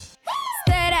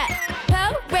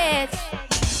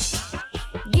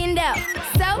out,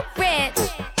 so rich.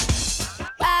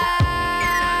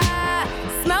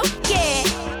 Smoke it,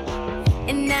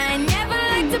 and I ain't never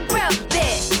liked a broke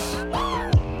bitch.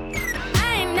 I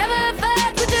ain't never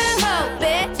fucked with a hoe,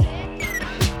 bitch.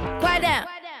 Quiet down.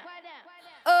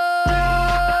 Oh,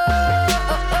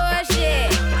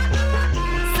 shit.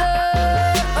 So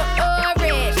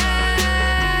rich.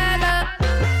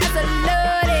 That's a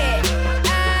loaded.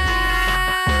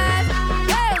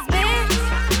 Girls, bitch.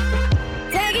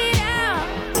 Take it out.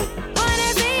 Wanna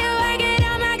see you work it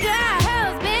on my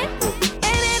girls, bitch.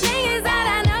 Anything is all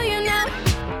I know you know.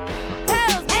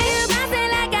 Girls, and you bouncing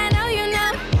like I know you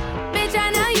know. Bitch, I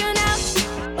know you know.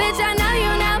 Bitch, I know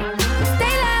you know.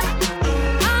 Stay low.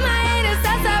 All my haters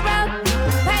so broke.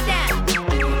 Right down.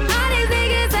 All these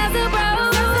niggas so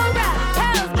broke.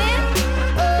 Girls, bitch.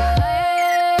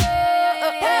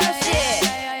 Oh, shit.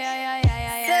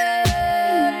 So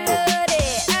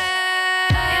loaded.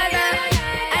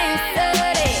 I ain't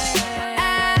studied.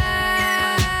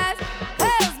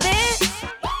 Girls, bitch.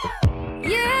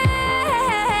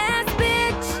 Yes,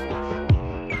 bitch.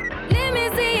 Let me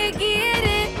see you get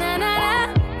it. Na-na-na.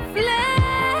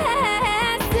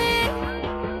 Flash it.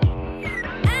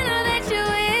 I know that you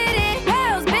with it.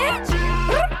 Girls, bitch.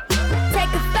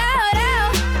 Take a photo.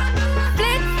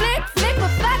 Flick, flick, flick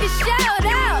before you shout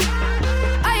out.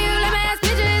 All you lame ass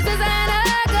bitches is an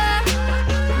ugly.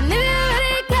 And if you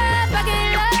really cut, fucking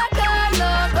loco,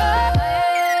 loco.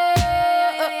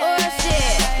 Oh,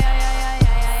 shit.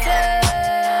 So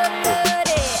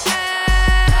loaded.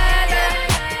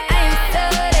 I ain't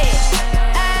studied.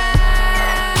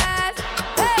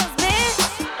 Girls, bitch.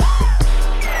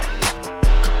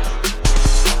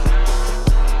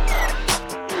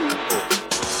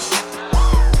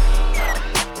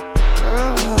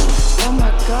 Oh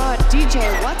my god, DJ,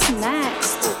 what's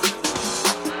next?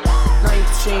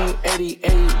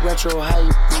 1988 retro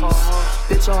hype beats.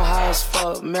 Bitch, I'm high as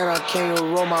fuck, man, I came to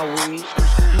roll my weed.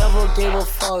 Never gave a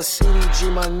fuck, CDG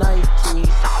my Nike.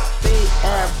 Big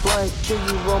ass blunt, can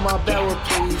you roll my barrel,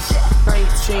 please?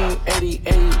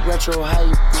 1988 retro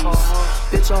hype beats.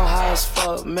 Bitch, I'm high as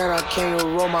fuck, man, I came to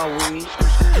roll my weed.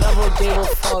 Never gave a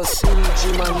fuck,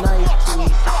 CDG my Nike.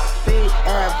 Big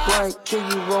ass blunt, can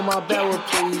you roll my barrel,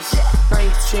 please?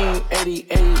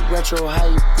 1988 retro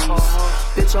hype beats.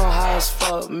 Bitch, I'm high as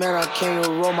fuck, man, I came to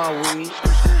roll my weed.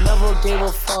 Never gave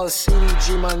a fuck,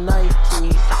 CDG my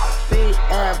Nike. Big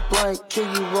ass blunt,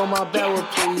 can you roll my barrel,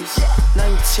 please?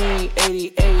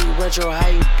 1988 retro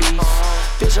hype beats.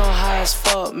 Bitch, I'm high as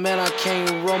fuck, man, I came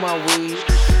to roll my weed.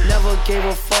 Never gave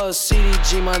a fuck,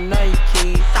 CDG my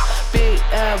Nike. Big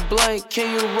ass blunt,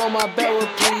 can you roll my barrel,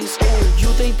 please? You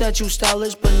think that you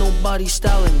stylish, but nobody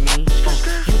styling me.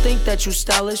 You think that you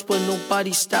stylish, but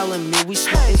nobody styling me. We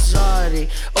smoke exotic,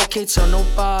 okay, tell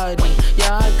nobody.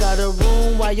 Yeah, I got a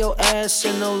room while your ass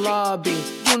in the lobby.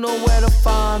 You know where to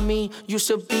find me. Used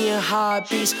to be in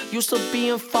hobbies, used to be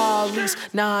in follies.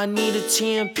 Now I need a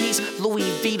 10-piece. Louis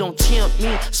V don't tempt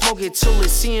me. Smoke it till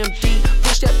it's empty.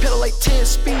 Push that pedal like 10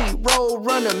 speed. Roll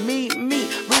runner, meet me.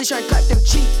 Really tryna clap them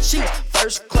cheap sheets.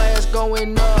 First class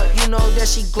going up. You know that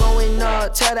she glowing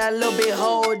up. Tell that little bit,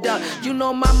 hold up. You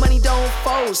know my money don't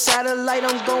fold. Satellite,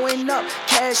 I'm going up.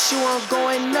 Cashew, I'm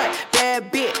going nut.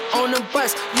 Bad bit on the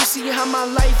bus. You see how my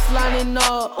life lining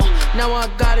up. Now I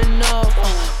got enough.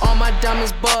 All my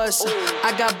diamonds bust.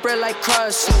 I got bread like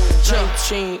crust.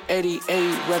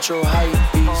 1988 retro hype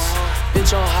beats.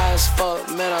 Bitch, I'm high as fuck,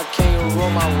 man, I can't roll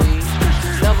my weed.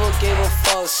 Never gave a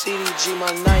fuck, CDG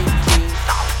my Nike.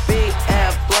 Big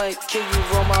ass blunt, can you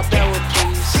roll my barrel,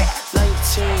 please?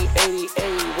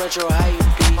 1988 retro hype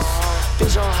beats.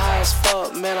 Bitch, I'm high as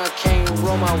fuck, man, I can't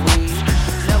roll my weed.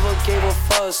 Never gave a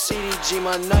fuck, CDG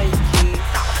my Nike.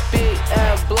 Big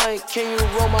ass blunt, can you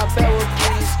roll my barrel,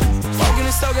 please? Smoking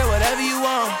and stoke it, whatever you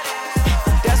want.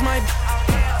 That's my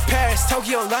Paris,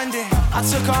 Tokyo, London. I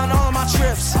took her on all of my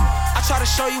trips. I try to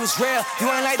show you it's real. You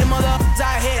ain't like the mother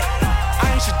I hit.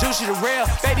 I introduce you to real.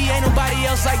 Baby, ain't nobody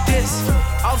else like this.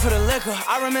 All for the liquor,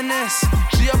 I reminisce.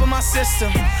 She up in my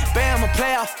system. Bam, a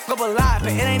playoff, up a lot.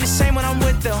 But it ain't the same when I'm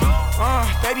with them.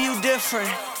 Baby, you different.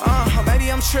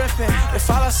 Maybe I'm tripping. If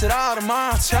I lost it all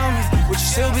tomorrow, tell me, would you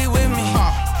still be with me?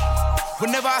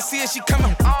 Whenever I see her, she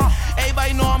coming.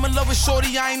 Everybody know I'm in love with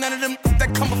shorty. I ain't none of them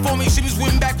that come before me. She was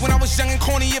winning back when I was young and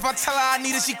corny. If I tell her I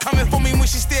need her, she coming for me. When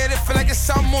she stared, it feel like it's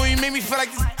something more. You made me feel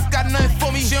like this got nothing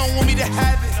for me. She don't want me to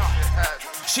have it.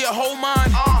 She a whole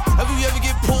mind. If you ever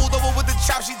get pulled over with the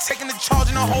chop, she taking the charge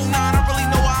in the whole nine. I really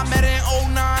know I met her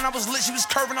in 09. I was lit, she was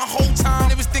curving the whole time.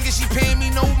 They was thinking she paying me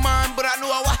no mind, but I knew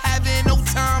I would have it in no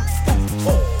time.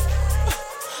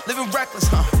 Living reckless,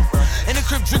 huh? In the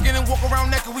crib drinking and walk around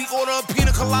naked. We order a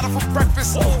pina colada for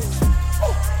breakfast.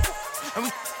 And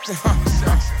we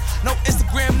no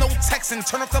Instagram, no texting.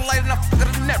 Turn off the light and I fuck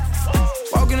it never.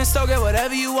 Walk in the store, get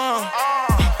whatever you want.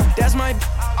 That's my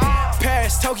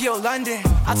Paris, Tokyo, London.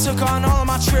 I took her on all of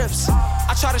my trips.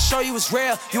 I try to show you it's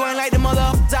real. You ain't like the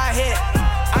motherfuckers I hit.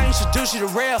 I introduce you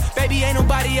to real. Baby, ain't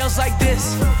nobody else like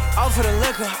this. All for the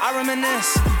liquor, I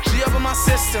reminisce. She up in my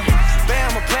system.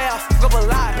 Bam, I'm a player, I fuck up a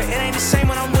lot. But it ain't the same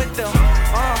when I'm with them.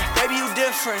 Baby, you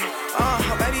different.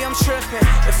 Baby, I'm tripping.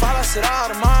 If I lost it all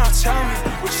tomorrow, tell me,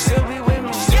 would you still be with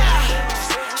me?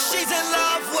 Yeah, she's in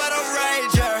love with a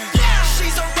rager. Yeah,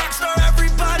 she's a rock star,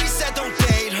 everybody said don't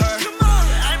date her. Come on,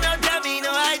 I'm no dummy,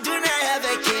 no, I do not have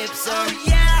a kid, so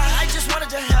yeah, I just wanted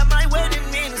to have my wedding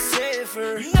ring to save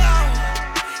her. No,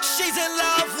 she's in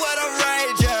love with a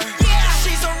rager. Yeah,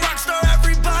 she's a rock star,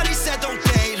 everybody said don't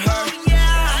date her.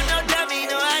 Yeah, I'm no dummy,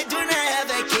 no, I do not have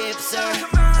a kid, so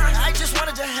I just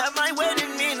wanted to have my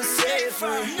wedding ring to save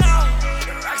her. No,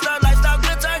 rockstar lifestyle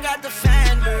goods, I got the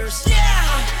fenders. Yeah.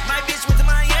 My bitch went to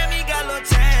Miami, got a little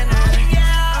tanner.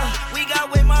 Yeah, we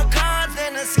got way more cars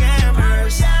than the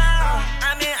scammers. Yeah,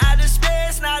 I'm in outer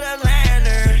space, not a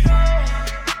lander.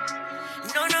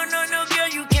 No, no, no, no, girl,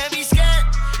 you can't be scared.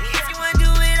 If you wanna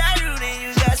do it, I do, then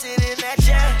you got sit in that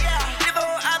chair. Live a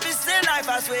whole opposite life,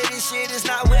 I swear this shit is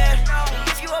not weird.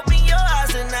 If you open your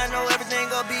eyes, then I know everything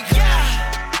gon' be clear.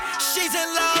 She's in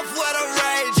love with a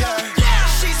rager. Yeah,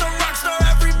 she's a rock star,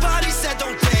 everybody said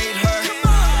don't date her.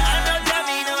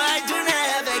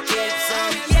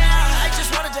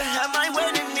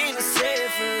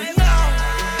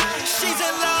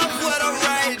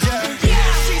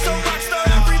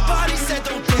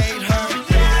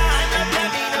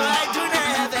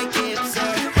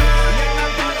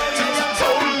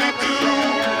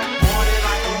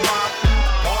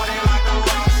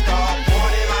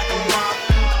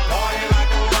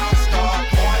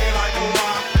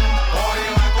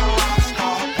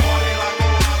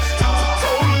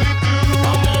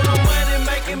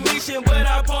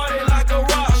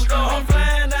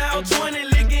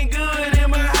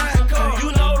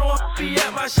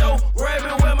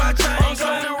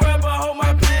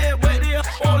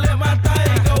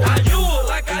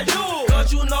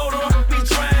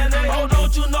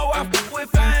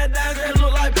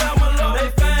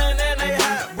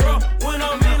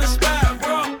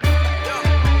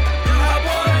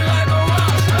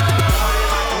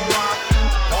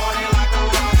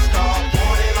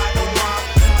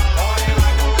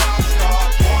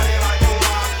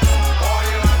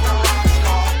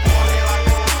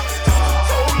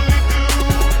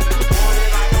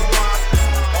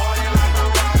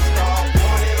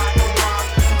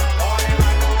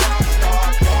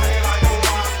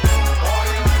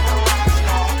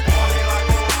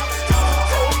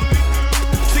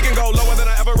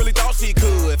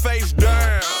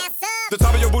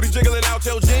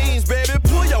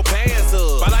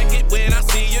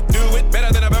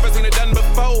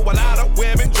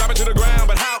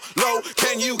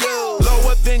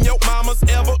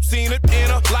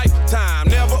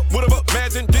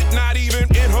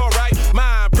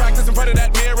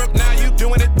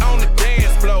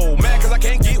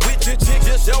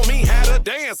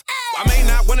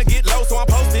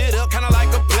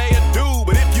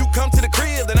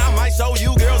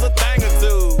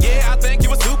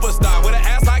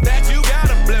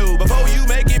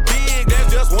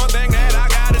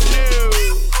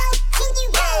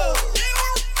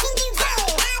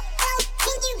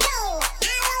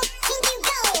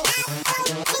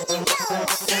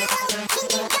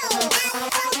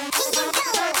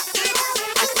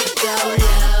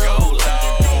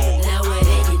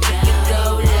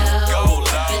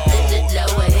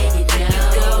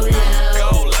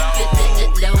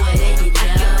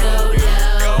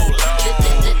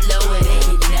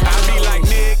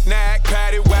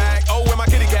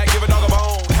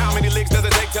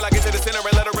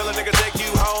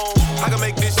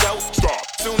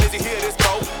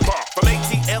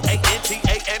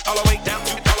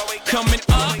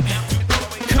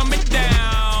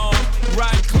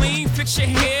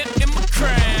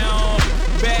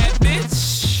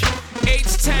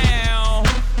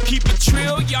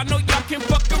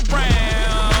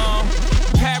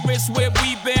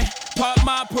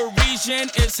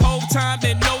 It's whole time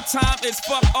and no time. It's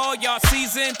fuck all y'all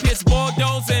season. Piss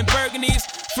Bordeaux and Burgundies.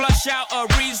 Flush out a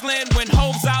Riesling. When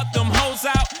hoes out, them hoes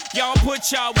out. Y'all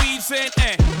put y'all weaves in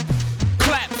and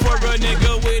clap for a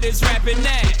nigga with his rapping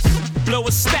ass. Blow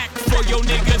a stack for your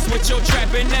niggas with your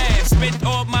trapping ass. Spent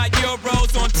all my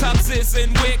euros on tuxes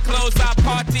and weird clothes. I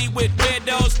party with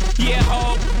weirdos. Yeah,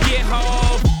 ho, yeah,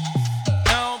 ho.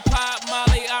 I don't pop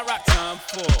Molly, I rock Tom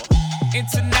for.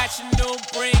 International,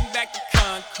 bring back the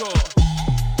Concord.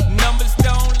 Numbers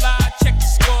don't lie, check the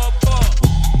scoreboard.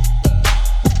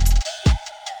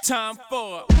 Time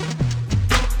for.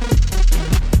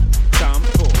 Time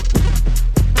for.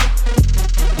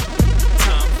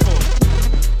 Time for.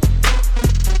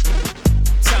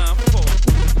 Time for.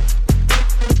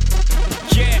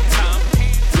 Yeah, time.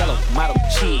 Yellow model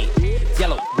chick,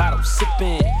 yellow bottle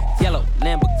sipping, yellow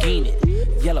Lamborghini,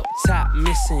 yellow top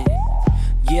missing.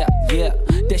 Yeah, yeah,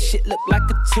 that shit look like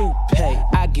a toupee.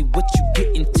 I get what you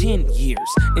get in 10 years,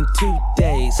 in 2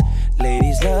 days.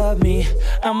 Ladies love me,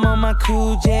 I'm on my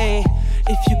cool J.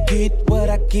 If you get what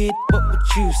I get, what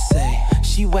would you say?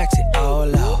 She wax it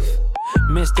all off,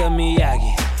 Mr.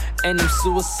 Miyagi. And them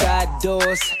suicide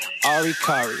doors, Ari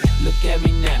Kari. Look at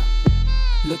me now,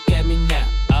 look at me now,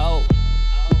 oh.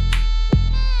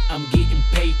 I'm getting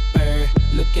paper,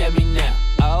 look at me now,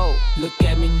 oh. Look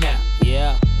at me now,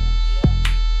 yeah.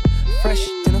 Fresh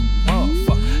than a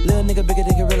motherfucker. Little nigga bigger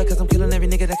than gorilla, cause I'm killing every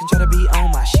nigga that can try to be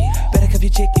on my shit. Better cuff your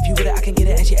chick, if you with it, I can get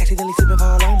it. And she accidentally slipping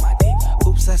fall on my dick.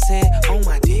 Oops, I said on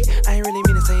my dick. I ain't really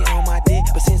mean to say on my dick,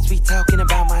 but since we talking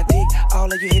about my dick,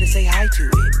 all of you haters say hi to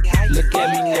it. Look at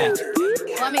me now.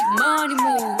 I make money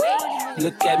move.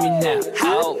 Look at me now.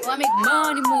 Oh. I make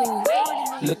money move.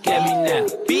 Look at me now,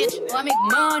 bitch. I make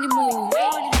money move.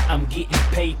 I'm getting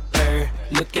paper.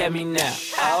 Look at me now.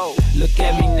 Oh. Look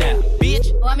at me now,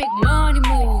 bitch. I make money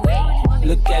move.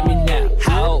 Look at me now.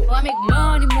 Oh. I make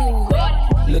money move.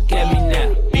 Look at me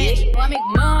now, bitch. I make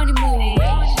money move.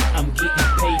 I'm getting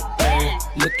paper.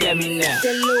 Look at me now.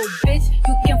 That little bitch,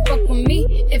 you can fuck with me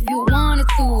if you wanted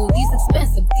to. These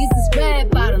expensive, these is red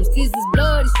bottoms, these is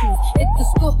bloody shoes. At the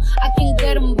school, I can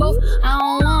get them both, I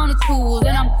don't wanna choose.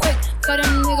 And I'm quick, cut a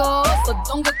nigga off, so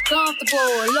don't get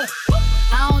comfortable. Look,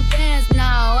 I don't dance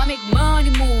now, I make money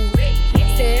move.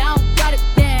 Said I don't gotta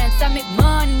dance, I make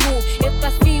money move. If I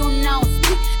see you now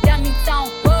speak, that means I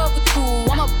don't fuck with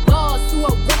you. I'm a boss, you a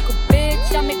worker,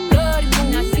 bitch, I make bloody move.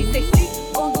 Now she say she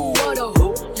gon' do what or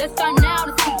who? Let's find out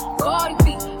and see. Cardi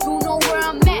B, you know where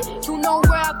I'm at, you know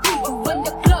where I be. You in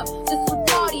the club, just to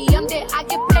party, I'm there, I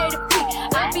get paid a fee.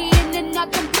 I be in and I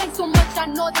complain so much, I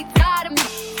know they tired of me.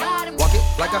 Walk it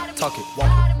like I talk it,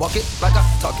 walk it like I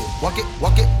talk it, walk it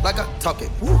like I talk it,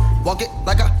 walk it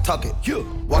like I talk it,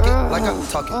 walk it like I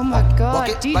talk it. Oh my God,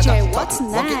 DJ, what's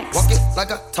next? Walk it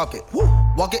like I talk it,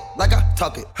 walk it like I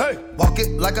talk it, hey, walk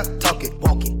it like I talk it,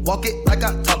 walk it like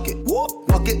I talk it,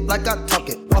 walk it like I talk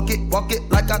it, walk it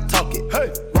like I talk it,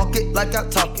 hey, walk it like I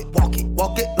talk it, walk it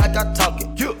like I talk it,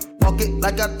 walk it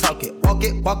like I talk it, walk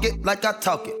it like I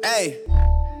talk it. Hey,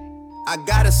 I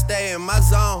gotta stay in my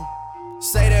zone.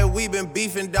 Say that we been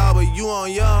beefing, dawg, but you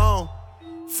on your own.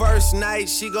 First night,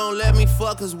 she gon' let me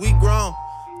fuck cause we grown.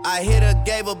 I hit her,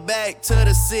 gave her back to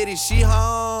the city, she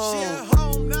home. She at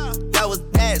home now. That was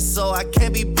that, so I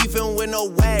can't be beefing with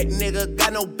no whack nigga,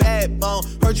 got no backbone.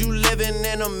 Heard you living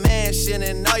in a mansion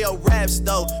and all your raps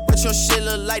though. But your shit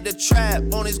look like the trap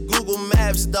on his Google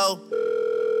Maps though.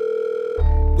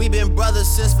 We been brothers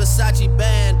since Versace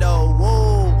Bando,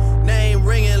 whoa. Name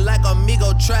ringing like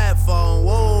Amigo trap phone,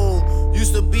 whoa.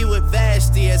 Used to be with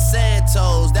Vashti at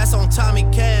Santos, that's on Tommy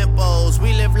Campos.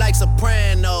 We live like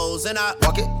Sopranos, and I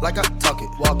walk it like I talk it,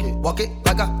 walk it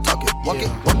like I talk it, walk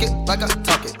it like I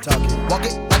talk it, walk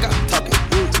it like I talk it,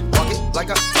 walk it like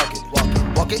I talk it,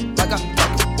 walk it like I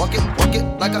talk it, walk it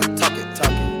like I talk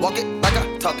it, walk it like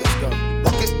I talk it,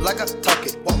 walk it like I talk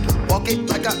it, walk it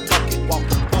like I talk it,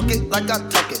 walk it like I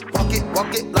talk it, walk it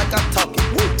like I talk it,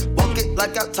 walk it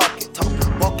like I talk it,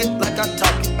 walk it like I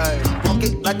talk it, walk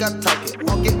it like I talk it,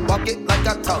 walk it like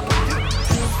I talk it.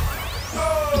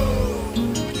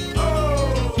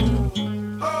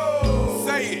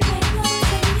 Say it.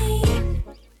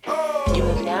 You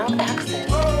have now accessed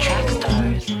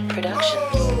Trackstars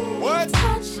Productions. What?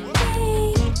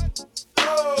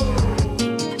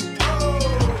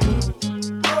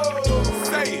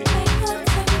 Say it.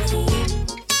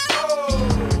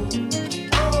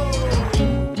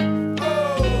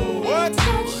 What?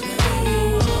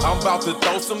 I'm about to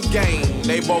throw some game.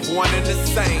 They both one and the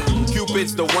same.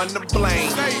 Cupid's the one to blame.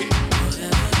 Say it.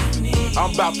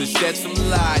 I'm about to shed some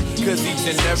light, cause each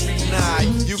and every night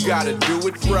you gotta do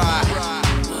it right.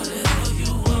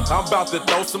 I'm about to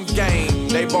throw some game.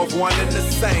 They both one and the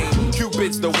same.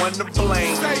 Cupid's the one to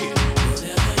blame. Say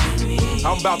it.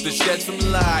 I'm about to shed some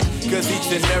light, cause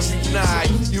each and every night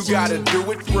you gotta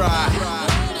do it right.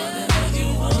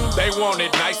 They want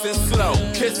it nice and slow.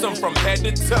 Kiss them from head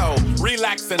to toe.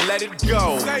 Relax and let it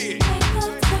go. Say it.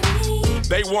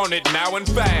 They want it now and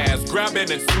fast. Grabbing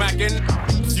and smacking.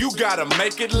 You gotta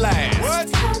make it last. What?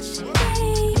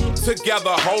 Together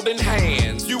holding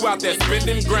hands. You You out there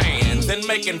spending grands and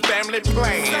making family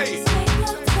plans.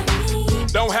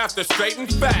 Don't have to straighten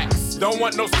facts. Don't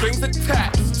want no strings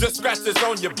attached. Just scratches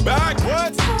on your back.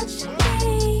 What?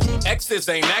 Exes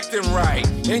ain't acting right,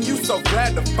 and you so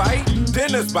glad to fight.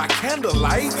 Dinners by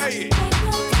candlelight.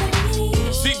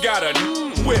 She got a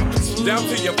whipped down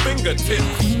to your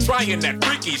fingertips, trying that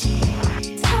freaky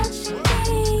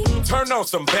Turn on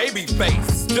some baby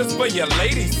face, just for your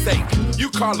lady's sake. You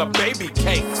call her baby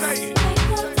cake.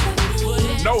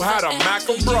 Know how to mac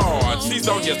a broad. She's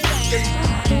on your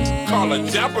call her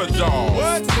Jabba Jaw.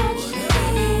 What?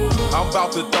 I'm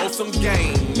about to throw some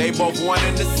game. They both one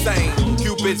and the same.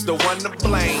 Cupid's the one to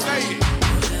blame.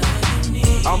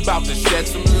 I'm about to shed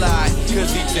some light,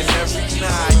 cause each and every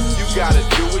night you gotta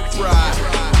do it right.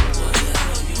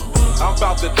 I'm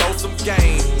about to throw some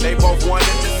game. They both one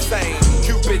and the same.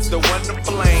 Cupid's the one to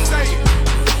blame.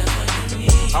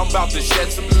 I'm about to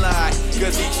shed some light,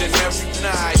 cause each and every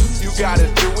night you gotta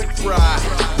do it right.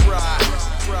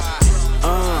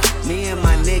 Me and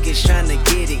my niggas tryna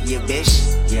get it, yeah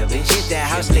bitch. Yeah bitch. Hit that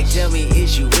house, like tell me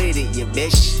is you with it, yeah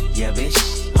bitch. Yeah bitch.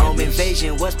 Home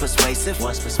invasion was persuasive.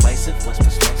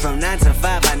 From 9 to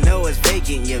 5 I know it's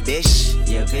vacant, yeah bitch.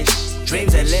 Yeah bitch.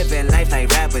 Dreams of living life like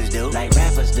rappers do.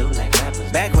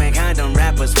 Back when condom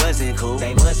rappers wasn't cool.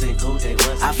 They wasn't cool.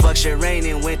 I fucked Shireen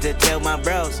and went to tell my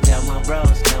bros.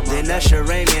 Then Usher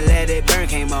Raymond Let It Burn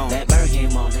came on.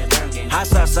 Hot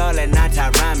sauce all that night I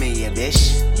rhyming, yeah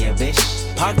bitch.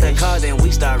 Park the car then we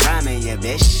start rhyming, yeah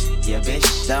bitch.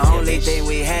 The only thing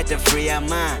we had to free our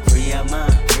mind.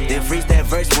 Then freeze that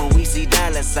verse when we see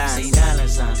dollar signs.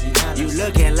 You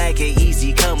looking like an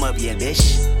easy come up, yeah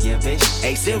bitch.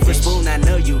 A silver spoon I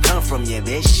know you come from, yeah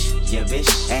bitch.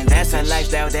 And that's a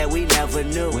lifestyle that we never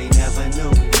knew.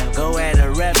 Go at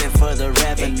a revving for the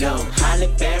revenue. Go Halle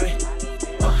Berry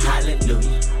or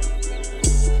hallelujah.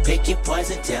 Pick your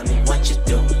poison, tell me what you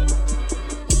do.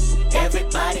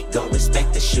 Everybody go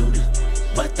respect the shooter,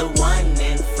 but the one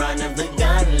in front of the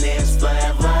gun lives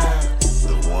forever.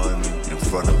 The one in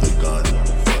front of the gun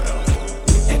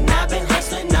forever. And I've been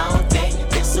hustling all day,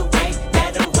 this away,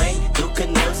 that away, through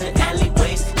canals and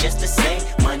alleyways, just to say,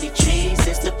 money trees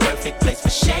is the perfect place for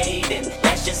shade, and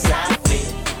that's just how I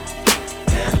feel.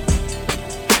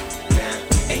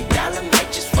 $8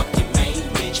 might just fuck your main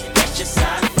bitch, that's just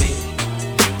how I feel.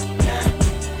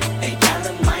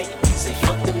 $8 might say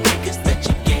fuck the niggas that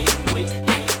you gave with.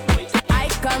 I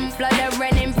come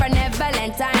fluttering in front of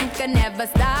Valentine, can never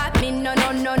stop me, no.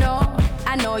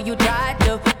 I know you tried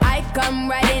to. I come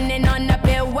riding in on a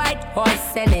pale white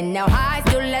horse, and in no high,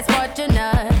 still less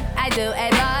fortunate. I do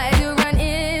advise you run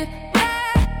in,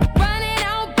 run it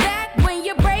on back when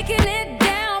you're breaking it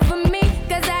down for me,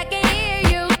 cause I can hear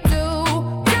you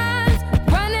 2 times.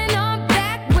 Running on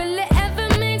back, will it ever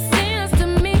make sense to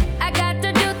me? I got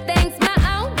to do things my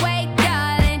own way,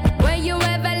 darling. Will you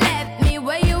ever let me?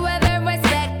 Will you ever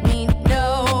respect me?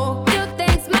 No. Do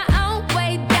things my own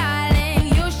way, darling.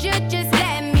 You should just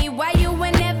let me. Why you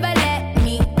would never let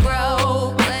me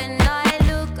grow? When I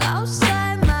look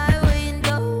outside my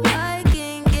window, I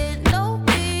can't get no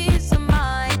peace of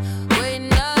mind.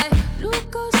 When I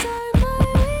look outside my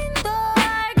window,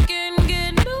 I can't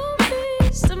get no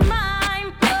peace of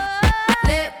mind.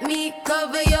 Let me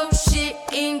cover your shit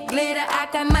in glitter. I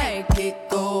can make it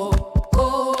go.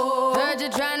 Heard you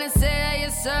tryna sell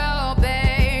your soul,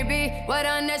 baby. What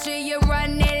on that shit you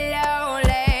running low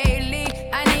lately?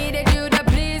 I needed you to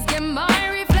please give my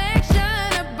reflection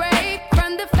a break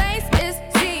from the face it's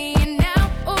seeing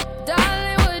now. Oh,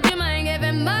 darling, would you mind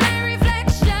giving my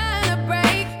reflection a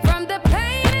break from the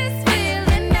pain it's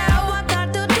feeling now? I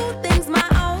got to do things my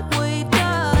own way,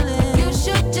 darling. You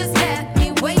should just let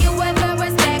me. Will you ever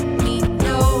respect me?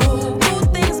 No. Do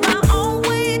things my own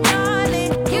way,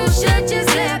 darling. You should just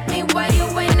let me. Why you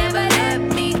ain't never let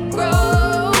me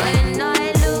grow? When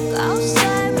I look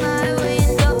outside my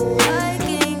window, I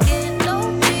can't get no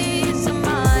peace of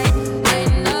mind.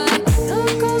 When I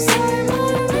look outside my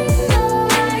window,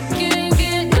 I can't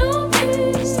get no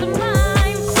peace of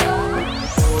mind.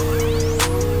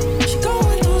 She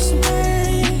going through some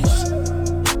things.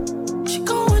 She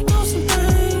going through some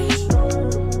things.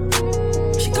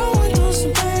 She going through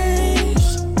some things.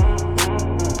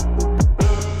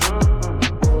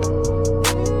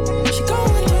 She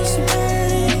going through some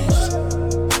things.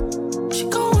 She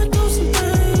going through some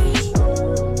things.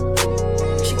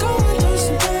 She going through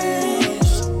some things.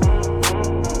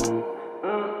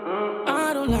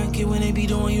 I don't like it when they be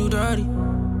doing you dirty.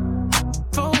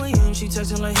 4 a.m. she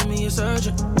texting like hit me a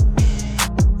surgeon.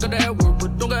 Got that work,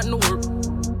 but don't got no work.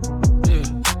 Yeah,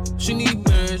 she need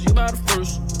bands, you about the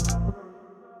first.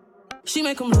 She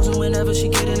make 'em lose it whenever she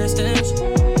get in that stance.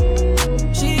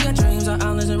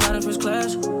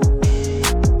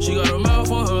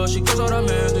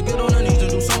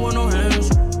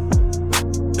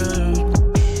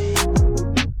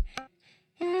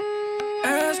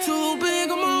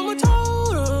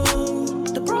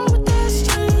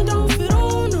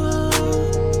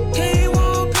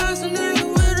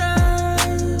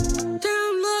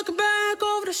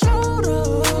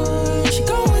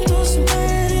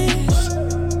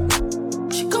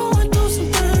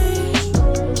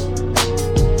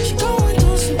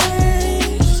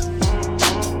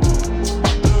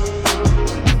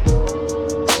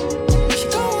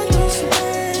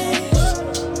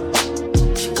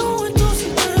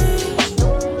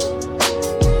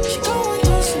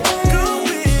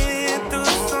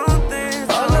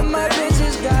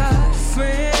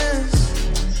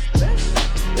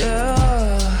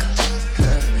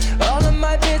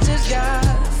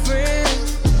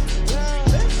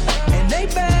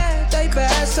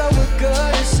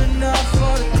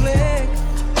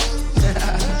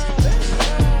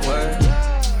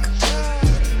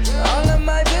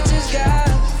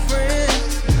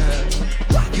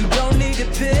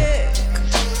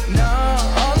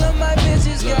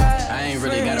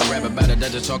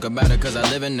 just talk about it cause I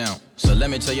live it now. So let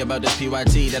me tell you about this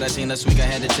PYT that I seen last week I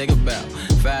had to take a bow.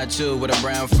 5'2" with a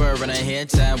brown fur and a hair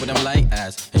tie with them light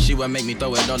eyes. And she would make me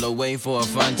throw it all away for a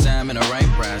fun time and a right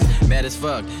prize. Mad as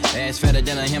fuck, ass fatter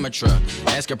than a hammer truck.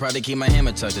 Ask her probably keep my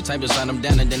hammer tucked. The type to slide them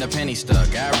down and then a penny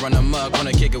stuck. I run them up,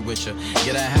 wanna kick it with ya.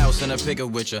 Get a house and a pick it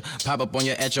with ya. Pop up on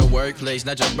you at your workplace,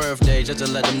 not your birthday, just to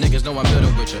let them niggas know I'm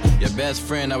building with ya. Your best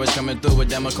friend always coming through with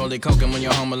that Macaulay Culkin when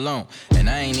you're home alone. And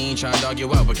I ain't even trying to dog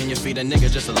you out, but can you feed a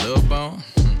nigga just a little bone?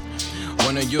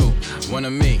 One of you, one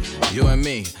of me, you and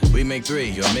me, we make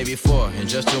 3 or maybe 4, and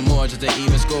just 2 more just to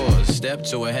even scores. Step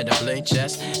 2, I had to play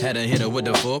chess, had to hit her with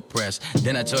the full press.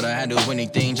 Then I told her I'd do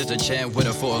anything just to chat with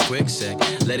her for a quick sec.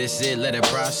 Let it sit, let it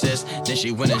process, then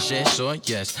she went and shit, so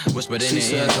yes. Whispered in her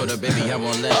ear, told her baby I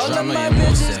want less drama and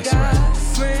more sex, right?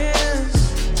 Friends,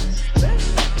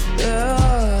 yeah.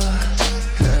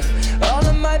 All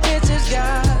of my bitches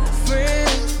got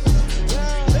friends,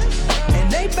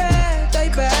 and they bad,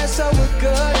 so we're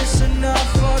good, it's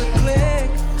enough for the click.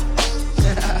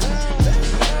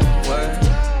 Word.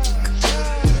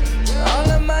 All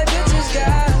of my bitches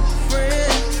got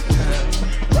friends,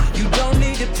 you don't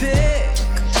need to pick.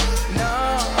 No,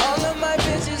 all of my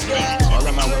bitches got all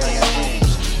of my women got friends.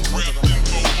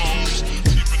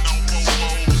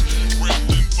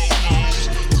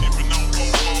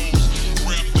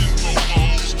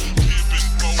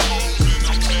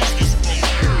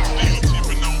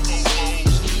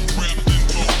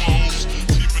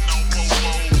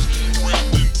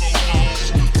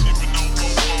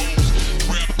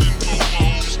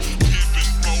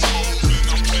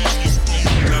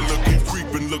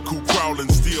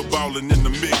 In the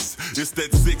mix, it's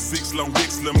that 6'6" long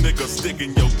dick slim nigga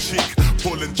sticking your chick,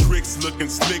 pulling tricks, looking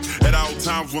slick at all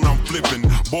times when I'm flipping,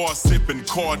 bar sipping,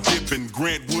 car dipping,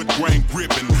 Grant Wood grain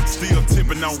gripping, still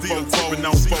tipping on four, rapping,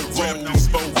 hoes,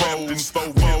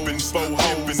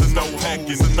 no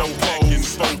hacking,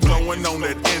 blowing on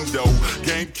that endo,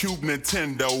 GameCube,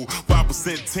 Nintendo,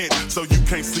 5% tint, so you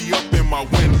can't see up in my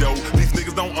window. These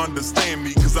niggas don't understand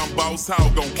me, cause I'm boss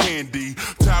hog on candy,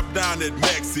 top down at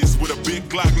Maxis with a big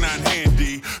Glock 9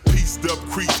 handy, pieced up,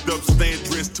 creased up, stand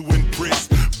dressed to impress,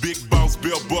 big boss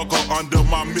belt buckle under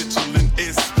my Michelin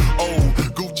S.O.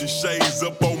 Gucci shades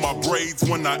up on my braids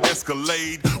when I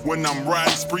escalade, when I'm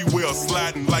riding spree wheel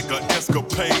sliding like an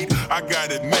escapade, I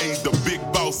got it made, the big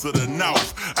boss of the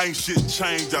North, ain't shit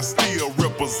changed, I still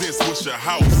represent Swisher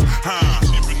House,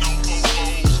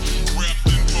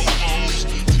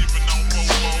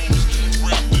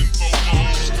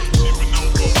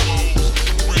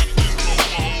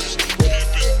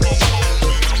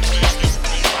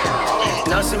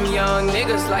 Know some young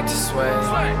niggas like to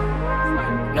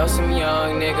swing. Know some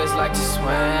young niggas like to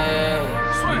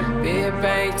swing. Big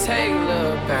bang, take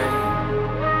little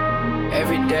bang.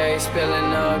 Every day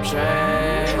spilling up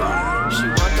drain. She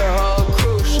want the whole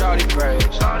crew, shawty brave.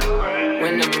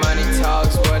 When the money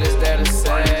talks, what is there to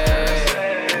say?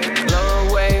 Blow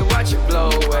away, watch it blow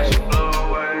away.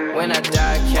 When I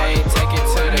die, can't take it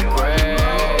to the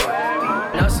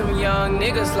grave. Know some young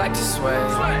niggas like to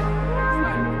swing.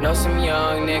 Know some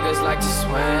young niggas like to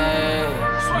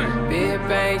swing. Big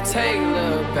bang, take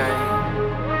little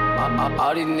bang.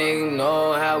 All these niggas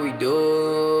know how we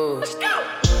do. Let's go.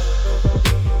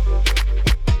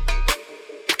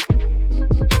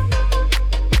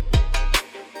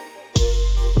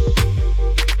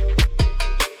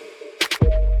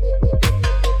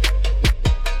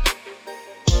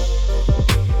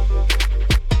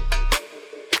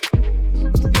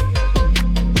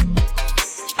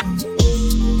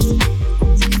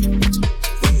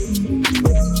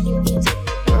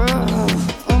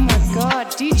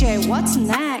 DJ, what's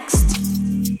next?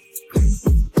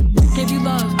 Give you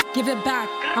love, give it back.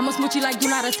 I'ma smooch you like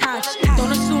you're not attached.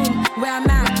 Don't assume where I'm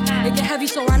at. It get heavy,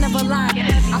 so I never lie.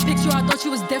 I picked you, I thought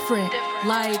you was different.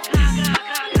 Like,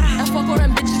 I fuck all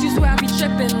them bitches, you swear I be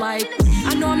tripping. Like,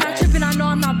 I know I'm not tripping, I know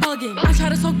I'm not bugging. I try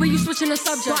to talk, but you switching the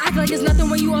subject. Don't act like it's nothing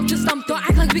when you up to something. Don't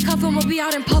act like we cuff him or be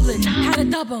out in public. Had to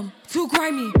dub him, too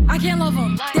grimy, I can't love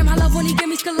him. Damn, I love when he give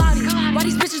me Scolati. Why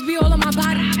these bitches be all on my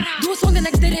body? Do a song the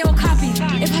next day, they all copy.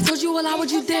 If I told you a lot,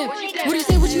 what you did? Would you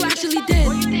say what you actually did?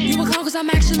 You a clown cause I'm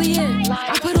actually it.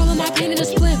 I put all of my pain in a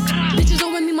split. Bitches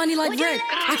owing me money like Rick.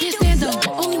 I can't stand them,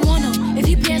 only want him. If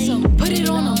he pants him, put it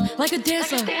on him like a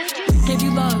dancer. Give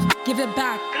you love, give it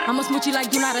back. I'ma smooch you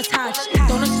like you're not attached.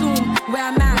 Don't assume where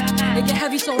I'm at. It get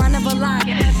heavy, so I never lie.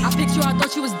 I picked you, I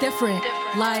thought you was different.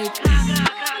 Like,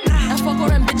 I fuck all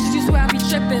them bitches, you swear I be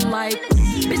tripping. Like,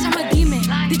 bitch, I'm a demon.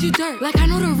 Did did you dirt? Like I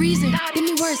know the reason. Give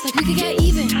me worse, like we could get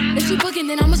even. If you bugging,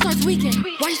 then I'ma start tweaking.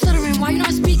 Why you stuttering? Why you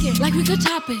not speaking? Like we could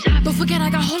chop it. Don't forget I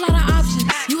got a whole lot of options.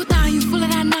 You a thought you full of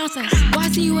that nonsense. Why I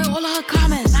see you in all of her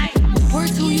comments? Word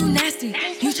to you nasty.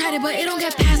 You tried it, but it don't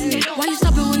get past me. Why you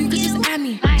stopping when you could just at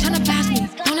me? Tryna pass me,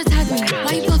 don't attack me.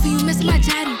 Why you bluffing? You missing my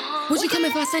chatty. Would you come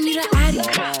if I send you the addy?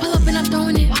 Pull up and I'm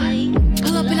throwing it.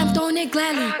 Pull up and I'm throwing it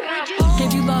gladly.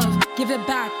 Give you love, give it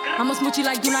back. I'ma smooch you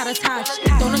like you not attached.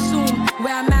 Don't assume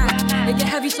where I'm at. It get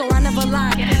heavy, so I never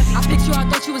lie. I picked you, I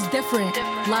thought you was different.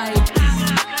 Like,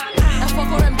 I fuck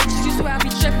all them bitches, you swear I be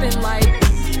tripping.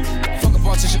 Like, fuck a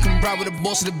politician, come ride with the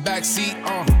boss in the backseat.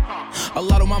 A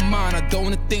lot on my mind, I don't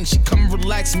wanna think. She come and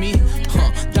relax me.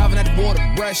 Diving at the water,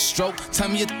 breaststroke. Tell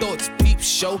me your thoughts, peep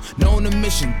show. Knowing the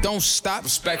mission, don't stop.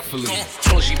 Respectfully.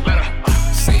 Told she better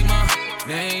say my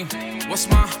name. What's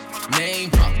my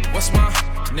name? What's my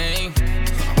name?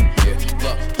 Yeah,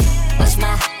 look. What's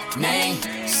my name?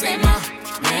 Say my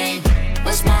name.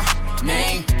 What's my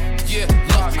name? Yeah,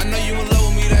 look, I know you in love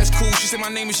with me, that's cool. She said my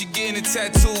name and she getting a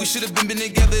tattoo. We should've been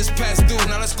together, it's past due.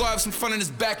 Now let's go have some fun in this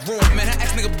back room. Man, that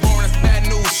ex nigga boring, that's bad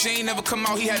news. She ain't never come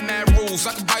out, he had mad rules.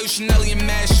 I could buy you Chanel and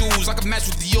mad shoes. I could match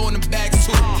with Dior in the bags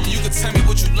too. You could tell me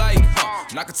what you like,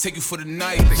 and I could take you for the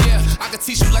night. Yeah, I could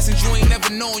teach you lessons you ain't never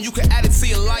known. You could add it to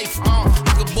your life,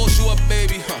 I could boss you up,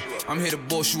 baby. I'm here to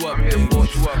boss you up, baby.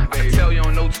 I can tell you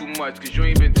don't know too much, cause you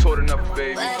ain't been taught enough,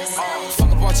 baby. Fuck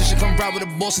a politician, come ride with the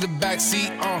boss in the backseat,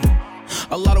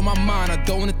 A lot on my mind, I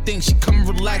don't wanna think. She come and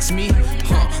relax me.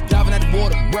 Diving at the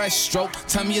water, breaststroke.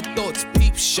 Tell me your thoughts,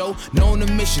 peep show. Knowing the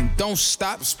mission, don't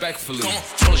stop. Respectfully.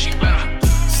 Told she better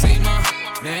say my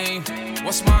name.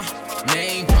 What's my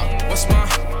name? What's my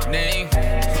name?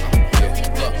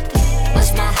 Yeah, look.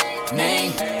 What's my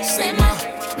name? Say my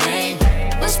name.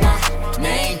 What's my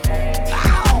name?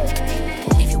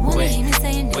 If you wanna hear me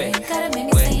say your name, gotta make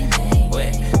me say your name.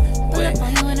 Pull up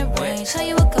on you in the rain, show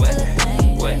you a couple of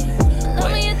things.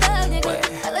 Love me a thug, nigga.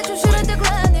 I let you shoot at the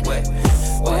club, nigga.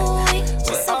 Ooh,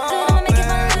 just so good, I'ma make it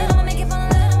fun, I'ma make it fun,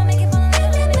 I'ma make it fun.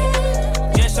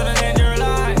 Just tryna change your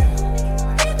life.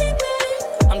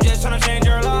 I'm just tryna change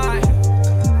your life.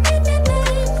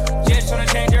 Just tryna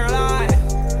change your life.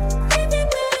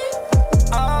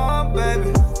 Oh,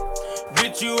 baby.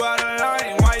 Bitch, you out of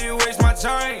line. Why you waste my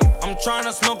time? I'm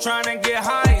tryna smoke, tryna get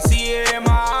high. See it in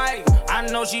my eye. I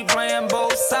know she playing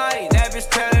both sides. That bitch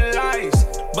telling lies.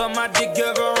 But my dick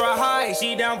give her a high.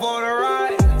 She down for the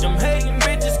ride. Them hating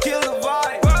bitches kill the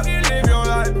vibe. Fucking live your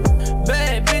life.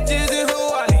 Bad bitches in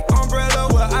Hawaii. Umbrella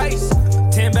with ice.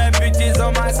 10 bad bitches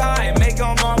on my side. Make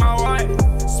them all my wife.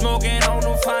 Smoking on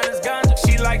the finest ganja.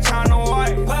 She like China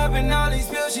White. Popping all these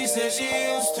pills. She said she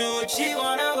used to it. She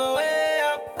wanna go way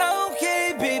up.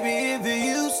 Okay, baby, if you're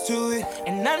used to it.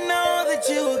 And I know that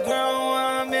you a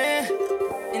grown woman.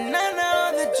 And I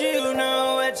know that you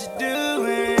know what you're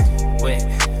doing. Wait.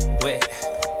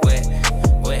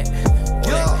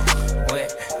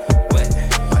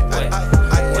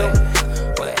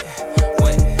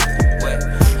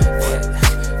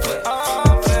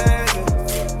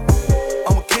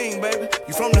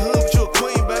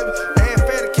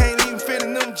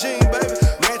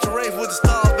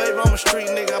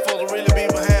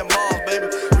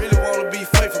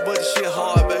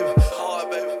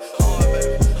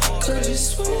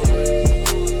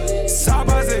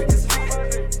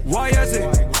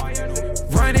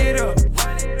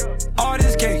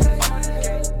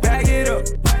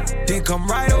 Come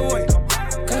right away.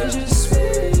 Cause you're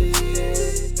sweet.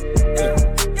 Yeah.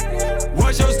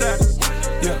 What's your status?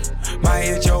 Yeah. Might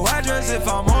hit your address if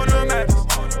I'm on the map.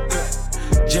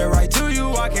 Yeah. Jet right to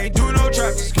you, I can't do no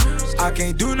traffic. I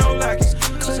can't do no lacking.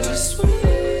 Cause you're sweet.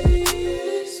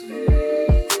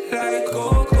 Like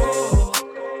cocoa.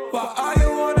 Why all you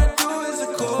wanna do is a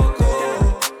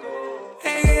cocoa.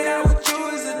 Hanging out with you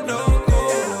is a no-go.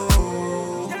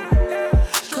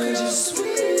 Cause you're sweet.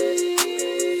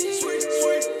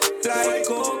 Like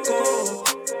cocoa.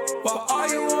 But all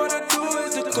you wanna do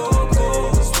is the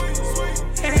cocoa.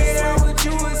 Hanging out with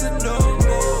you is a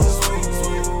no-go.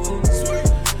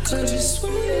 Cause you're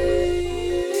sweet.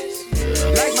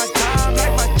 Like my time,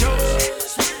 like my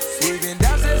juice.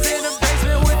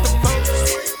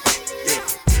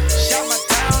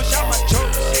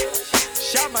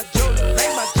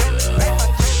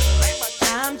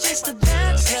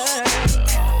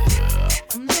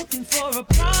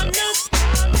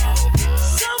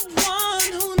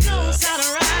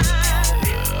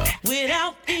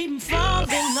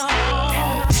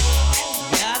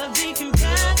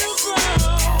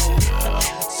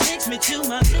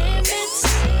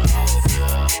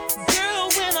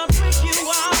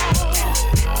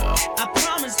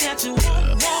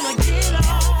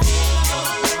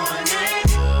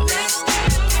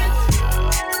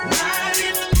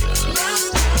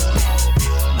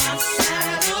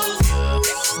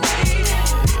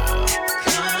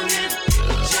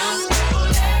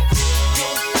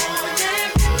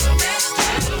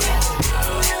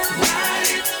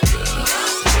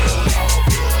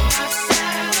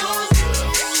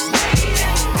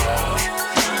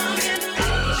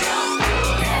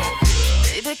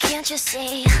 Can't you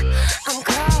see I'm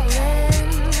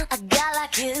calling? A guy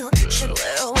like you should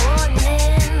wear a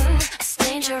warning. It's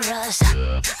dangerous,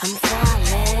 I'm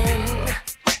falling.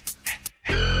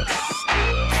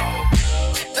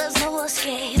 There's no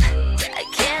escape, I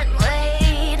can't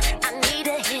wait. I need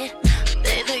a hit,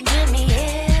 baby, give me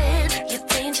it. You're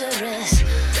dangerous,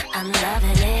 I'm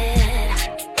loving it.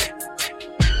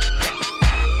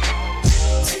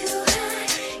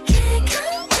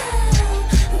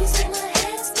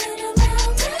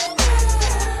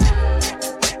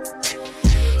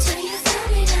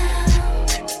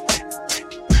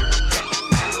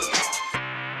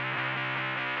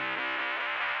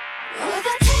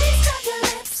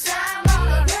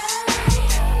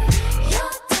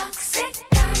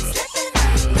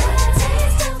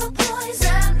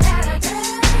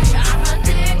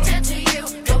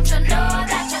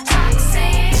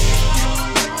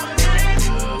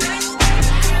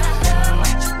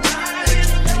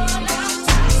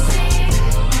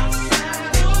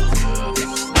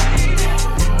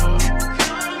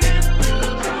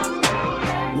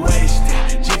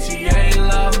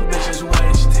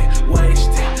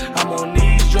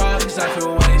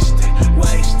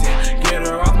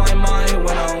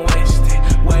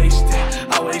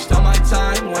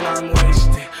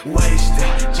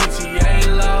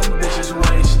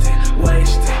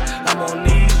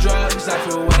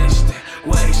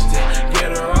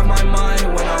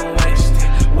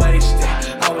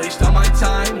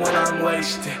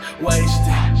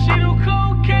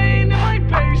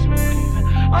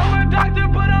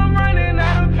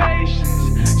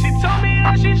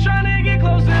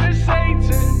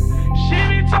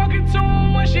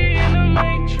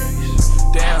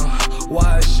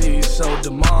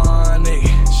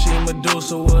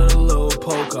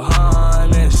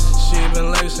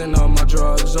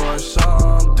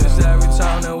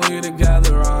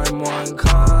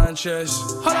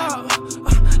 Hold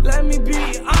up, let me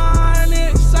be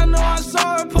honest. I know I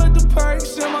saw her put the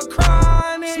perks in my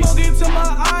chronic. Smoking till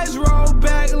my eyes roll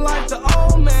back like the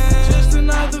old man. Just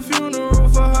another funeral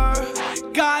for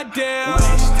her. Goddamn.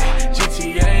 Wasted,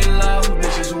 GTA love,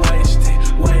 bitches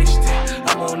wasted, wasted.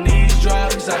 I'm on these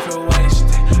drugs, I feel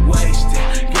wasted,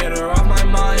 wasted. Get her off my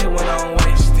mind when I'm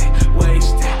wasted,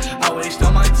 wasted. I waste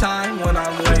all my time when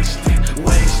I'm wasted,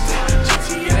 wasted.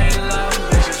 GTA love,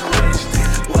 bitches wasted,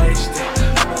 wasted.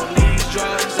 I'm on these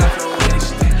drugs, I feel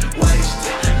wasted,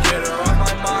 wasted. Get her off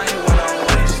my mind when I'm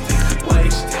wasted,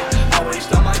 wasted. I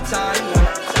waste all my time when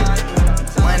I'm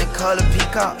Money color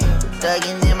peacock,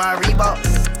 thuggin' in my Reebok.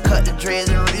 Cut the dreads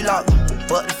and relock.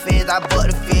 Butt the feds, I butt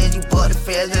the feds, you butt the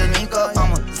feds, let link up.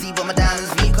 I'ma see but my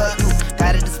diamonds V-cut.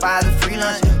 Gotta despise a free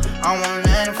lunch, I want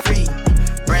nothing free.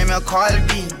 Bring me a Cardi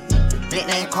B,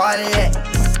 nickname Cardiac,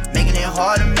 making it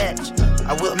hard to match.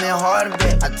 I whip me hard to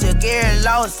bet. I took every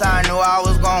loss, I knew I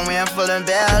was gon' win full and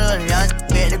battle. Young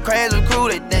bet the crazy crew,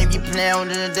 they think you playin'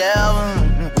 with the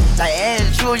devil. Like any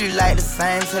true, you like the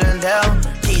same to the devil.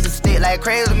 Keep the stick like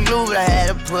crazy glue, but I had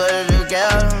to put it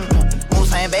together.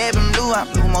 Same baby blue, I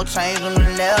blew more chains than the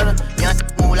leather. Young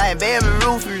move like Baby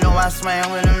Ruth, you know I swing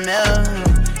with a metal.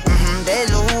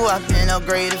 Deja vu, I been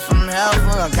upgraded from heaven.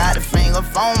 I got the finger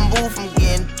phone booth, I'm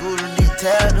getting through the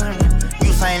details.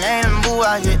 You say name and boo,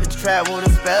 I hit the trap with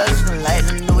a special. Like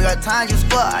the New York Times, you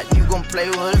spot, you gon' play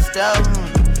with a step.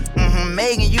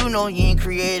 Megan, you know you ain't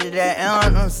created that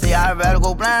anthem. Say I'd rather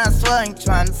go blind, I swear I ain't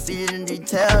trying to see it in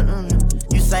detail.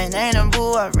 You say name and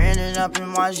boo, I ran it up in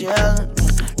my shell.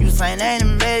 You say name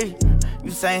and baby, you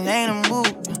say name and boo.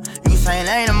 You say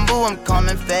name and boo, I'm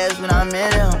coming fast when I'm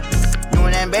in him. You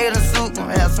in that bathing suit, gon'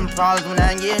 have some problems when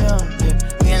I get him.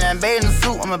 You in that bathing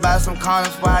suit, I'ma buy some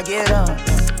condoms before I get him.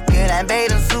 You in that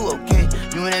bathing suit, okay,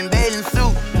 you in that bathing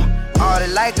suit. All the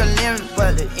like a limit,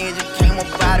 but the engine came up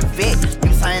by the vet.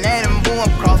 You say name and boo,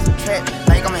 I'm cross the track,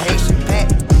 like I'm a Haitian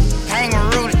pack.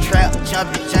 Kangaroo the trap,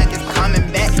 jumping junkies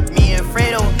coming back. Me and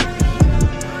Fredo,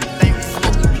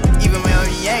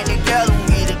 we ain't together,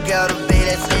 we together, baby,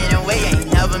 that's anyway.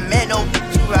 Ain't never met no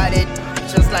bitch, you ride it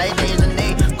just like Deja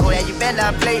Nate. Go that you better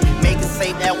not play, make it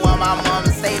safe, that what my mama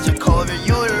say. Jacoby,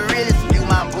 you the realest, you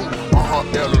my boo.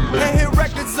 They hit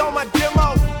records on my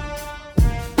demo.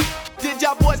 Did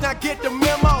y'all boys not get the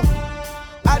memo?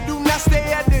 I do not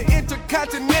stay at the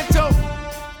Intercontinental,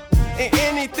 and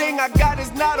anything I got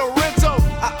is not a rental.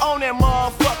 I own that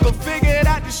motherfucker, figured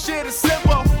out this shit is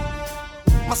simple.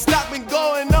 My stock been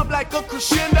going up like a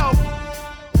crescendo.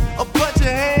 A bunch of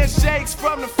handshakes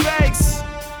from the fakes.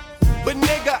 But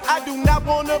nigga, I do not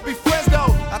wanna be friends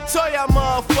though. I tell y'all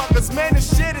motherfuckers, man,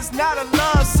 this shit is not a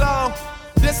love song.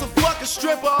 This a fucking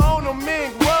stripper on a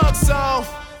mink rug song.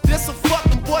 This a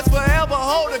fucking boys forever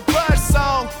hold a grudge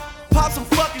song. Pop some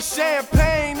fucking shit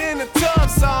champagne in a tub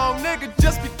song, nigga,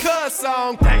 just because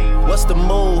song. Dang. What's the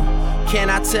move? Can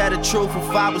I tell the truth? If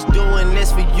I was doing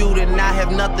this for you, then I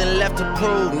have nothing left to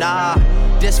prove. Nah,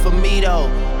 this for me though.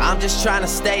 I'm just trying to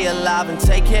stay alive and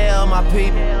take care of my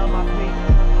people.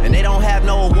 And they don't have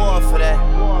no award for that.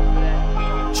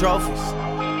 Trophies.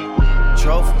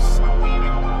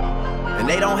 And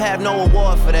they don't have no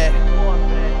award for that.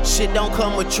 Shit don't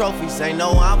come with trophies, ain't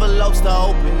no envelopes to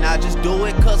open. I just do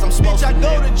it cause I'm supposed to. I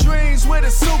go to dreams with a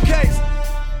suitcase.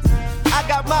 I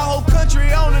got my whole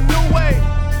country on a new way.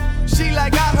 She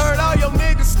like, I heard all your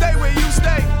niggas stay where you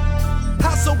stay.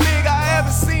 House so big, I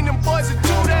haven't seen them boys in 2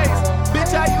 days.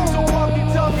 Bitch, I use a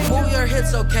walkie-talkie. Move your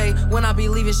hips, okay. When I be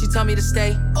leaving, she tell me to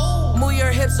stay. Move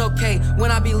your hips, okay.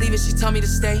 When I be leaving, she tell me to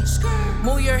stay.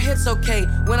 Move your hips, okay.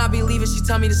 When I be leaving, she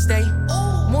tell me to stay.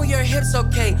 Move your hips,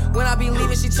 okay. When I be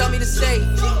leaving, she tell me to stay.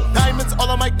 Diamonds all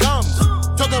on my gums.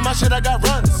 Talking my shit, I got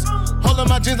runs. Holding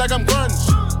my jeans like I'm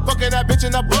grunge. Fucking that bitch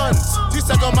in the buns. She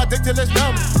suck on my dick till it's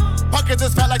numb. Pockets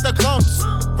is fat like the clumps.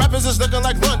 Rappers is looking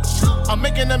like lunch. I'm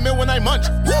making a meal when I munch.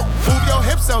 Woo! Move your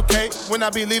hips, okay. When I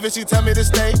be leaving, she tell me to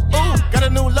stay. Ooh, got a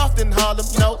new loft in Harlem.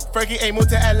 No, Frankie ain't moved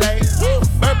to LA. Woo!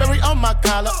 Burberry on my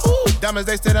collar. Ooh, diamonds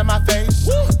they sit in my face.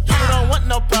 Woo! You don't want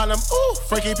no problem. Ooh,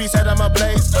 Frankie P said I'm a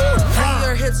blaze. Move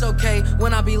your hips, okay.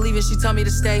 When I be leaving, she tell me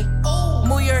to stay.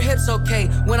 Move your hips, okay.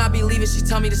 When I be leaving, she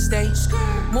tell me to stay.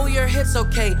 Move your hips,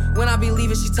 okay. When I be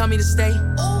leaving, she tell me to stay.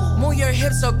 Move your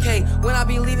hips, okay. When I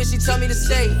be leaving, she tell me to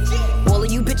stay. All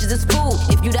of you bitches is food.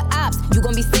 If you the ops, you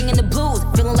gon' be singing the blues.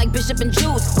 Feeling like Bishop and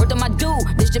Juice. Worked on my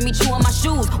dude. This Jimmy Choo on my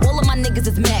shoes. All of my niggas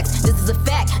is max. This is a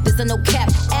fact. This a no cap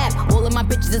app. All of my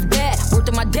bitches is bad. Worked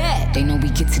on my dad. They know we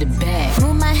get to the bag.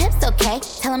 Move my hips, okay.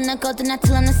 Tell him to go, do not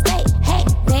tell him to stay. Hey,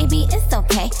 baby, it's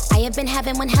okay. I have been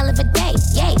having one hell of a day.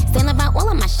 Yay, saying about all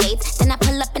of my shades. Then I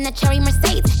pull up in a cherry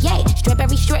Mercedes. Yay,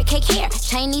 strawberry shortcake hair.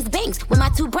 Chinese bangs with my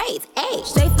 2 braids. Ayy,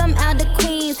 straight from out the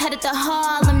Queens, headed to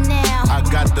Harlem now. I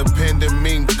got the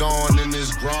pandemic gone and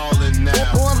it's crawling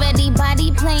now. Already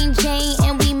body plain Jane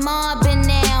and we mobbing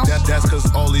now. That's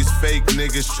cause all these fake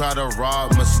niggas try to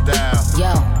rob my style.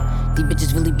 Yo, these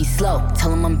bitches really be slow.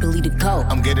 Tell them I'm Billy the Goat.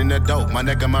 I'm getting that dope. My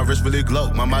neck and my wrist really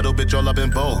glow. My model bitch all up in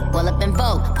vogue. All up in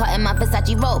vogue. Parting my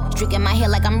Versace robe. Streaking my hair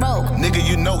like I'm Rogue. Nigga,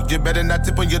 you know, you better not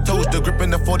tip on your toes. The grip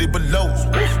in the 40 below.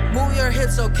 Move your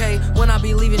hips, okay. When I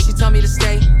be leaving, she tell me to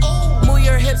stay. Move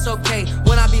your hips, okay.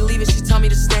 When I be leaving, she tell me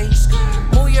to stay.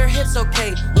 Move your hips,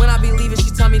 okay. When I be leaving,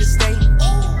 she tell me to stay.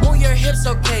 Move your hips,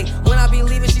 okay. When I be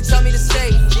leaving, she tell me to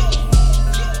stay.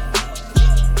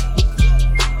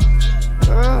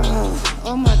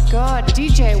 Oh my god,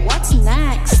 DJ, what's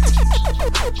next?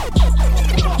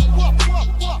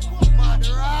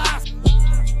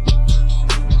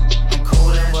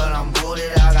 Coolin', but I'm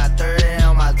booted. I got 30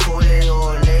 on my tootie.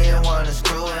 Or lady wanna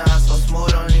screw it. I'm so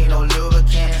smooth, don't need no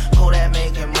lubricant. Pull that,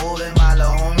 make it moving. My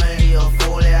little homie, he a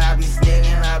fool. I be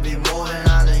sticking, I be moving.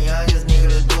 I'm the youngest nigga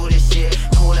to do this shit.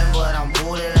 Coolin', but I'm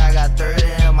booted. I got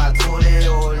 30 on my tootie.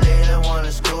 Or lady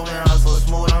wanna screw it. I'm so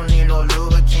smooth, don't need no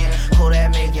lubricant. Pull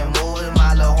that, make it moving.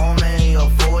 My little homie, he a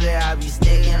fool. I be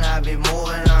sticking, I be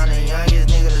moving. I'm the youngest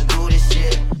nigga to do this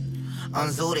shit. I'm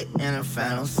zooted in a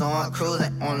phantom, so I'm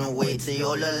cruising on the way to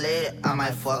your little lady. I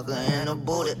might fuck her in a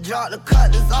booty. Drop the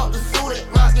cutlass off the suited.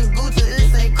 Rockin' Gucci,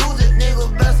 this ain't Gucci.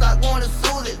 Nigga, best start going to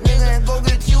Suzy. Nigga, and go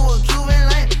get you a Cuban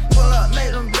lane. Pull up,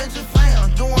 make them bitches faint.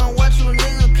 I'm doing what you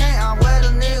niggas can't. I wear the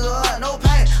nigga up, no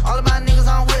pain. All of my niggas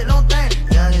I'm with, no thing.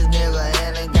 Youngest nigga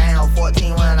in the game. I'm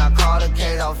 14 when I called the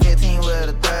case. I was 15 with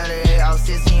a 38. I was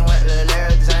 16 with the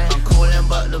Larry Jane. I'm coolin',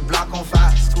 but the block on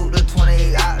fire. Scoop the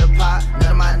 28 out the pot.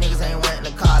 None of my niggas ain't went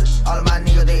to college. All of my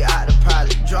niggas, they out the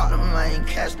pilot. Drop them, I ain't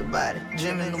catch the body.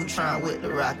 Jimmy Neutron with the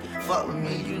rocket. Fuck with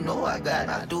me, you know I got it.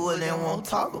 I do it and won't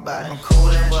talk about it. I'm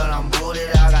coolin', but I'm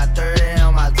booted. I got 30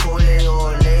 on my tootie.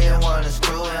 Or lady wanna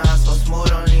screw it. I'm so smooth,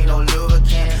 don't need no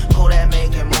lubricant. Pull that,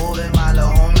 make it moving. My little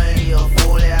homie, he a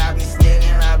fool. I be sticking,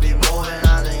 I be moving.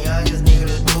 I'm the youngest nigga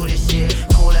to do this shit.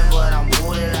 Coolin', but I'm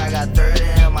booted. I got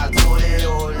 30 on my tootie.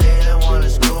 Or lady wanna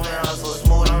screw me. I'm so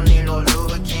smooth, don't need no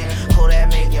lubricant. Pull that,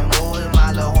 make it moving.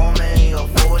 My little homie, he a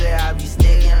fool. I be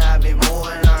sticking, I be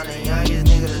moving. I'm the youngest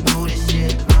nigga to do this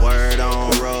shit. Word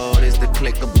on road is the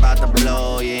click about to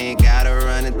blow. You ain't gotta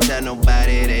run and tell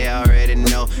nobody, they already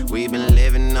know. We been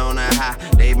living on a high,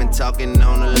 they been talking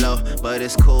on the low. But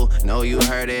it's cool, know you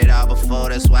heard it all before.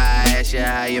 That's why I asked you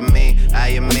how you mean.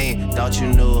 Thought you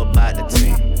knew about the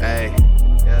team, hey,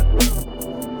 yeah.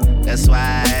 That's why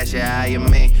I asked you how you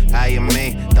mean.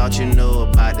 Thought you knew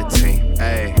about the team,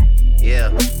 hey,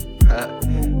 yeah.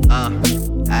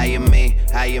 How you mean?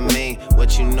 How you mean?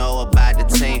 What you know about the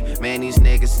team? Man, these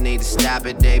niggas need to stop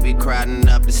it. They be crowding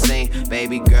up the scene.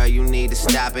 Baby girl, you need to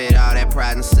stop it. All that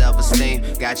pride and self-esteem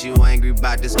got you angry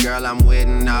about this girl I'm with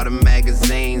in all the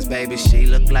magazines. Baby, she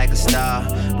look like a star,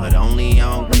 but only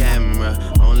on camera.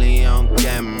 Only on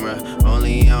camera.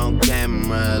 Only on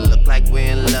camera. Look like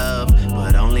we're in love,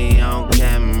 but only on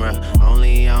camera.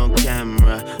 Only on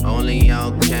camera. Only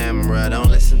on camera.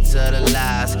 Don't listen to the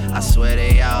lies. I swear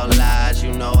they all lies.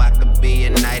 You know I could be a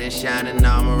knight in shining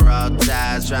armor, all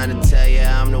ties. Trying to tell you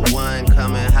I'm the one.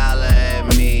 Come and holler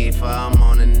at me, for I'm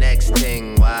on the next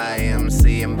thing.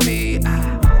 YMCMB.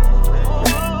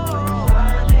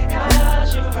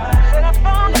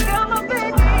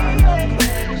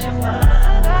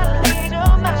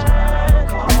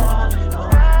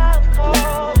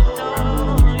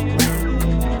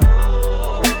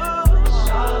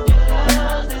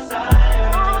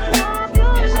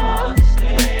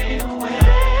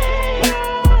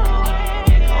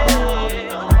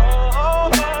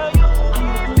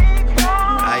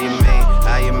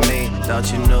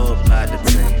 Don't you know about the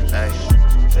team? Hey,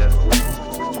 yeah.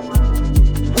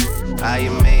 How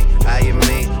you mean? How you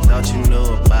mean? Don't you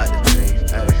know about the team?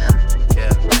 Hey,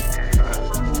 yeah.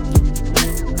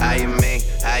 How you mean?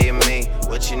 How you mean?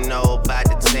 What you know about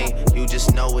the team? You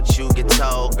just know what you get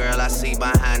told, girl. I see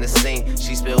behind the scene.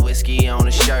 She spilled whiskey on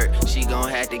the shirt. She gon'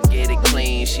 have to get it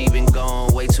clean. She been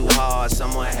going way too hard.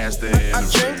 Someone has to. I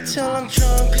drink till I'm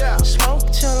drunk, smoke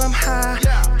till I'm high.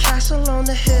 Castle on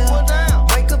the hill.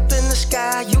 Wake up in the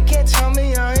sky. You can't tell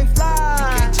me I ain't fly. You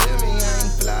can't tell me I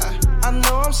ain't fly. I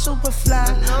know I'm super fly.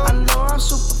 I know I'm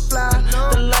super fly.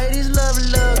 The ladies love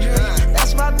luxury.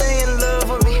 That's why they in love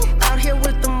with me. Out here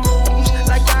with the moves,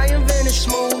 like I invented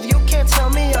smooth. You can't tell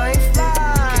me I ain't fly. You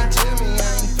can't tell me I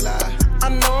ain't fly. I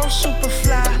know I'm super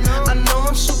fly. I know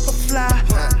I'm super fly.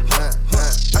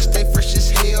 I stay fresh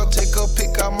as hell. Take a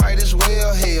pic, I might as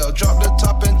well. Hell, drop the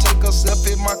top and take a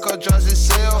selfie. My car drives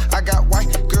itself. I got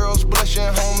white girls blushing,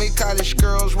 homie. College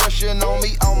girls rushing on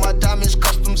me. All my diamonds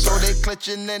custom, so they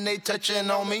clutching and they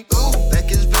touching on me. Ooh,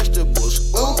 think it's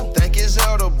vegetables. Ooh, think it's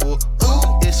edible.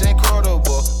 Ooh, it's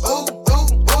incredible. Ooh,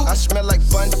 ooh, ooh. I smell like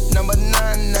bun number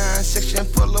 99, section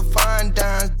full of fine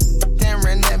dimes.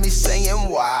 Staring at me saying,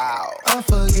 wow.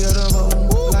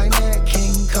 Unforgettable, like Nat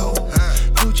King Cole.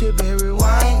 Gucci berry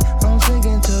wine, I'm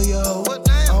singing to yo.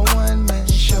 A one-man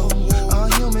show, a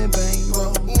human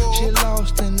bankroll. She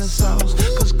lost in the sauce,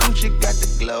 cause Gucci got the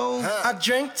glow. I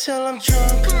drink till I'm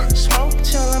drunk, smoke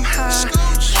till I'm high.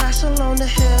 Castle on the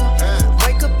hill,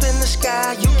 wake up in the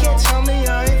sky. You can't tell me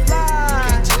I ain't fly. You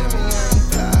can't tell me I ain't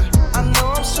fly. I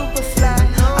know I'm super fly. I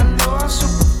know I'm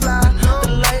super fly. The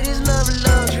ladies love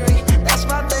luxury. That's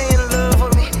why they in love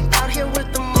with me. Out here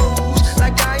with the moves,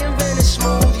 like I invented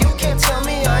smooth. You can't tell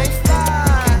me I ain't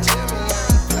fly. You can't tell me I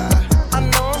ain't fly. I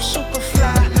know I'm super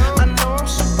fly. I know I'm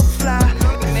super fly.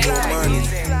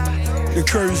 The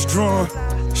curtain's drawn,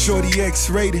 shorty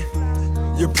X-rated.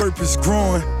 Your purpose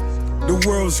growing, the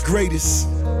world's greatest.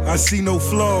 I see no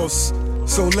flaws,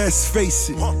 so let's face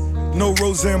it. No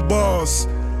Roseanne bars,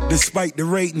 despite the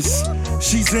ratings.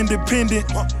 She's independent,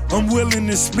 I'm willing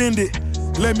to spend it.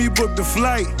 Let me book the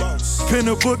flight, pen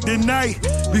a book tonight.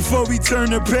 Before we turn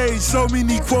the page, so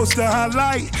many quotes to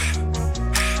highlight.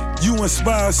 You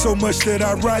inspire so much that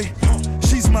I write.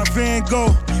 She's my Van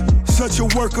Gogh, such a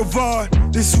work of art.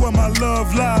 This is where my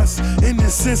love lies, in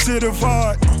this sensitive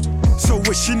heart. So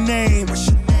what's your name?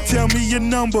 Tell me your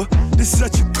number. This is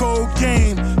such a cold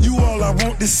game. You all I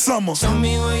want this summer. Tell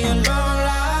me where your love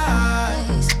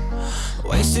lies.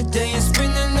 Waste a day and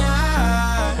spend the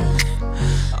night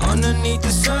underneath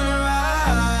the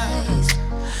sunrise.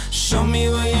 Show me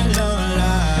where your love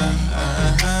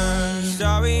lies.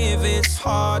 Sorry if it's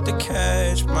hard to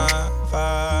catch my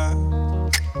vibe.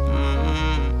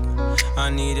 I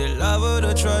need a lover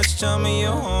to trust. Tell me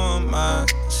you're on my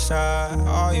side.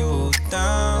 Are you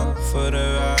down for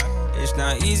the ride? It's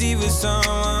not easy for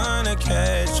someone to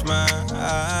catch my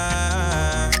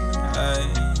eye.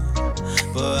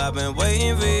 But I've been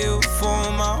waiting for you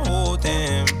for my whole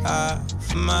damn life,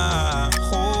 my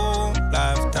whole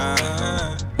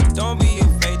lifetime. Don't be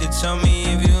afraid to tell me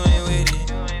if you ain't with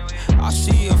it. I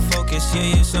see your focus,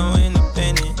 yeah, you're so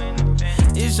independent.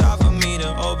 It's hard for me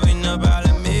to open up, I'll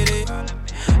admit it.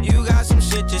 You got some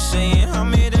shit to say and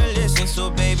I'm here to listen.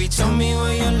 So baby, tell me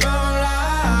where your love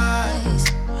lies.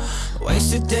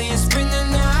 Waste a day and spend the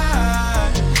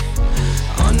night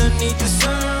underneath the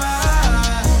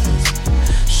sunrise.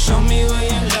 Show me where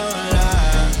your love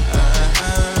lies.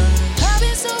 I've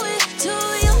been so into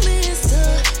your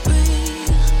mystery.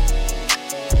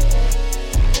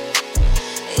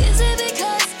 Is it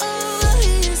because of a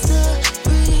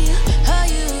history?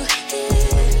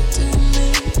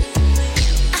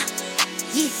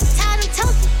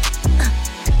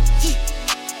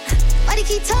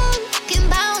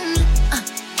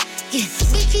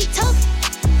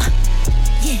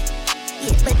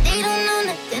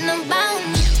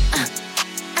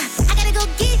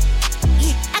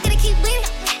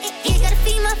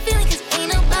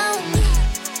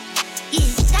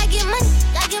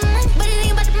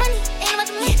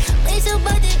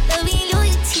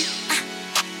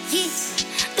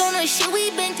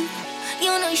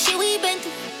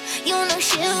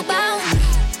 shit about me.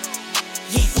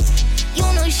 Yeah, you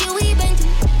know shit we been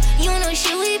through. You know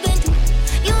shit we been through.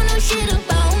 You know shit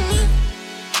about me.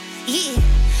 Yeah,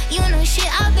 you know shit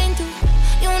I've been through.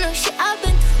 You know shit I've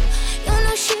been through. You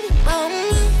know shit about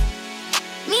me.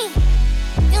 Me,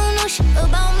 you know shit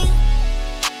about me.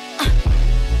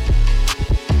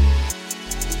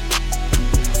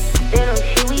 They know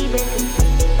shit we been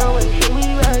through. Know what shit we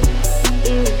run.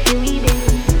 You know shit we been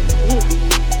through. Yeah,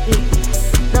 yeah.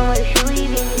 Know what shit we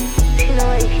been through. She know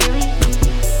what shit we.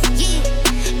 Yeah,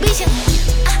 bitch, yeah.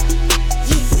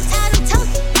 Tired of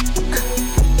talking.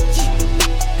 Yeah.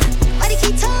 Why they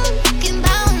keep talking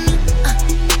about me?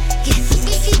 Yeah,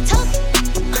 bitch keep talking.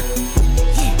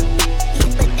 Yeah, yeah.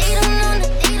 But they don't know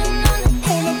that. They don't know that.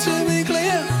 Hold up to be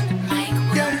clear.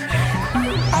 Yeah.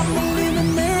 I believe in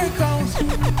miracles.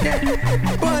 Yeah.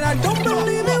 But I don't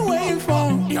believe in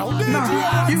waveforms.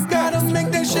 Nah, you gotta make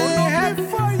that shit happen.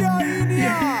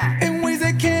 Yeah. In ways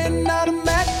that cannot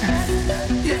imagine.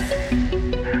 Yeah.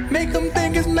 Make them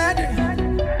think it's magic.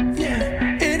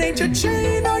 Yeah. It ain't your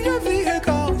chain or your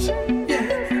vehicles.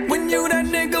 Yeah. When you that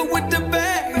nigga with the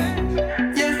bag.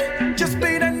 Yeah. Just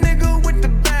be that nigga with the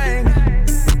bag.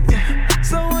 Yeah.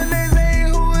 So when they say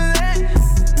who is that?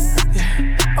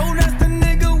 Yeah. Oh, that's the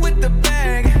nigga with the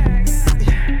bag.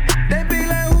 Yeah. They be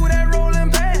like, who that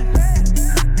rolling past?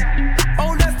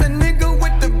 Oh, that's the nigga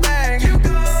with the bag. You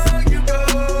go, you go,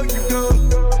 you go.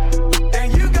 Then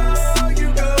you go, you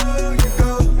go, you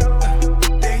go.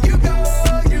 Then you go,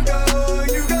 you go,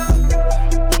 you go.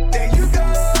 Then you go,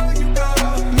 you go.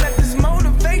 Let this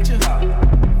motivate you.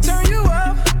 Turn you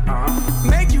up.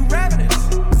 Make you ravenous.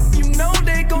 You know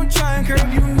they gon' try and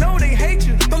curb. You know they hate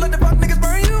you. Don't let the fuck niggas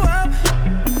burn you up.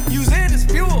 Use it as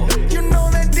fuel. You know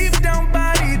that deep down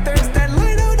body thirst, that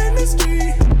light out in the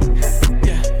street.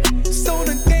 Yeah. So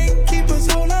the gatekeepers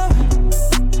hold up.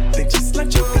 They just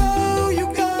let you go, you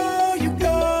go, you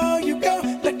go, you go.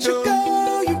 Let you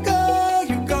go, you go,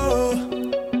 you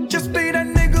go. Just be that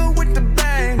nigga with the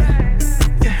bang.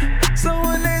 Yeah. So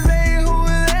when they say who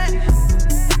is that?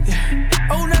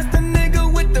 Yeah. Oh, that's the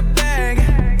nigga with the bag.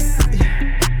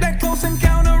 Yeah. That close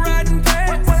encounter riding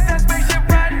past. That spaceship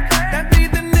riding past. That be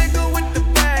the nigga with the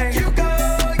bag. You go,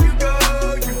 you go,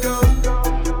 you go.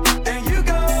 Then you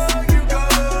go, you go,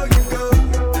 you go.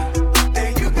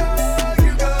 Then you go,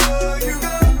 you go, you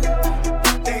go.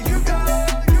 Then you go,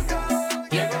 you go,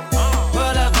 you go.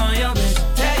 Pull up on your bitch,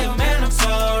 tell your man I'm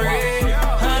sorry.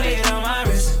 100 on my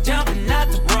wrist, jumping out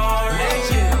the Rory.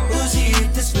 Uzi hit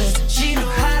the split, she know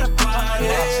how to party.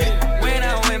 When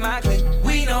I'm with my clique,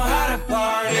 we know how to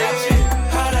party.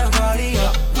 How to party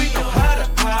up, we know how to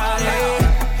party.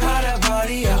 How to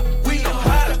party up, we know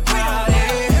how to party.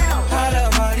 How to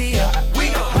party up, we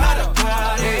know how to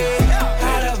party.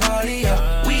 How to party up,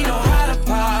 we know how to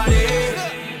party.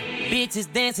 Bitches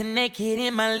dancing naked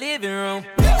in my living room.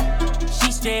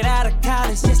 She straight out of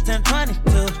college, just turned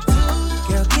 22.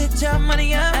 Girl, get your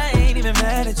money up, I ain't even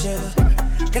mad at you.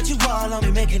 Got you all on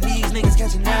me, making these niggas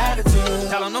catch an attitude.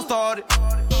 Tell them don't start it,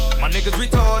 my niggas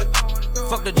retarded.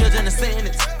 Fuck the judge and the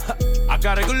sentence, I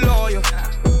got a good lawyer.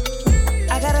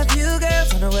 I got a few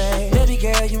girls on the way. Baby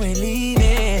girl, you ain't leaving.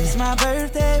 It's my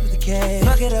birthday with the cake.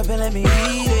 Fuck it up and let me eat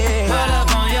it. Pull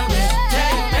up on your bitch,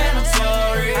 tell your man I'm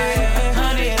sorry.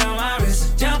 100 on my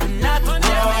wrist, jumping out the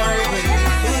Rory.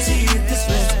 Uzi hit the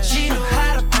split, she know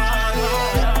how to party.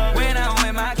 When I'm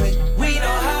with my clique, we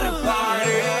know how to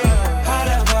party. How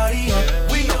to party up,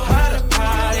 we know how to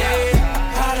party.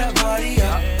 How to party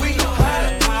up, we know how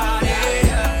to party.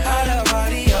 How to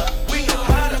party up, we know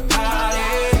how to party.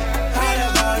 How to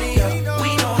party up, we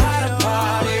know how to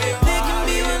party. There can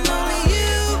be when only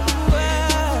you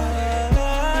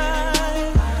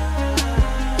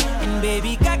and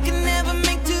baby, I can never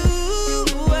make two.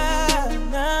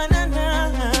 Nah, nah,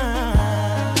 nah.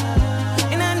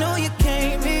 And I know you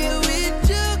came here with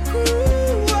your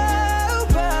crew,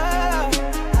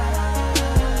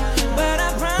 but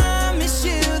I promise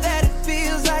you that it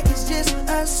feels like it's just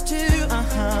us two.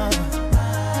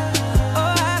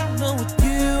 Oh, I don't know what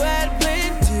you had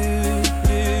planned to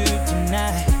do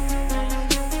tonight,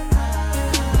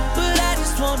 but I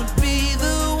just wanna be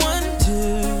the one to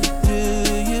do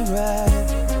you right.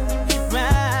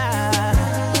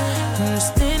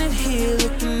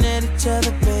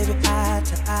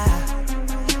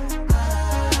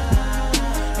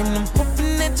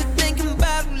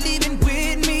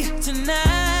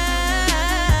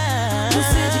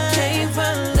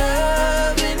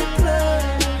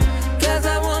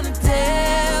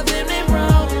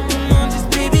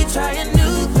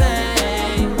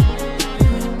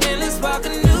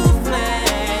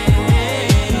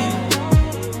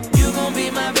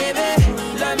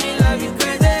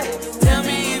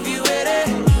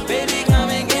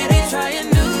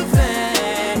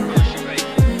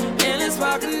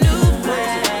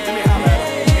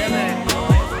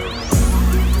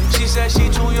 said she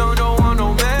too young, don't want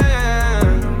no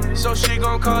man. So she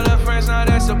gon' call her friends, now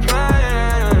that's a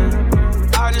plan.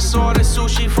 I just ordered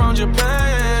sushi from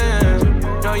Japan.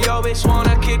 Now yo bitch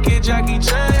wanna kick it, Jackie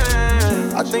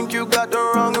Chan. I think you got the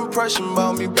wrong impression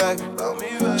about me back.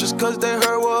 Just cause they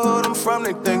heard what hood I'm from,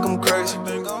 they think I'm crazy.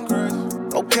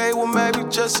 Okay, well maybe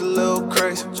just a little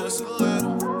crazy.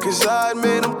 Cause I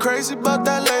admit I'm crazy about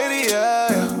that lady,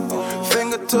 yeah.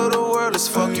 Finger to the world, let's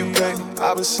fuck you, baby.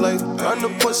 I've been slaving, run the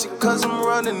pussy cause I'm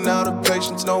running out of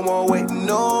patience. No more waiting,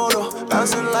 no.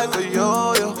 Bouncing like a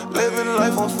yo-yo, living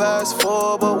life on fast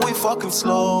forward, but we fucking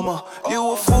slow-mo.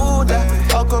 You a fool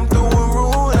that, I'll come through and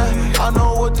ruin that. I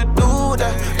know what to do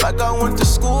that, like I went to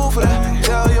school for that.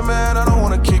 Tell you man, I don't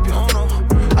wanna keep you,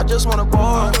 I just wanna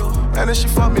borrow. And then she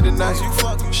fuck me tonight,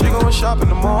 she going shopping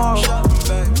tomorrow.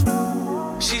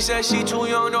 She said she too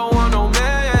young, don't want no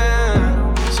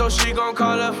man. So she gon'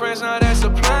 call her friends, now that's a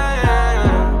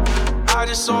plan. I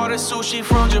just ordered sushi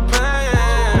from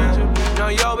Japan. Now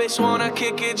yo bitch wanna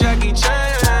kick it, Jackie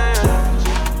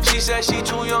Chan. She said she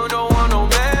too young, don't want no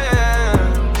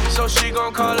man. So she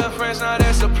gon' call her friends, now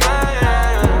that's a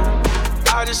plan.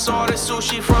 I just ordered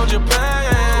sushi from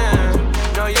Japan.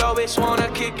 Now yo bitch wanna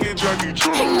kick it, Jackie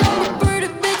Chan. Ain't no pretty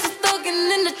bitches thuggin'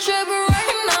 in the trap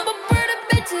right now. But pretty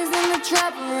bitches in the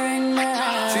trap right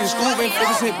now. See the school been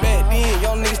focusing back then.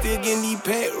 Y'all niggas still getting these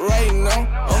packed right now.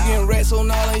 I'm getting rats, so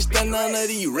now I ain't stunned none of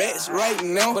these rats right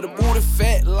now. But the booty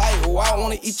fat like wow, I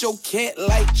wanna eat your cat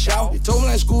like chow. You told me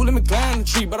like school, let me climb the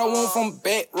tree, but I want from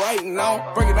back right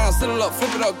now. Break it down, set it up,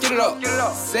 flip it up, get it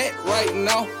up. Set right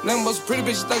now. Nothing but some pretty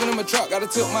bitches thuggin' in my truck. Gotta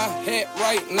tilt my hat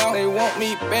right now. They want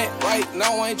me back right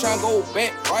now. I ain't tryna go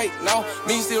back right now.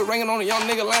 Me still ringing on a young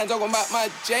nigga line, talking about my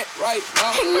jet right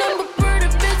now. Ain't nothing but pretty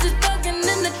bitches thuggin'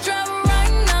 in the trap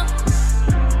right now.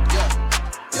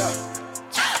 Yeah.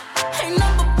 Ain't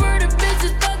nothing but pretty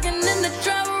bitches thuggin' in the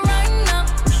trap right now.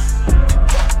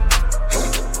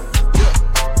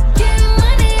 Getting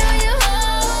money on you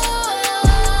hoes.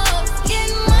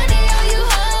 Getting money on you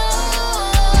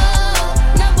hoes.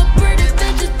 Nothing but pretty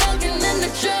bitches thuggin' in the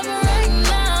trap right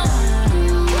now.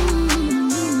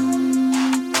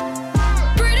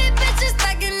 Pretty bitches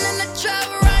thuggin' in the trap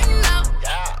right now.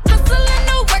 Hustling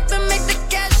the work to make the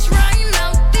cash right now.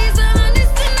 These are honeys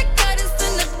in the cutters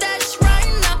in the dash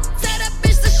right now. Tell that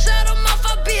bitch to shut them off,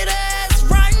 I'll beat her ass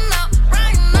right now.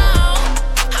 Right now,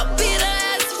 I'll beat her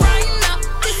ass right now.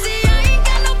 They say I ain't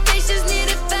got no patience, need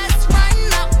it fast right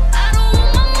now. I don't want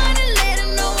my money later,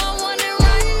 no, I want it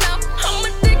right now. I'm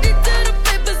addicted to the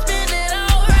paper, spend it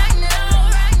all right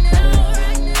now, right now,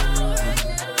 right now, right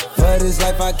now. For this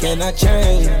life I cannot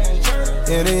change.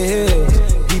 In the hills,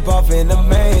 deep off in the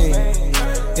main.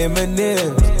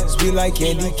 Eminem, sweet like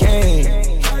candy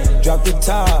cane. Drop the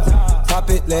top, pop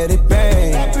it, let it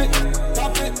bang.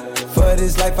 For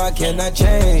this life I cannot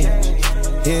change.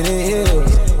 In the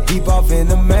hills, deep off in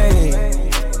the main.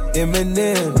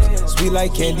 Eminem, sweet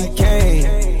like candy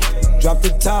cane. Drop the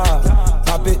top,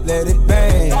 pop it, let it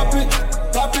bang.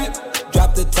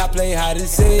 Drop the top, play hide and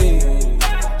seek.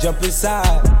 Jump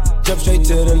inside, jump straight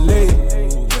to the lead.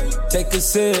 Take a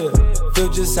sip, feel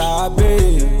just how I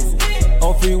be.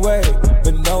 On freeway,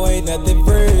 but no, ain't nothing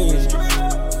free.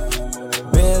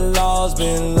 Been laws,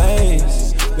 been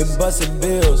lanes. Been busting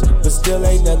bills, but still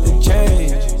ain't nothing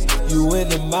changed. You in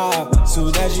the mob,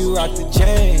 soon as you rock the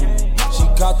chain. She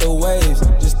caught the waves,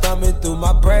 just thumbing through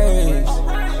my braids.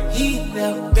 Heat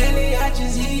up, belly, I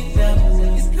just heat up.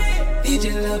 Need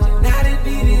your love, not a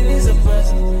need it is a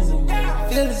buzz.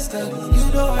 Feeling stuck, you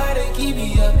know how to keep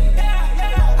me up.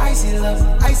 Icy love,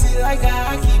 icy like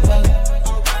how I keep up.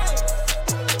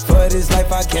 For this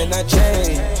life I cannot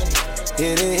change.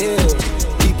 Hit the hill,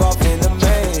 deep off in the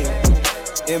main.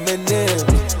 Eminem,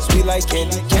 sweet like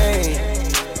candy cane.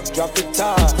 Drop the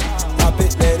top, pop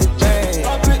it, let it bang.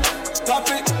 Pop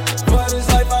it, for this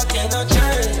life I cannot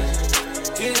change.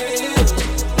 Hit the hill,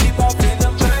 deep off in the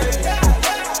main.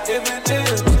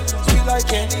 Eminem, sweet like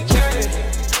candy cane.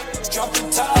 Drop the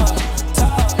top.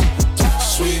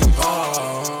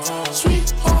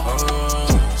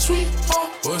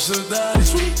 What's the daddy?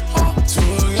 Sweetheart, to a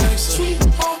gangster.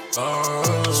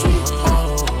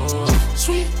 Sweetheart,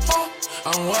 sweetheart,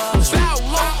 I'm wild.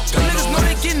 Niggas know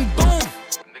they getting boom.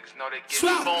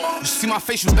 You see my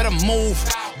face, you better move.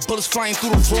 Bullets flying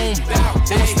through the room.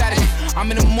 They was static, I'm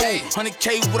in the mood. 100K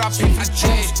what I pay for the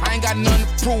juice. I ain't got nothing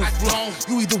to prove.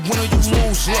 You either win or you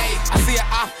lose. Look, I see an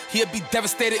op, he'll be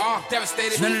devastated.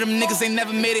 None of them niggas ain't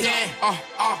never made it.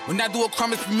 When I do a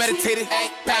crime, it's premeditated.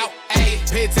 Bow,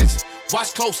 pay attention.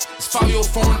 Watch close, it's Fabio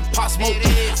phone, pop smoke.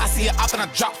 I see it up and I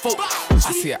drop folk. I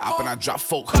see it up and I drop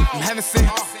folk. I'm heaven sent,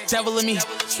 devil in me.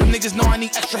 Them niggas know I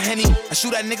need extra Henny. I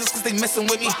shoot at niggas cause they messing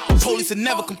with me. Police will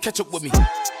never come catch up with me.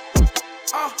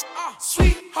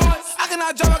 Sweethearts, I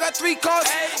cannot drive, I got 3 cars.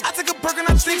 I take a perk and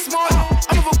I think smart.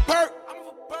 I'm of a perk.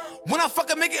 When I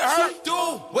fucking make it hurt, do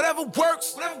whatever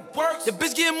works. The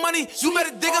bitch getting money, you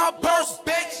better dig in her purse,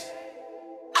 bitch.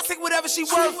 I take whatever she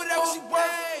worth.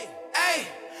 Hey,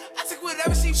 I take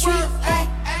whatever she worth.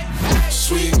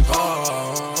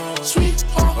 Sweetheart,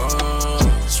 sweetheart,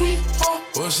 sweetheart.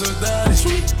 What's her daddy?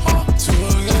 Sweetheart, to a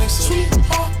gangster.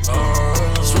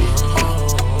 Sweetheart,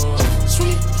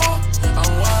 sweetheart.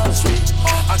 I'm wild,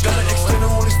 sweetheart. I got an extended,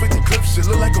 won't expect the clip. Shit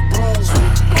look like a broom.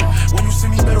 When you see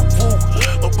me, better woo.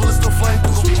 A bullet still flying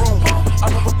through the room.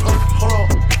 I pop a perk,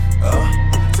 hold on.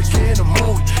 Take care in the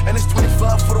mood, and it's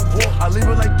 25 for the walk. I leave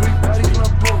it like 3 bodies when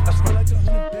I'm broke. I spend like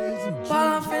 100 days in while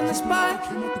I'm in the spot.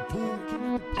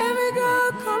 Every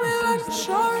girl coming like a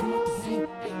shark.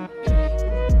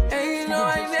 And you know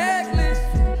I necklace.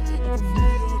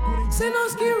 Send on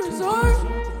ski resort.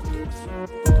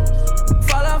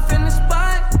 Fall off in the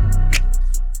spot.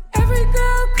 Every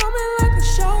girl coming like a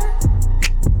shark.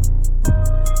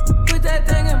 Put that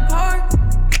thing in park.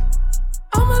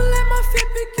 I'ma let my feet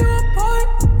pick you apart.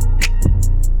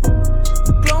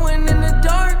 Glowing in the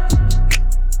dark.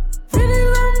 Pretty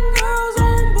little girls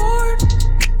on board.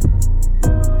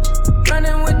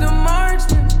 Running with the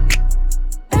marksman.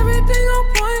 Everything on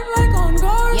point like on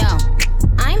guard. Yo,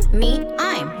 I'm me,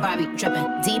 I'm Barbie drippin',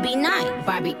 DB9,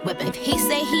 Barbie whippin'. If he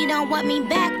say he don't want me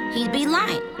back, he'd be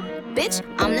lying. Bitch,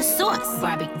 I'm the sauce,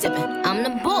 Barbie dippin'. I'm the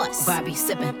boss, Barbie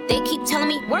sippin'. They keep telling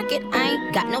me work it, I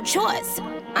ain't got no choice.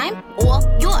 I'm all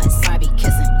yours, Barbie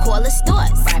kissin'. Call the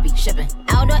stores, Barbie shippin'.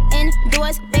 Out or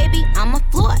indoors, baby, I'm a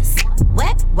floss.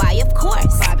 Wet, why of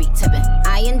course, Barbie tippin'.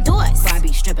 I endorse,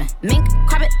 Barbie strippin'. Mink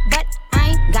carpet, but I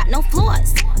ain't got no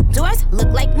floors. Doors look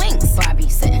like wings, Barbie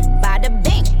sittin'. By the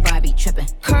bank, Barbie trippin'.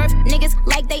 Curve niggas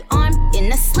like they arm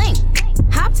in a sling.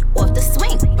 Hopped off the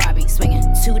swing, Barbie swinging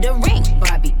to the ring,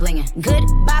 Barbie blinging. Good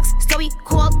box story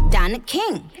called Don the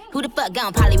King. Who the fuck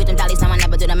gon' poly with them dollies? Time I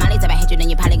never do the mollies. If I hit you, then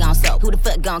you probably gon' soak. Who the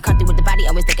fuck gon' come through with the body?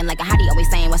 Always thinking like a hottie, always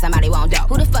saying what somebody won't do.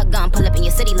 Who the fuck gon' pull up in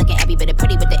your city looking every bit of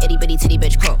pretty with the itty bitty titty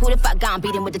bitch crew? Who the fuck gon'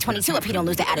 beat him with the 22 if he don't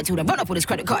lose the attitude and run up with his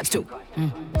credit cards too? Fall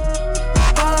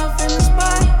off in the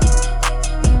spot.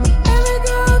 Every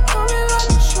girl coming like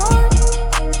a shark.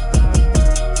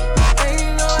 And you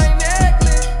know I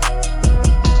necklace.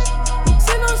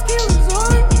 Send on ski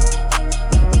resort.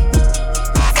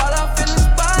 Fall off in the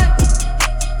spot.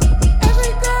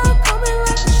 Every girl coming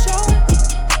like a shark.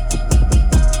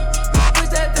 Put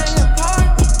that thing in park.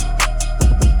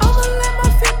 I'ma let my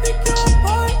feet pick you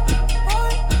apart.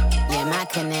 Yeah, my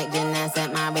connecting and sent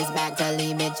my wrist back to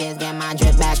leave bitches. Get my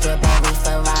drip back, drip every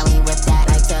Ferrari with that.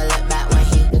 Like to look back when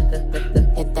he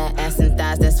hit that ass and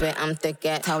thighs. That's where I'm thick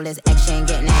at. Told his ex she ain't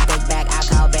getting that dick back. I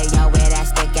call Bayo where that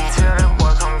stick at. Tell that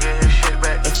boy come get his shit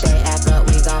back. If they act up,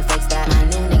 we gon' fix that. My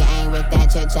new nigga ain't with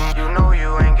that chit chat. You know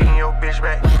you ain't getting your bitch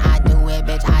back. When I do it,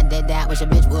 bitch, I did that. Wish a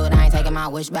bitch would, I ain't taking my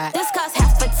wish back. This cost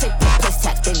half a ticket, plus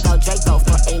tax. Big go Draco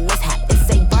for a mishap. It's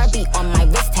a Barbie on my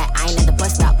wrist hat. I ain't at the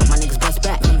bus stop, but my niggas bust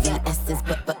back. MVS is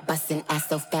but bustin', ass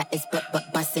so fat, it's but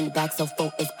bustin', back so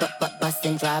full, it's but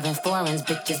bustin', driving foreigns,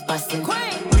 bitches bustin'.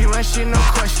 We run shit, no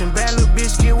question. Bad little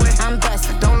bitch, get wet. I'm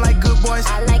bustin'. Don't like good boys.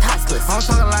 I like hustlers. I'm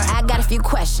talking like I got a few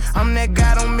questions. I'm that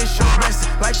guy, don't miss your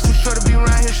blessing. Life's too short to be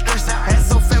around here stressing. Ass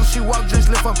so fat, she walk, just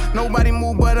lift up. Nobody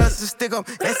move but us to stick up.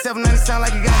 That 790 sound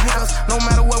like it got hiccups. No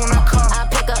matter what, when I call, I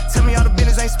pick up. Tell me all the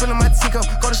business, ain't spilling my teacup.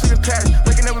 Go to sleep in Paris,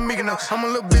 waking up with me enough. I'm a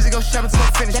little busy, go shopping till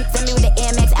I'm finished. Send me with the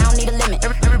AMX, I don't need a limit.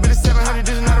 Every bit of 700,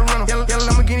 this is not a rental. Yellow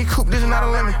Lamborghini coupe, this is not a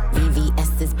lemon.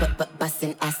 VVS is but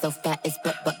bustin', ass so fat, it's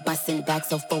but bustin', back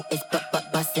so full, it's but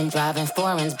bustin', driving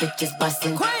foreigns, bitches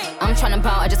bustin'. I'm tryna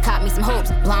ball, I just caught me some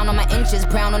hoops. Blonde on my inches,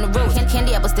 brown on the roof.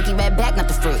 Candy apple, sticky red back, not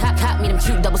the fruit. Cop me them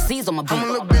cute double C's on my boot. I'm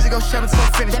a little busy, go shopping till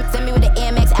I'm finished. Send me with the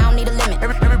AMX, I don't need a limit.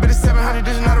 Every bit of 700,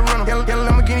 this is not a rental. Yellow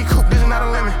Lamborghini coupe, this is not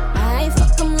a lemon. I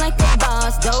fuck 'em like a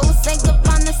boss, don't say up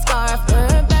on the scarf.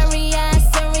 Burberry ass,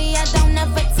 sorry, I don't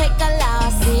ever take a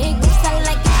loss. Big lips, I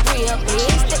like it real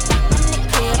big. Stick back on the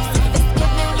clips. If it's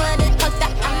giving what it cost, I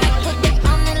might put it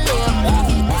on the lip.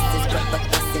 This is but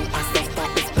bustin', ass so fat,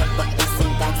 it's but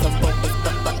bustin', back so full, it's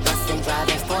but bustin',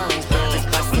 driving foreigns, bitches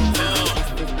bustin'.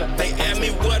 They ask me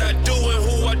what I do and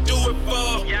who I do it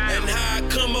for, and how I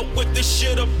come up with this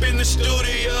shit up in the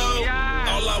studio.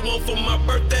 All I want for my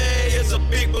birthday is a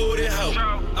big booty hoe.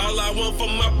 All I want for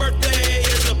my birthday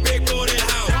is a big booty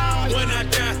hoe. When I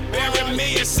die, bury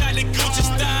me inside the Gucci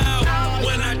style.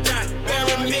 When I die,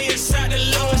 bury me inside the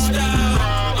Louis style.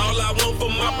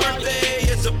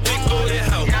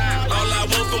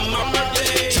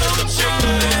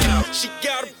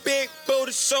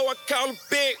 I call her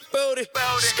big booty.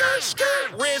 Skirt,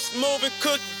 skirt, wrist moving,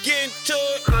 cooking, getting to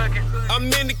it. I'm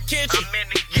in the kitchen,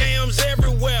 yams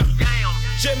everywhere.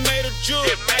 Just made a jewel,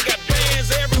 I got bands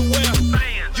everywhere.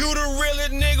 You the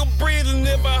realest nigga breathing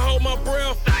if I hold my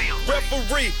breath.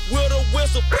 Referee with a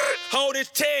whistle, hold his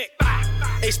tag.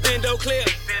 Extendo clip,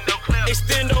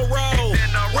 extendo roll.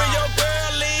 When your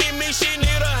girl leave me, she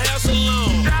need a house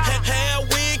alone.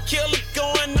 Had weed killer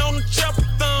going on the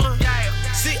chopper-thon.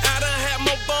 See, I done had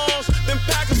more bombs than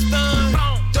Pakistan.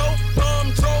 Dope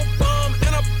bomb,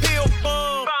 and a pill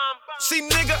bomb. See,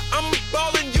 nigga, I'm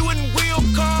ballin', you in wheel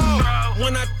call.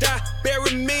 When I die,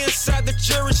 bury me inside the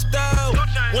jury style.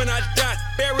 When I die,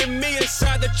 bury me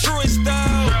inside the truest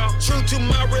style. True to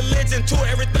my religion, to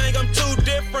everything, I'm too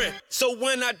different. So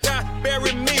when I die,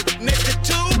 bury me next to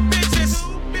two bitches.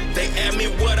 They ask me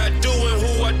what I do and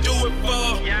who I do it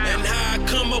for, and how I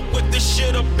come up with this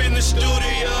shit up in the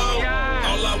studio.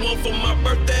 All I want for my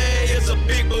birthday is a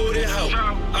big booty hoe.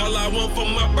 All I want for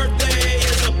my birthday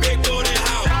is a big booty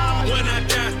hoe. When I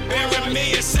die, bury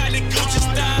me inside the Gucci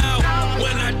style.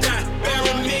 When I die,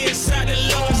 bury me inside the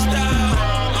Louis style.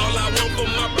 All I want for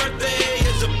my birthday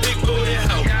is a big booty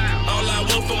hoe. All I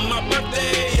want for my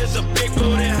birthday is a big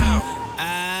booty hoe.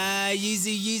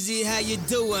 Yeezy, how you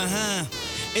doing, huh?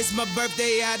 It's my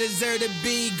birthday, I deserve to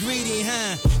be greedy,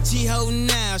 huh? She holding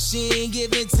out, she ain't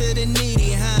giving to the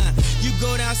needy, huh? You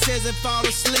go downstairs and fall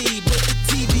asleep with the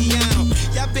TV on.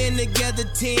 Y'all been together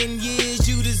 10 years,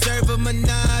 you deserve a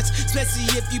menage. Especially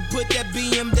if you put that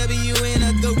BMW in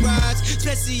a garage.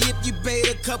 Especially if you paid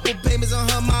a couple payments on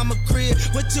her mama crib.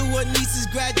 Went to her niece's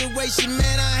graduation,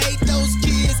 man, I hate those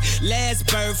kids. Last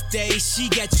birthday, she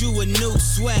got you a new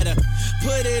sweater.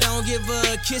 Put it on, give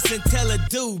her a kiss and tell her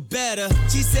do better.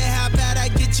 She said, how about I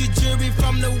get you jewelry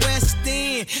from the West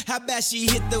End? How about she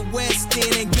hit the West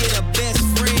End and get a best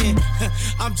friend?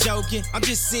 I'm joking, I'm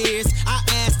just serious. I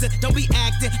asked her, don't be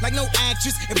acting like no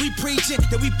actress. If we preaching,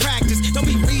 then we practice. Don't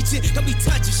be reaching, don't be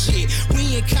touching shit.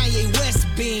 We in Kanye West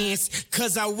Benz,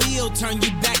 cause I will turn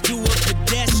you back to a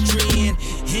pedestrian.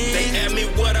 They ask me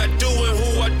what I do and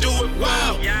who I do it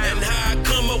for, and how I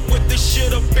come up with this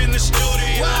shit up in the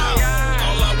studio.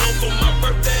 All I want for my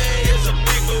birthday is a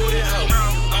big booty hoe.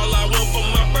 All I want for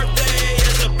my birthday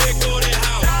is a big booty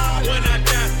hoe. When I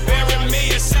die, bury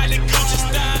me inside the Gucci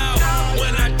style.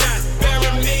 When I die,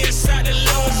 bury me inside the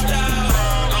Louis style.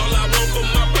 All I want for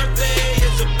my birthday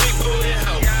is a big booty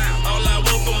hoe. All I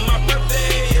want for my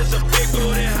birthday is a big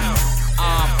booty hoe.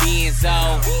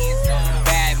 Benzo,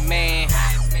 Batman,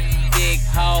 big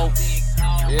hoe,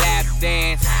 lap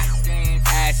dance.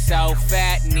 Ass so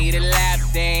fat, need a lap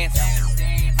dance.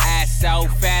 Ass so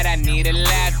fat, I need a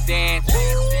lap dance.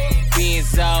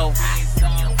 Benzo,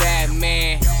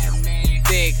 Batman,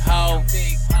 big hoe,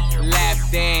 lap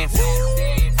dance.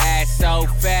 Ass so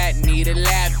fat, need a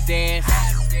lap dance.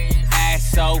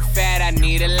 Ass so fat, I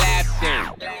need a lap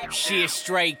dance. She a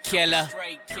straight killer,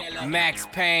 Max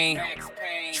Payne,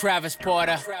 Travis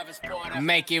Porter,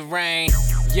 make it rain.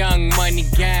 Young Money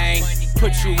Gang,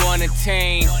 put you on a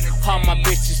team. All my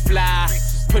bitches fly,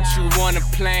 put you on a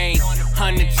plane.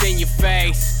 Hundreds in your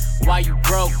face, why you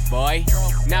broke, boy?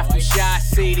 Not from Shy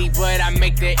City, but I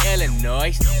make the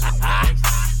Illinois.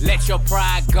 Let your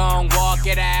pride go and walk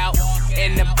it out.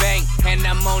 In the bank, and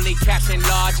I'm only cashing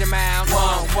large amounts.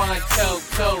 1, 1, 2,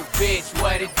 2, bitch,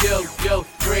 what it do?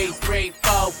 3, 3,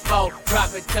 4, 4,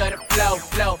 drop it to the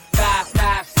flow. 5,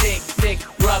 5, 6, 6,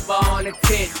 rubber on the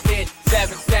tit.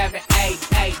 7, 7, 8,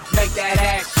 8, make that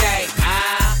ass shake.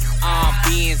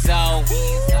 Benzo,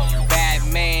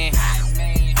 Batman,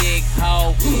 big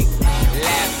hoe,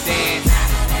 lap dance.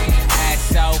 Ass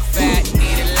so fat,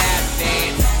 need a lap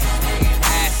dance.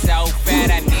 Ass so fat,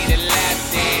 I need a lap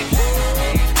dance.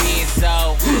 Benzo,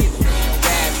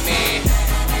 Batman,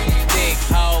 big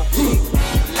hoe,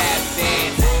 lap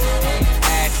dance.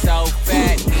 Ass so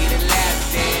fat, need a lap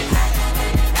dance.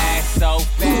 Ass so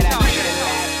fat, I need a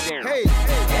lap dance. Hey,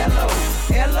 hello,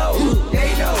 they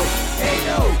know,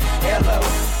 hello, they know,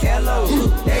 hello,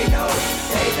 they know.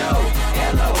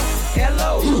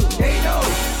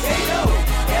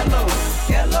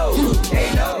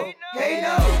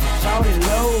 Shout it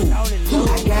low,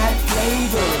 I got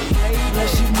flavor.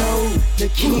 Plus you know the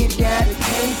kid got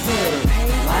paper.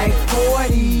 Like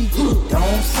 40,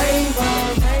 don't save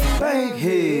her.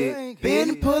 Bankhead,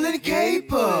 been pulling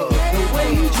caper. The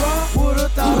way he dropped,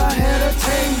 would've thought I had a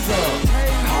taser.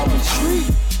 Call me street,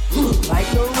 like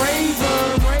the razor.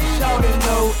 Shout it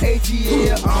low,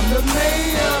 ATL, I'm the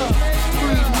mayor.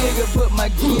 Street nigga, but my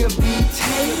gear be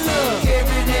Taylor.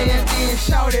 Every day and then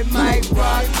shout it Mike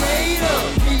Rock Gator.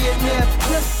 Me and that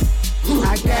pussy,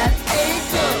 I got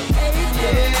acre.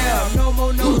 Yeah, no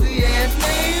more noses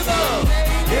flavor.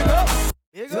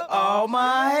 To all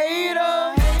my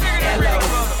haters.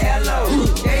 Hello,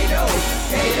 they know,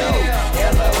 hello, they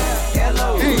know,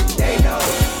 hello, they know.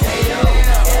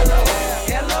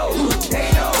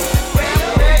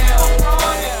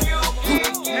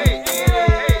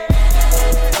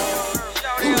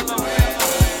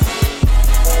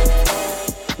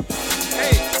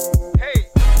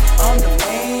 I'm the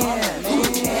man, and you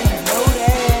know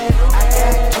that I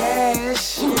got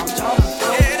cash.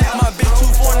 My bitch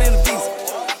too foreign in the visa.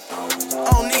 I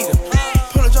don't need her.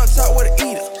 Pull a drop top with an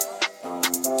eater.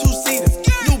 2-seater.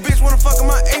 New bitch wanna fuck in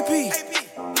my AP.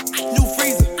 New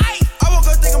freezer. I woke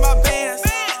up thinking about bands.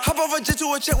 Hop off a jet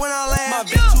to a check when I land. My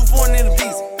bitch too foreign in the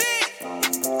visa.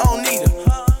 I don't need her.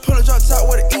 Pull a drop top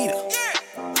with an eater.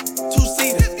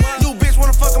 2-seater. New bitch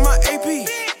wanna fuck in my AP.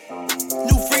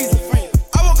 New freezer.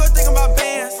 I woke up thinking about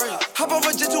bands. Hop off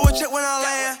a jet to a check when I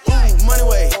land. Ooh, money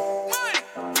way.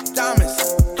 Diamonds.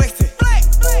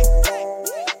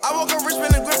 I woke up rich,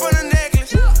 spin a grip on a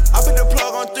necklace. I put the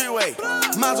plug on 3-way.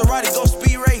 Maserati go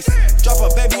speed race. Drop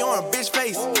a baby on a bitch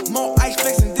face. More ice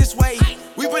flexing this way.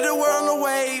 We put the world on the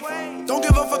wave. Don't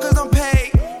give a fuck cause I'm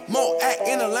paid. More act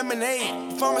in a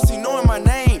lemonade. Pharmacy knowing my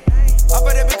name. I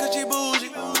bet that bitch cause she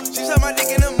bougie. She suck my dick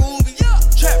in a movie.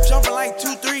 Trap jumping like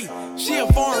 2-3. She a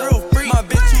foreign real free. My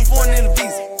bitch too foreign in the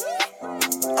visa.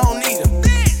 I don't need her.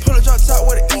 Pull a drop top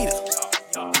with an eater.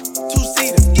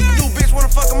 2-seater. New bitch wanna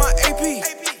fuck in my AP.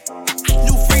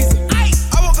 New freezer.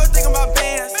 I woke up thinking about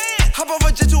bands. Hop off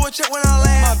a jet to a check when I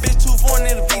land. My bitch too foreign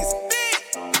in the visa.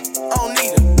 I don't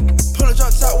need her. Pull a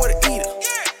drop top with an eater.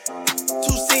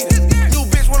 2-seater. New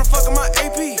bitch wanna fuck in my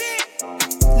AP.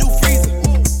 New freezer.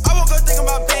 I woke up thinking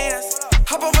about bands.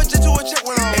 Hop off a jet to a check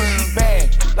when I land. She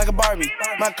bad, like a Barbie.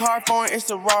 My car phone is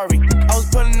a Rari. I was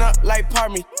pulling up like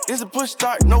pardon me. This a push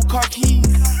start, no car keys.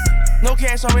 No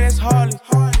cash on me, that's Harley.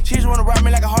 She just wanna ride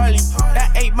me like a Harley.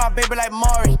 That ate my baby like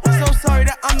Mari. So sorry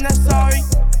that I'm not sorry.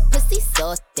 Pussy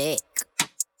so thick.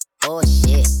 Oh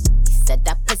shit. He said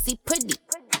that pussy pretty.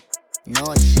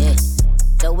 No shit.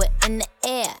 Throw it in the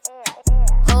air.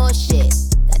 Oh shit.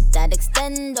 Got that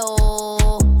extendo.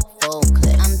 Full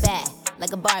clip. I'm bad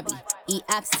like a Barbie. Eat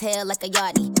oxtail like a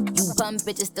yardie. You bum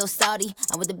bitches still salty.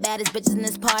 I'm with the baddest bitches in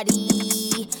this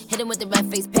party. Hit him with the red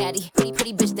face patty.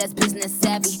 Pretty bitch that's business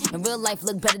savvy. In real life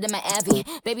look better than my Abby.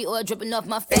 Baby oil dripping off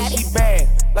my fatty. She bad,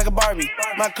 like a Barbie.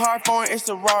 My car phone is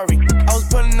a Rari. I was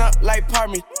pulling up like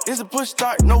pardon me. This a push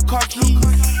start, no car keys.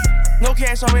 No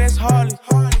cash on me, that's Harley.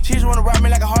 She just wanna ride me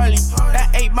like a Harley.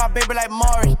 That ate my baby like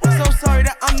Mari. So sorry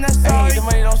that I'm not sorry. Hey, the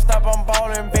money don't stop, I'm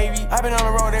ballin', baby. I been on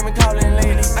the road, they been callin'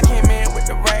 lately. I came in with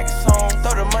the racks on.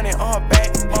 Throw the money on her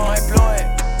back, I blow it.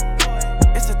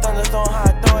 It's a thunderstorm, how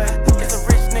I throw it. It's a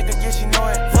rich nigga, yeah, she know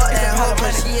it. Fuck that hoe,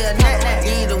 cause she a nut.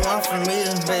 You ain't the one for me,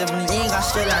 baby. You ain't got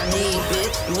shit I need,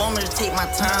 bitch. You want me to take my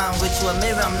time with you, or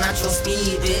maybe I'm not your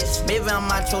speed, bitch. Maybe I'm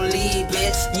not your lead,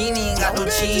 bitch. You ain't got no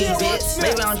cheese, bitch.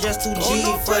 Maybe I'm just too G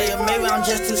for you, maybe I'm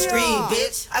just too screed,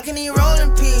 bitch. I can even roll in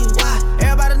peace, why?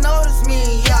 Everybody notice me,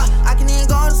 yeah. I can even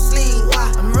go to sleep, why?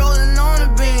 I'm rolling on the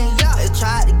beam, yeah. They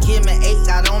tried to give me 8,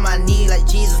 got on my knee like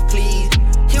Jesus, please.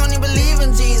 He don't even believe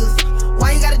in Jesus.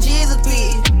 Why you got a Jesus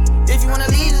piece? If you wanna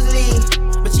leave, just leave.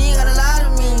 But you ain't gotta lie to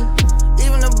me.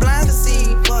 Even the blind can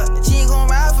see. But you ain't gon'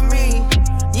 ride for me.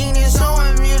 You ain't even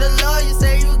showing me the love you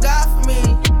say you got for me.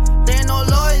 There ain't no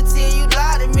loyalty, you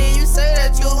lie to me. You say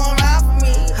that you gon' ride for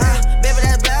me. Huh? Baby,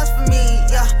 that's blasphemy.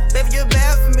 Yeah, baby, you're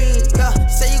bad for me. Yeah,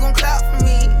 say you gon' clap for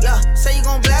me. Yeah, say you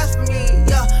gon' blasphemy.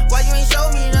 Yeah, why you ain't show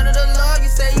me none of the love you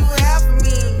say you have for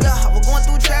me? Yeah, we're going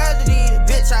through tragedy.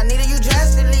 Bitch, I needed you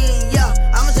drastically. Yeah,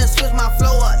 I'ma just switch my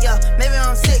flow up. Yeah, maybe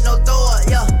I'm sick, no throw up.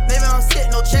 Yeah, maybe I'm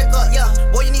sick, no check up. Yeah,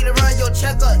 boy, you need to run your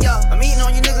checkup. Yeah, I'm eating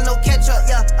on you niggas, no catch up.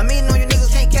 Yeah, I'm eating on you niggas,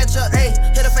 can't catch up. Ayy,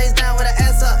 hit her face down with an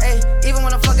ass up. Ayy, even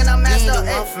when I'm fucking, I'm messed up. You ain't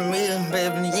the one for me,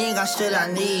 baby. You ain't got shit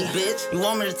I need, bitch. You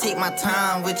want me to take my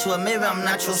time with you, or maybe I'm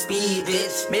not your speed,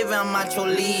 bitch. Maybe I'm not your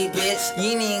lead, bitch.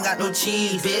 You ain't got no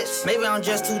cheese, bitch. Maybe I'm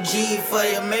just too G for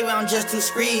you, maybe I'm just too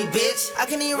screed, bitch. I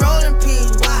can even roll in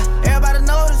peace, why? Everybody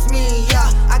notice me, yeah.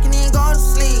 I can even go to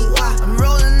sleep, why? I'm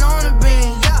rolling on the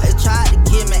beam, yeah. They tried to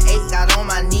give me 8, got on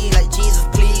my knee like Jesus,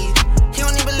 please. He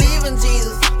don't even believe in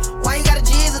Jesus. Why you got a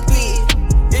Jesus piece?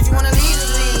 If you wanna leave,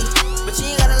 just leave. But you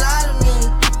ain't gotta lie to me.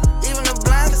 Even the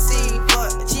blind can see,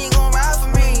 but you ain't gon' ride for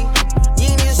me.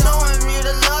 You ain't even showing me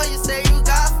the love you say you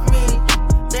got for me.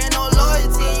 There ain't no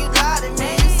loyalty, you lie to me.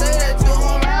 You say that you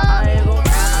gon' ride. I ain't gon'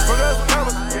 ride. Fuck up some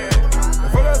commas, yeah.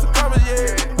 Fuck up some commas,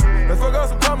 yeah. Let's fuck up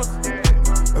some commas.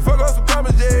 Let's fuck up some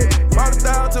commas, yeah.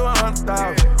 100,000 to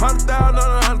 100,000. 100,000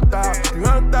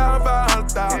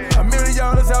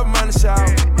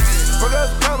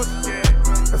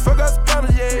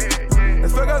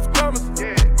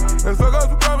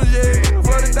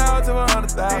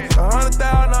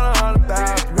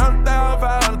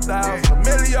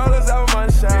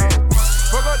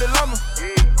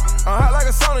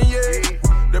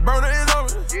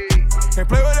 Can't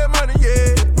play with that money,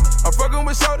 yeah. I'm fucking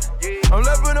with Shorty. I'm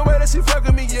loving the way that she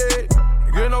fucking me, yeah.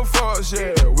 Get no fucks,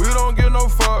 yeah. We don't get no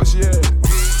fucks, yeah.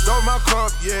 Throw my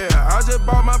cup, yeah. I just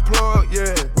bought my plug,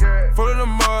 yeah. Full of the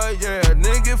mud, yeah.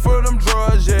 Nigga full of them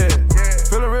drugs, yeah.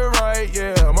 Feeling real right,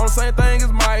 yeah. I'm on the same thing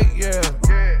as Mike, yeah.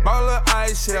 Ball of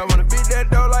ice, yeah. I wanna beat that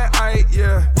dough like Ike,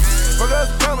 yeah. Fuck us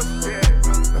some commas,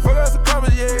 fuck us some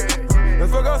commas, yeah.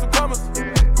 Let's fuck us some commas,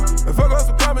 let's fuck us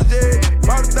some commas, yeah.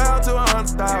 40,000 to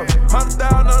 100,000,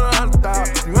 100,000 on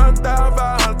 100,000, 200,000,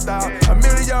 500,000. $1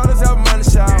 million have money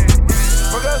shout.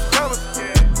 Fuck us some commas,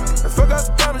 let's fuck us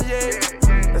some commas, yeah.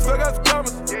 Let's fuck us some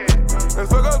commas, let's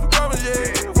fuck us some commas,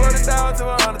 yeah. 40,000 to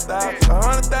 100,000,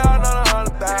 100,000 on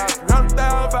 100,000,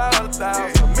 200,000,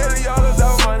 500,000. $1 million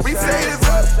have money shout. We say it's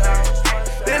up,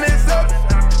 then it's up.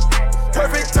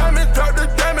 Perfect timing, drop the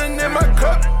diamond in my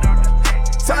cup.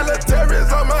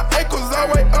 Solitaires on my ankles, all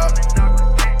way up.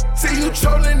 See you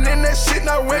trolling in that shit,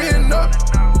 not weighing up.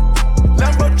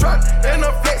 Lambo truck and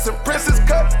a flex and Princess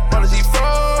cup. On the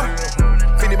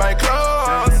G4, Fendi my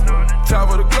clothes.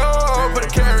 Travel the globe, put the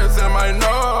carrots in my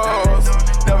nose.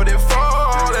 Never did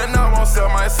fall, and I won't sell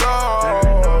my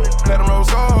soul. Let them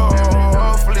rose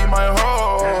off, flee my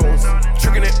hoes.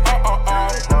 Tricking it,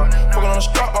 fucking on the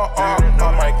straw,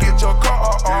 might get your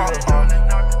car,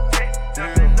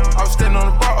 I was standing on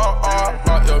the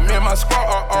bar, yo, me and my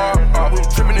squad, we was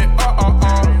tripping it,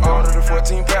 all of the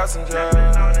 14 passengers.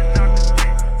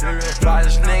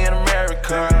 Flyest nigga in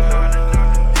America,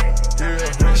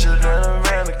 richer than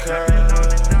America.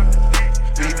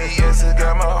 BBS has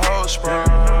got my whole sprung.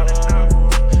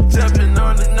 Jumping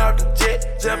on and off the jet,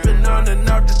 jumping on and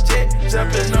off the jet,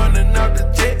 jumping on and off the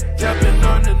jet, jumping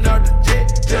on and off the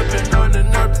jet, jumping on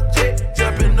and off the jet,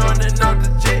 jumping on and off the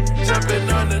jet, jumping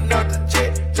on and off the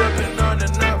jet, jumping on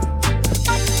and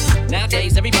off.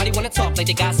 Nowadays, everybody wanna talk like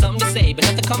they got something to say, but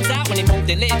nothing comes out when they move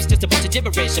their lips. Just a bunch of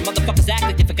gibberish, and motherfuckers act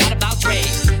like they forgot about Dre.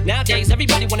 Nowadays,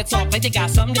 everybody wanna talk like they got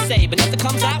something to say, but nothing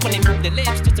comes out when they move their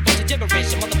lips. Just a bunch of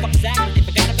gibberish, and motherfuckers act like they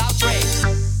forgot about Dre.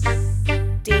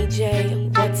 DJ,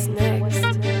 what's next?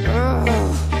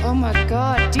 Oh my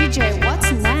god, DJ,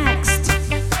 what's next?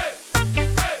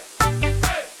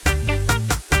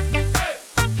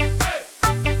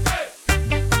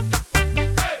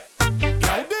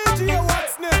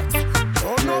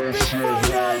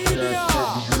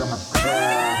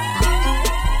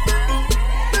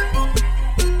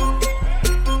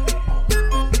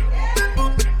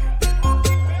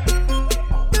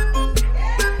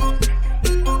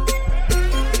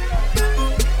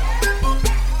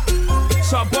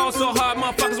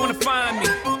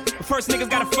 First niggas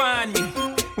gotta find me.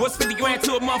 What's 50 grand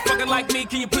to a motherfucker like me?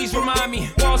 Can you please remind me?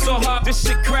 Ball so hard, this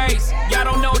shit crazy. Y'all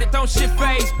don't know that don't shit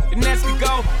phase. The Nets could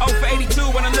go 0 for 82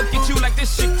 when I look at you like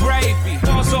this shit gravy.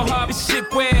 Ball so hard, this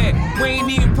shit weird. We ain't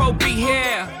even pro be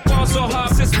here. Ball so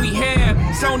hard since we here.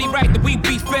 It's only right that we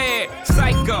be fair.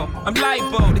 Psycho, I'm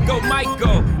liable to go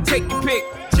Michael. Take your pick.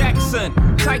 Jackson,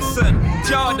 Tyson,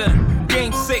 Jordan.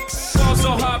 Game 6. Ball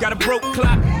so hard, got a broke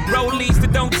clock. Rollies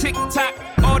that don't tick tock.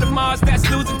 All the Mars that's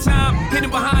losing time,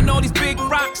 hidden behind all these big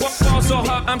rocks. Ball so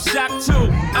hard, I'm shocked too.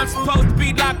 I'm supposed to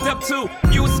be locked up too.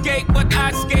 You escape, but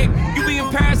I escape. You be in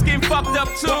Paris getting fucked up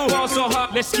too. Ball so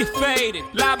hard, let's get faded.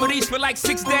 Liberties for like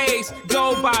 6 days.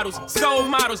 Gold bottles, soul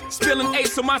models, spilling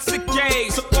ace on my sick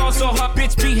days. So ball so hard,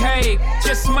 bitch behave.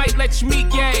 Just might let you meet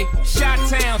gay. Shot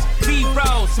towns,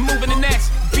 B-rolls, moving the next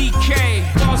BK.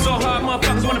 Ball so hard,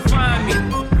 motherfuckers wanna find me.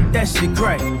 That shit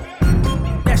crack.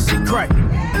 That shit crack.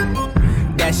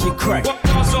 That shit crack.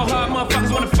 Ball so hard,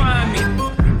 motherfuckers wanna find me.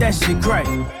 That shit crack.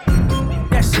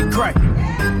 That shit crack.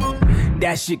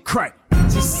 That shit crack.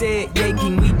 She said, yeah,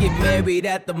 can we get married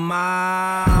at the mall?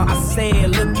 I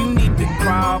said, look, you need to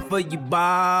crawl for your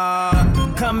bar.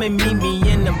 Come and meet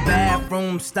me in the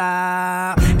bathroom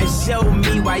style and show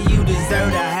me why you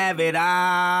deserve to have it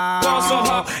all. Ball so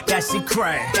hard. That shit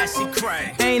crack. That shit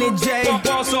crack. Ain't it, Jay?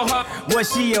 Ball so hard. What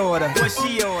she order? What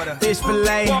she order? Fish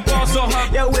fillet. Ball so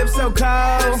hard. Your whip so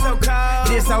cold. So cold.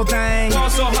 This whole thing. Ball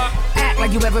so hard. Act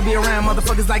like you ever be around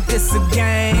motherfuckers like this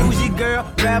again. Who's your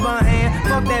girl? Grab her hand.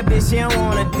 Fuck that bitch, she don't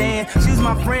wanna dance. She's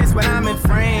my friends, but I'm in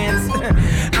France.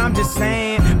 I'm just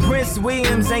saying, Prince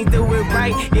Williams ain't do it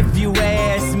right if you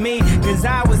ask me. Cause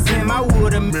I was him, I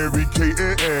would've married Kate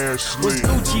and Ashley. Was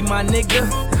Gucci my nigga?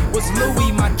 Was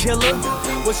Louis my killer?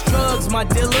 Was drugs my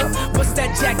dealer? What's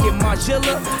that jacket,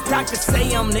 Margilla? Doctors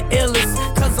say I'm the illest,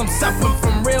 cause I'm suffering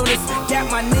from realness. Got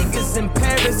my niggas in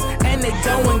Paris, and they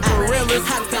going gorillas.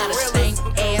 I got a stank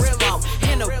ass walk,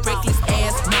 and a reckless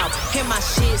ass mouth. And my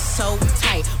shit so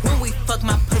tight, when we fuck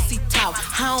my pussy talk.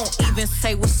 I don't even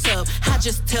say what's up, I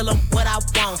just tell him what I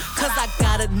want. Cause I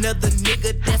got another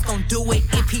nigga that's gon' do it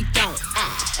if he don't.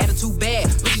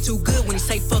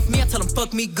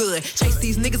 me good. Chase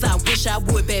these niggas, I wish I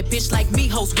would. Bad bitch like me,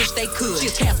 hoes wish they could. She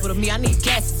a Casper to me, I need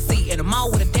gas to see. In the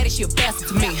mall with a daddy, she a bastard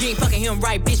to me. You ain't fucking him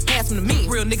right, bitch, pass him to me.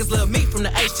 Real niggas love me from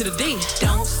the H to the D.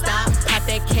 Don't stop, pop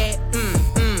that cat,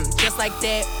 just like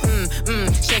that,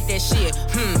 shake that shit,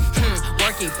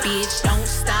 work it, bitch. Don't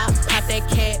stop, pop that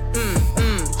cat,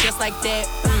 just like that,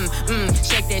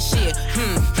 shake that shit,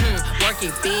 work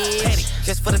it, bitch.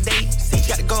 Just for the date, see, she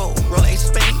got the gold, roll Ace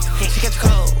of Spades. She got the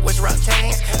cold, where's your rock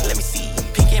chains? Let me see,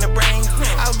 pink in her brain.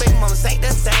 Our baby mamas ain't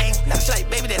the same. Now she like,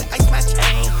 baby, that ice my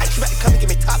chain. You about to come and give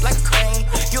me top like a crane.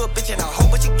 You a bitch and a whole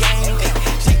bunch of game.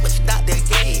 Shake what you thought that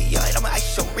gay. I'ma ice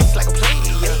your wrist like a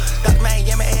player. Dr.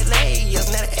 Miami, LA.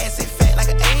 Now the ass is fat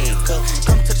like an acre.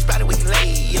 Come to the spot and we can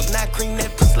lay up. Now cream that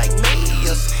pussy like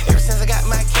mayors. Ever since I got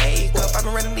my cake up, I've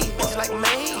been running these bitches like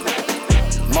May.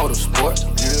 Motorsport,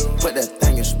 put that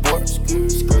thing in sports.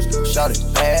 Shout it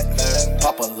bad,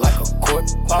 pop her like a court.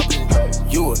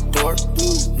 You a dork,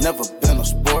 never been a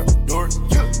sport.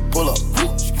 Pull up,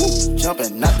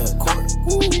 jumping out the court.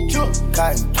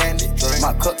 Cotton candy,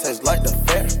 my cup tastes like the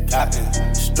fair.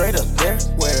 Straight up there,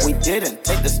 we didn't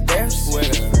take the stairs.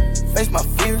 Face my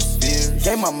fears,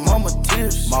 gave my mama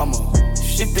tears.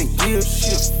 Shifting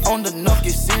gears, on the knock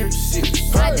get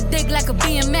serious. Ride the dick like a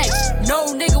BMX.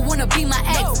 No nigga wanna be my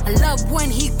ex. I love when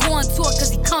he go on tour,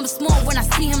 cause he comes small when I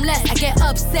see him less. I get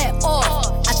upset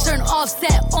off, I turn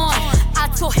offset on. I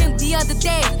told him the other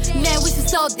day, man, we should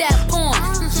sell that porn.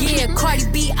 Yeah, Cardi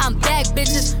B, I'm back,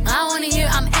 bitches. I wanna hear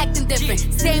I'm acting different.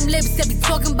 Same lips that be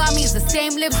talking about me is the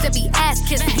same lips that be ass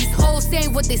kissing. These hoes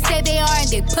saying what they say they are and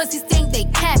they pussies think they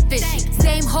catfishing.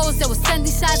 Same hoes that was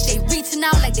sending shots, they reaching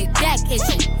out like they back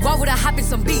itching. Why would I hop in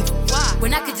some beef?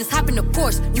 When I could just hop in the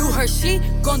Porsche. You heard she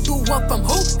gon' do what from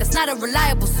who? That's not a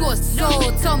reliable source.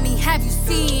 So tell me, have you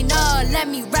seen her? Let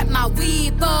me wrap my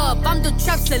weave up. I'm the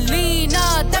trap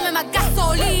Selena. Dame my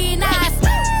gasolina.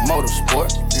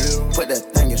 Motorsport, put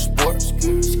that thing in sports.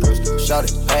 Shout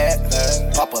it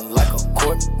bad, pop her like a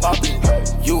court.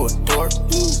 You a dork,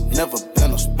 never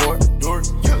been a sport.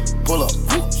 Pull up,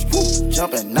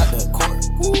 jumping out the court.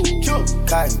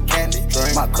 Cotton candy,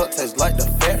 my cup tastes like the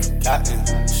fair.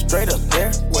 Straight up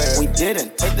there, we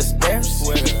didn't take the stairs.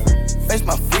 Face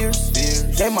my fears,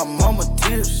 gave my mama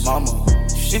tears.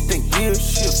 Shifting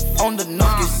gears, on the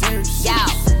knock get serious. Yo,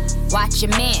 watch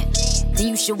your man, then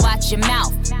you should watch your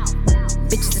mouth.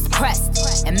 Bitches is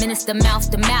pressed, administer mouth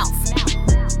to mouth.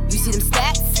 You see them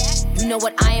stats? You know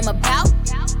what I am about?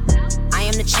 I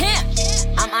am the champ,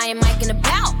 I'm Iron Mike and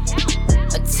about.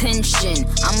 Attention,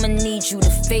 I'ma need you to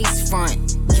face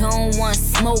front. You don't want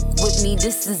smoke with me,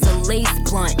 this is a lace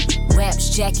blunt.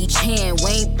 Raps Jackie Chan,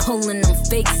 we ain't pulling them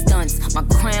fake stunts. My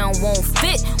crown won't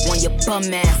fit on your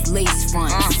bum ass lace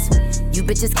fronts. You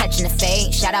bitches catching the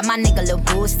fade, shout out my nigga Lil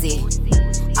Boosie.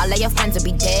 All of your friends will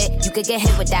be dead, you could get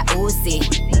hit with that Uzi.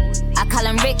 I call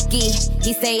him Ricky,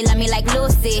 he say he love me like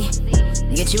Lucy.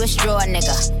 Get you a straw,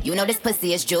 nigga, you know this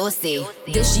pussy is juicy.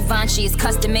 This Givenchy is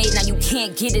custom made, now you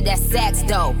can't get it at Saks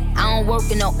though. I don't work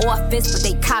in the office, but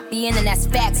they copying and that's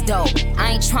facts though.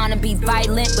 I ain't trying to be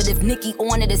violent, but if Nicki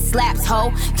on it, it slaps,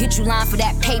 ho. Get you line for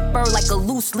that paper like a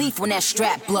loose leaf when that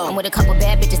strap blow. I'm with a couple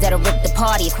bad bitches that'll rip the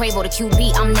party. Quavo the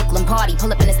QB, I'm Nick Lombardi.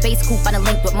 Pull up in a space coupe, on a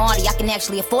link with Marty. I can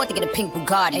actually afford to get a pink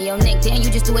Bugatti. Hey yo Nick, damn you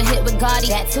just do a hit with Gotti.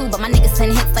 That too, but my niggas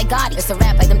send hits like Gotti. It's a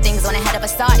rap like them things on the head of a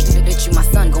Saudi. Bitch, you my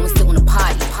son, go and sit on the potty.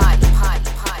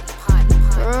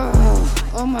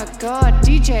 Oh my god,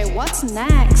 DJ, what's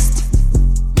next?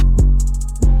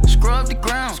 Scrub the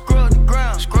ground, scrub the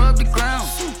ground, scrub the ground.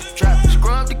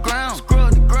 Scrub the ground,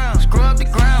 scrub the ground, scrub the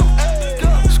ground.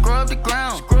 Scrub the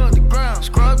ground, scrub the ground,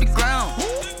 scrub the ground.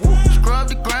 Scrub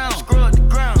the ground, scrub the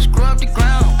ground, scrub the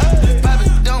ground. Pop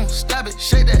it, don't stop it,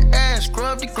 shake that ass,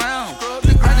 scrub the ground.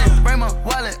 I didn't bring my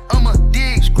wallet, I'ma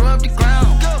dig, scrub the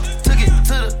ground. Took it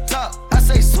to the top, I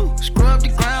say swoop, scrub the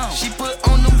ground. She put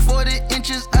on them 40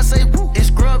 inches, I say woo, it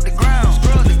scrub the ground,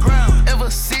 scrub the ground. Ever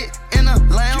sit in a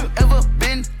lounge, ever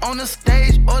been on the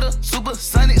stage or the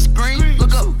supersonic screen?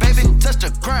 Look up, baby, touch the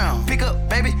ground. Pick up,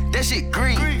 baby, that shit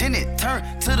green. Then it turn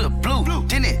to the blue,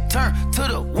 then it turn to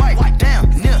the white. Down,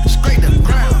 near, scrape the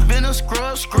ground. Been a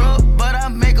scrub, but I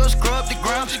make her scrub the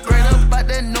ground. Straight up out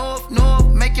that north,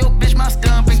 make your bitch my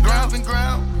stomping ground.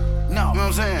 No, you know what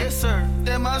I'm saying? Yes, sir.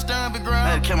 That my stomping ground.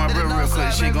 I had to kill my real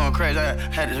quick. Shit going crazy. I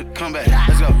had to come back.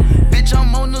 Let's go. Bitch,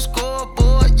 I'm on the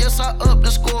scoreboard. Yes, I up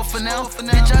the score for now.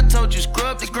 Bitch, I told you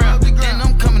scrub the ground. Then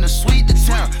I'm coming to sweep the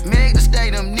town. Meg the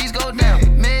stay, them knees go down.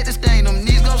 Meg the stay, them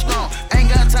knees go strong. Ain't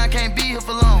got time, can't be here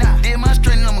for long. Did my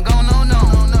straight, I'm going on.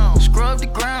 Scrub the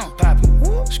ground.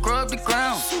 Scrub the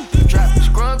ground.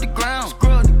 Scrub the ground.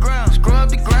 Scrub the ground. Scrub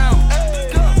the ground.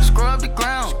 Scrub the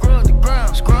ground. Scrub the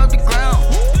ground. Scrub the ground.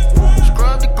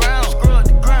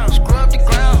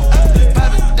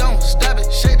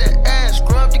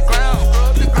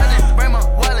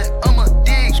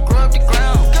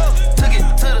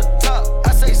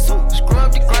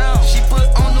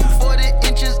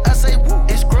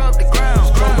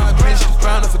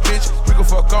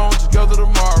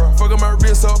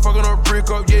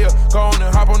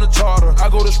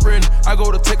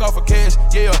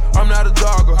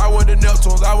 the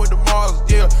Neptunes, I with the Mars,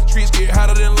 yeah. Streets get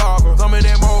hotter than lava. I'm in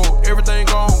that mode, everything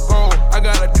gon' go. I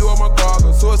gotta do all my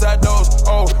goggles, suicide dose,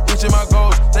 oh, reaching my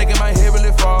goals, thanking my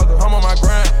heavenly father. I'm on my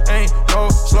grind, ain't no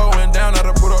slowing down, I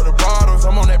done put up the bottles.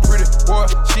 I'm on that pretty boy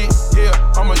shit, yeah.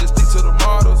 I'ma just stick to the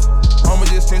models. I'ma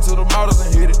just stick to the models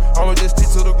and hit it. I'ma just stick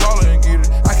to the gala and get it.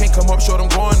 I can't come up short, I'm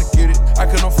going to get it. I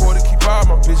can afford to keep all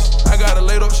my bitches. I got her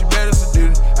laid up, she better to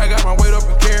did it. I got my weight up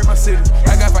and carry my city.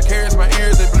 I got my carrots, my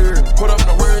ears, they blurred. Put up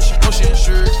no words, she know she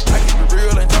insured. I keep it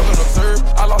real, ain't talking absurd.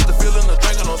 I lost the feeling of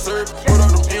drinking on serve. Put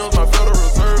up them M's, my Federal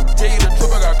Reserve. Tell you the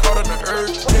truth, I got caught in the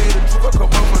urge. Tell you the truth, I come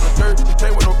up with the dirt. She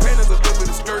came with no panties, a little bit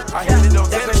of skirt. I hit it, don't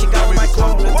that girl, she got on my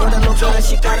clone. I told that little girl that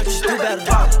she got it, just do better.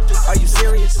 Are you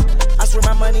serious? I swear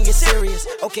my money is serious.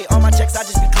 Okay, all my checks, I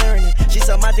just be clearing it. She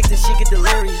sell my dick, then she get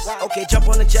delirious. Okay, jump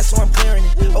on the jet, so I'm clearing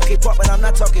it. Okay, pop, but I'm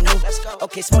not talking new.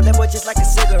 Okay, smoke that boy just like a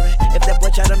cigarette. If that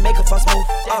boy try to make a fuss move,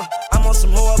 I'm on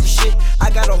some whole other shit. I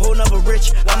got a whole nother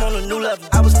rich. I'm on a new level.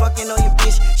 I was fucking on your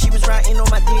bitch. She was riding on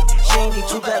my dick. She ain't need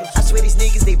 2 pedals. I swear these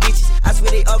niggas, they bitches. I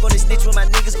swear they all gonna snitch when my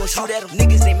niggas gon' shoot at them.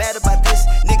 Niggas, they mad about this.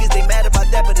 Niggas, they mad about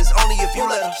that, but it's only if you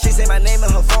let them. She say my name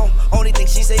in her phone. Only thing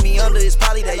she say me under is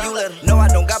probably that you let her. No, I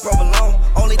don't got proper loan.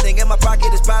 Only thing in my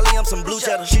pocket is probably some blue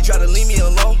cheddar. She try to leave me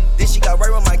alone. Then she got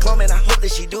right with my clone, and I hope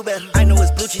that she do better. I know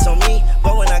it's blue cheese on me,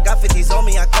 but when I got 50s on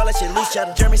me, I call that shit loose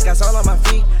cheddar. Jeremy Scott's all on my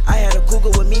feet. I had a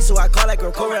cougar with me, so I call that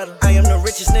girl Coretta. I am the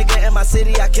richest nigga in my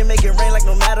city. I can make it rain like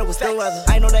no matter what's the weather.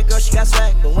 I know that girl, she got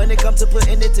swag, but when it come to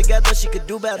putting it together, she could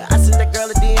do better. I sent that girl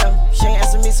a DM. She ain't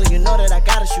answer me, so you know that I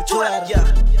gotta shoot 2 at her. Yeah.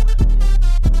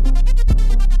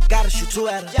 Gotta shoot 2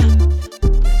 at her. Yeah.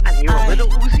 I need a little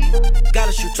Uzi.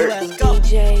 Gotta shoot 2 at her.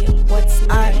 DJ, what's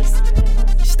next?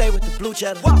 Stay with the blue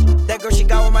cheddar. Whoa. That girl, she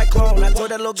got with my clone. I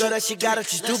told that little girl that she got it,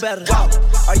 just do better. Whoa.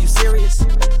 Are you serious?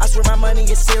 I swear my money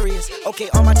is serious. Okay,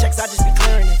 all my checks, I just be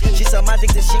clearing it. She sell my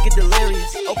dick, then she get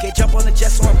delirious. Okay, jump on the jet,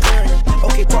 so I'm clearing it.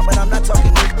 Okay, pop, but I'm not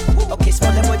talking new. Okay,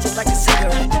 smoke that boy just like a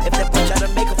cigarette. If that boy try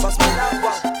to make a fuss me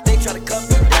out, they try to cut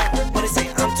me down, but they say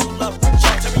I'm too low.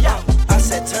 Turn me out. I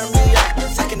said turn me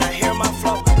up. I cannot hear my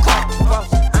flow.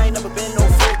 I ain't never been no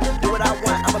fool. Do what I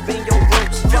want, I'ma bend your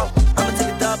rules. I'ma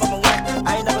take a dub, I'ma win.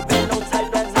 I ain't never been no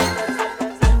type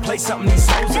of play something these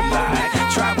hoes are like.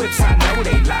 Try whips, I know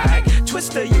they like.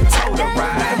 Twister, you told her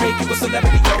right. Make you a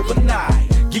celebrity overnight.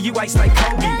 Give you ice like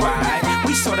Kobe, right?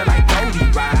 We sorta like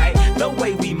Goldie, right? The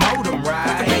way we mold them,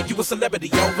 right? Make you a celebrity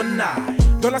overnight.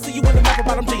 Girl, I see you in the map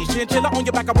bottom jeans. Chinchilla on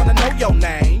your back, I wanna know your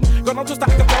name. Girl, I'm just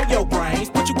like to blow your brains.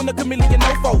 Put you in the chameleon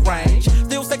no-fo range.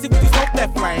 Still sexy when you smoke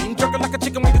that flame. Jerking like a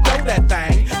chicken when you throw that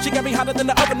thing. She got me hotter than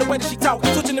the oven, the way that she talk.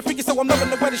 Switching the freaky, so I'm loving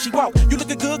the way that she walk. You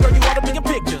looking good, girl, you ought to be in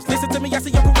pictures. Listen to me, I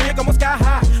see your career going sky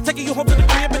high. Taking you home to the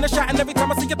crib in a shot, and every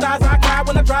time I see your thighs, I cry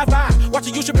when I drive by.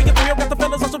 Watching you should be a thrill. Got the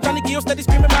fellas on some Johnny Gill, steady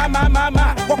screaming, my.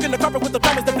 Walk in the carpet with the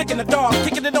drummers, they're flicking the dog.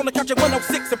 Kicking it on the couch at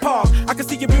 106 and Park. I can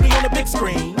see your beauty on the big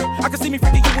screen. I can see me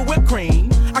freaking you with whipped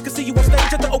cream. I can see you on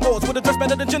stage at the awards with a dress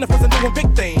better than Jennifer's and doing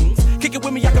big things. Kick it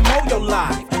with me, I can mold your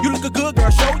life. You look a good girl,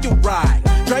 show you right.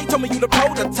 Dre told me you the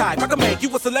prototype. I can make you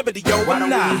a celebrity, yo, why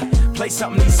don't we play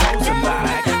something these hoes are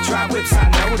like? Try whips, I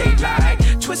know they like.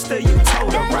 Twister, you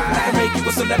told her right. I can make you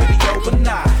a celebrity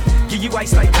overnight. Give you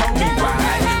ice like Kobe,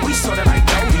 right? We sorta like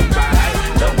Goldie, right?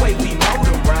 The way we mold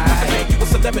them, right? I can make you a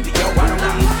celebrity, yo, why don't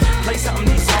we play something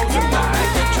these hoes are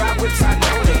like? Try whips, I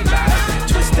know they like.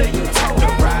 Twister, you told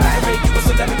her right. I can make you a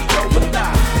celebrity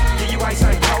overnight. Give you ice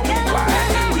like Kobe,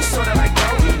 right? We sorta like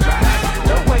Goldie, right?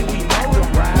 The way we mold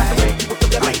them, right? I can make you a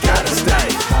celebrity. I gotta stay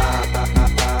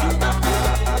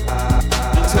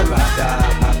till I die.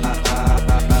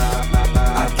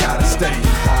 I gotta stay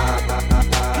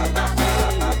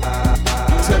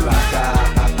till I die.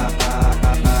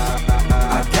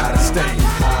 I gotta stay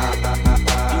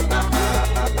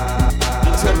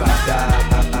till I die.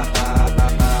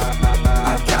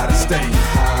 I gotta stay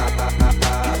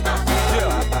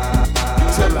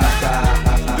till I die.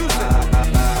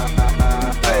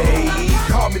 Hey,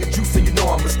 call me the juice and you know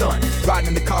I'm a stunt. Riding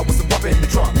in the car with some bump in the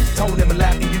trunk. Tone them and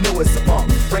laughing, you know it's a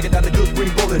pump. Breaking down the good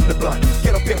green roll in the blunt.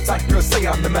 Get up here tight, girl, say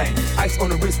I'm the man. Ice on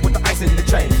the wrist with the ice in the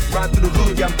chain. Ride through the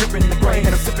hood, yeah, I'm dripping the grain.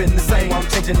 And I'm sipping the same while I'm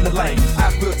changing the lane.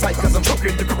 I feel tight cause I'm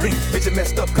choking the green. Bitch, you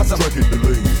messed up cause I'm drinking the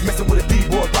lean. Messing with a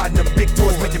D-boy, riding them big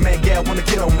toys. Make your man gal wanna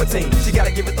get on my team. She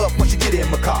gotta give it up when she get in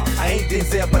my car. I ain't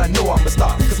Denzel, but I know I'm a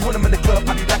star. Cause when I'm in the club,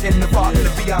 I be back in the bar. In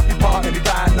the VIP bar, and be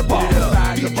buying the bar.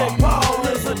 DJ Paul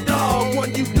is a dog,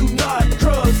 one you do not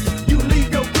trust. You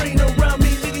leave your green around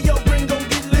me, nigga, your green gon'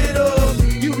 get lit up.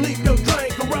 You leave your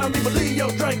drink around me, believe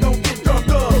your drink gon' get drunk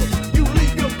up. You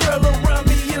leave your girl around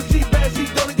me, if she bad, she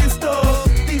gonna get stuck.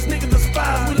 These niggas are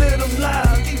spies, we let them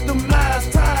lie. Keep them lies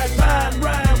tied,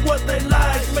 ride what they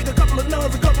like. Make a couple of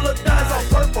nuns, a couple of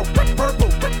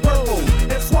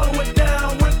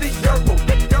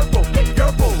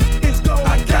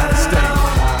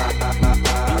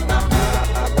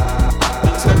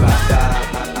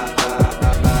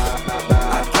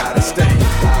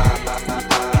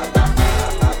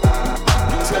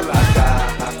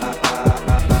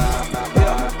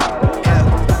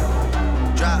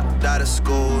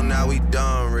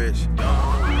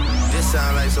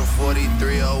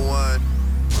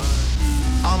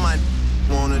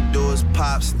do is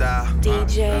pop style.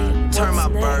 DJ, turn my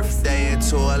birthday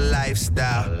into a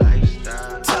lifestyle.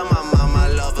 Tell my mama I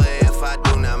love her if I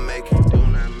do not make it.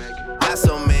 Got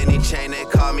so many chain, they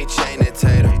call me chain and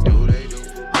tater.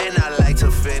 And I like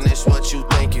to finish what you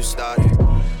think you started.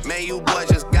 Man, you boy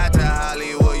just got to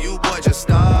Hollywood, you boy just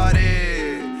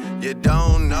started. You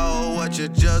don't know what you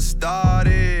just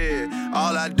started.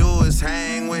 All I do is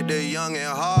hang with the young and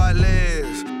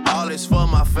heartless. All is for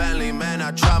my family, man,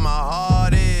 I try my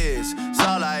hardest. It's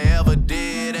all I ever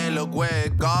did, and look where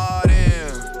it got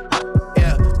him.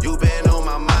 Yeah, you been on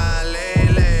my mind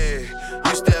lately.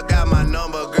 You still got my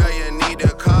number, girl, you need to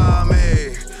call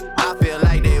me. I feel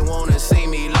like they wanna see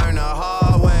me learn the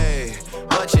hard way.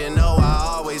 But you know I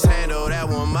always handle that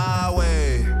one my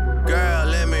way. Girl,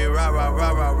 let me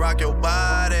rock your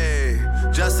body.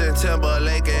 Justin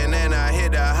Timberlake and then I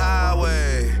hit the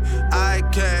highway. I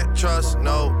can't trust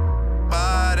nobody.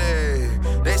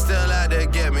 They still out to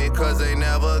get me cause they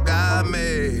never got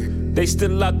me. They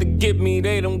still out to get me,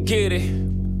 they don't get it.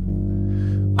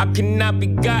 I cannot be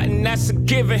gotten, that's a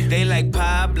given. They like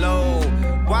Pablo.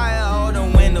 Why are all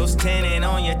the windows tinted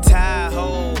on your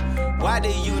Tahoe? Why do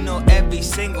you know every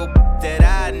single that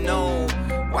I know?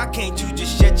 Why can't you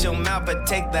just shut your mouth and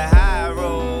take the high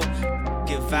road?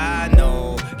 If I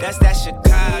know, that's that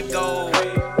Chicago.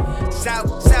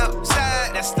 South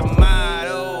side, that's the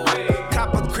motto.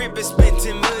 Cop a crib and spend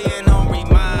 10 million on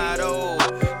remodel.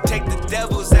 Take the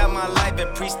devils out my life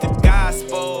and preach the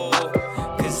gospel.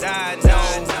 Cause I know.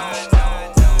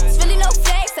 It's really no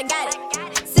flex, I got it.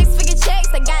 6-figure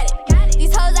checks, I got it.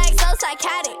 These hoes act so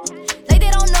psychotic. Like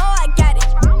they don't know I got it.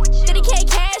 30K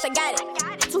cash, I got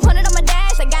it. 200 on my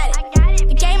dash, I got it.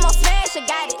 The game on smash, I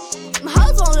got it. My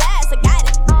hoes won't last, I got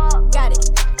it. Got it.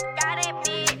 Got it,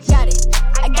 bitch. Got it.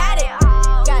 I got it.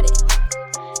 Got it.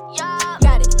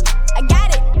 Got it. I got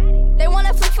it. They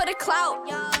wanna flip for the clout.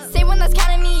 Say one that's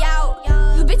counting me out.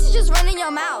 You bitches just running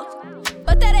your mouth.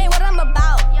 But that ain't what I'm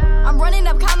about. I'm running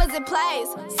up commas and plays.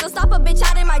 Still stop a bitch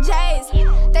out in my J's.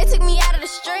 They took me out of the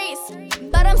streets,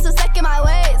 but I'm still stuck in my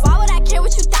ways. Why would I care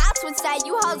what you thoughts would say?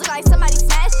 You hoes look like somebody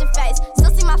smashed your face.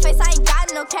 Still see my face, I ain't got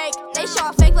no cake. They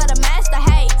showin' fake, let a master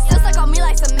hate. Still stuck on me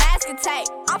like some masking tape.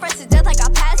 I'm fresh to death like I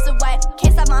passed away.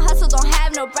 Can't stop my hustle, don't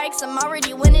have no breaks. I'm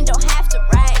already winning, don't have to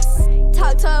race.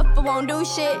 Talk tough, but won't do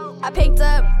shit. I picked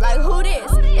up, like who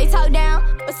this? They talk down,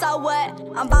 but so what?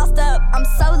 I'm bossed up, I'm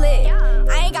so lit.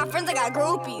 I ain't got friends, I got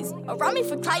groupies. Around me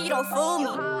for clout, you don't fool me.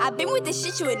 I been with this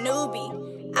shit, you a newbie.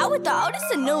 I with the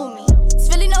oldest and knew me. It's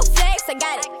really no flex, I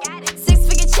got it.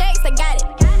 6-figure checks, I got it.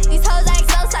 These hoes act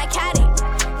so psychotic.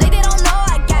 Like they don't know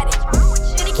I got it.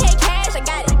 30K cash, I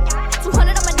got it.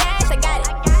 200 on my dash, I got it.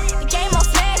 The game on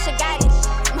smash, I got it.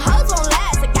 My hoes won't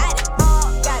last, I got it.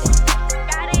 Got it.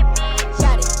 Got it, bitch.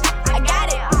 Got it. I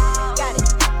got it. Got it.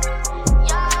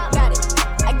 Got it.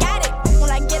 I got it.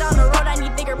 When I get on the road, I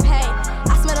need bigger pay.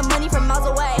 I smell the money from miles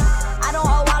away. I don't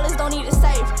owe wallets, don't need a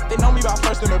safe. They know me by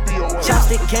first in the BOA.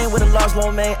 Chopstick came with a large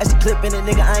loan, man. As he clipping it,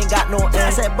 nigga, I ain't got no aim. I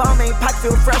said, ball man, pocket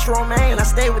feel fresh, romaine. I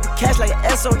stay with the cash like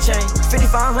an SO chain.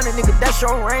 5500, nigga, that's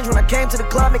your range. When I came to the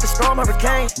club, make a storm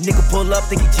hurricane. Nigga pull up,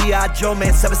 think he G.I. Joe,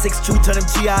 man. 762, turn him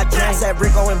G.I. Jane. I said,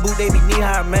 Rico and Boo, they be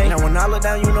knee-high, man. Now when I look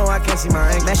down, you know I can't see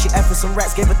my aim. Man, she effing some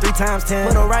rats, gave her 3 times 10.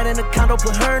 Put her right in the condo,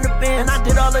 put her in the bin. And I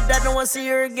did all of that, no one see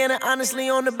her again. And honestly,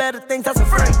 on the better things, that's a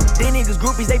friend. These niggas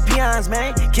groupies, they peons,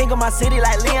 man. King of my city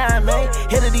like Leon, man.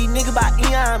 Hit of these niggas by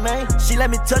Eon, man. She let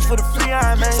me touch for the free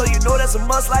iron, man. So you know that's a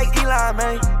must like Elon,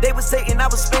 man. They was saying I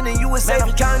was spinning, you was safe.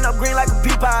 I'm counting up green like a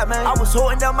pea pie, man. I was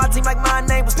holding down my team like my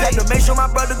name was paid. To make sure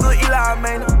my brother good Eli,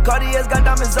 man. Cartier's got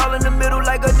diamonds all in the middle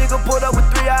like a nigga pulled up with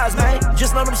 3 eyes, man.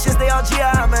 Just know them shits, they all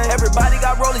GI, man. Everybody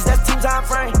got rollies, that's team time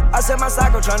frame. I said my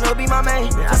psycho tryna be my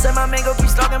main. I said my man go keep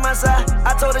stalking my side.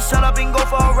 I told her shut up and go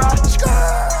for a ride.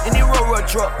 In the road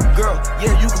truck, girl,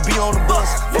 yeah, you can be on the bus.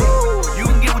 You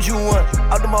can get what you want.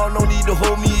 Out the mall, no need to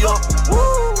hold me up.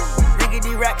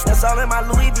 Riggedy racks, that's all in my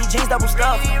Louis V jeans, double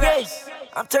stuff. Yes.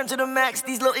 I'm turned to the max,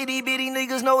 these little itty bitty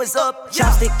niggas know it's up.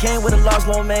 Chopstick came with a large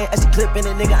loan, man. As he clipping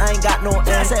it, nigga, I ain't got no aim.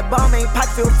 I said, ball man,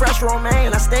 pocket feel fresh,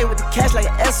 romaine. I stay with the cash like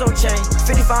an SO chain.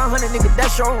 5500, nigga,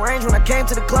 that's your range. When I came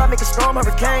to the club, make a storm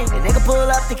hurricane. The nigga pull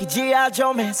up, think he G.I.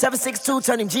 Joe, man. 762,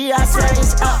 turn him G.I.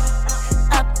 Saints.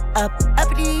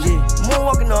 Uppity.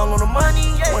 Moonwalking all on the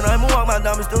money. When I moonwalk, my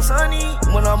diamonds still sunny.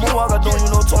 When I moonwalk, I don't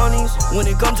you know 20s. When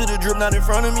it comes to the drip, not in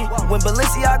front of me. When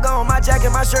Balenciaga on my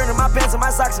jacket, my shirt, and my pants, and my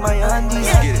socks, and my undies.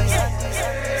 Every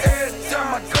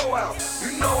time I go out,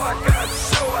 you know I got to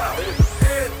show out.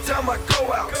 Every time I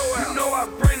go out, you know I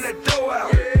bring the dough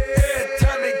out. Every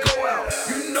time they go out,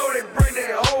 you know they bring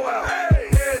their hoe out.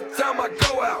 Every time I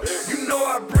go out, you know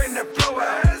I bring the flow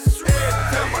out. Every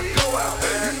time I go out,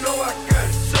 you know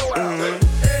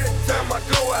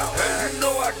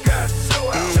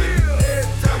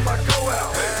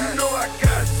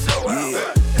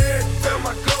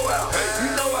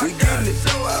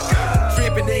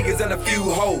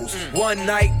hoes. One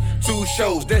night, 2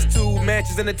 shows. That's 2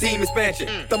 matches and a team expansion.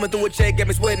 Thumbing through a check, got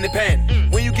me sweating and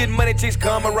panting. When you get money, chicks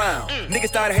come around. Niggas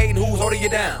start hating who's holding you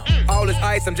down. All this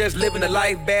ice, I'm just living the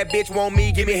life. Bad bitch want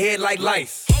me, give me head like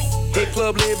lice. Hit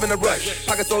club, live in a rush.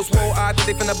 Pocket so swole, I think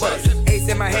they finna bust. Ace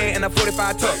in my hand and a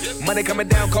 45 tuck. Money coming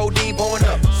down, codeine pouring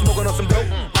up. Smoking on some dope,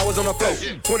 I was on the float.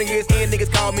 20 years in,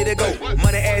 niggas called me to go.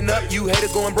 Money adding up, you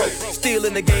haters going broke. Still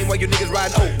in the game while you niggas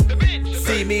riding oak.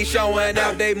 See me showing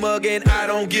out, they mugging, I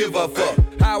don't give a fuck.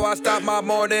 How I start my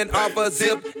morning off a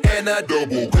zip and a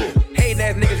double cup. Hating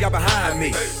ass niggas, y'all behind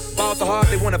me. Ball so hard,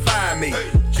 they wanna find me.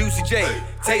 Juicy J,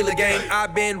 Taylor Gang,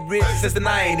 I've been rich since the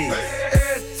 90s.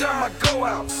 Every time I go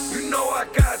out, you know I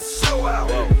got to show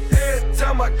out. Every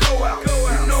time I go out,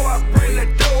 you know I bring the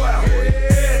dough out.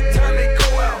 Every time they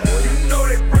go out, you know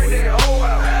they bring their hoe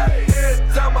out.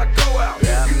 Every time I go out,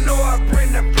 you know I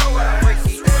bring that flow out.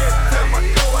 Every time I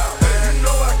go out, you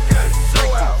know I got to show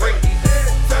out. Every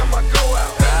time I go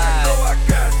out, you know I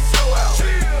got to show out.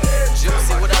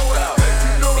 Juicy, what up,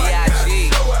 though? B.I.G.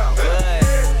 Good.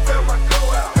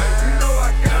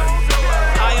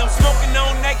 I am smoking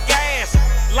on that gas.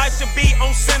 Life should be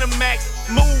on Cinemax.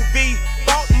 Movie.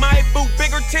 Bought my boo,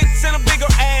 bigger tits and a bigger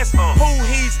ass. Who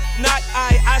he's not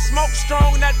I smoke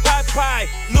strong, not pie.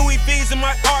 Louis V's in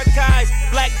my archives.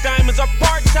 Black diamonds are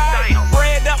part-time.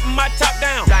 Bread up and my top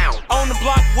down. On the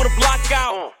block with a block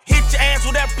out. Hit your ass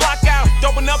with that block out.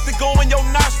 Dope enough to go in your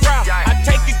nostril. I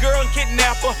take your girl and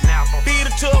kidnap her. Beat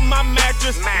her to my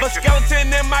mattress. But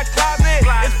skeleton in my closet.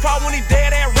 It's probably when he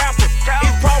dead ass rappers.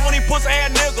 It's probably when he puts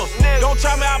ass niggas. Don't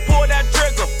try me, I pull that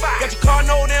trigger. Got your car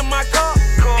note in my car.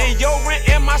 And your rent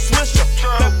in my swisher.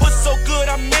 That pussy so good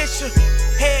I miss you.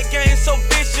 Head game so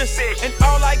vicious. And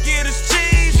all I get is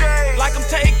cheese. Like I'm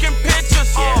taking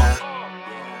pictures.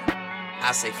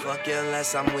 I say fuck you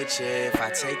unless I'm with you. If I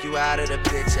take you out of the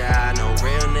picture, I know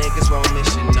real niggas won't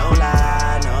miss you. No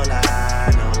lie, no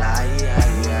lie, no lie,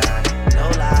 yeah, yeah. No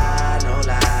lie, no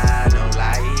lie, no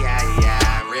lie, yeah,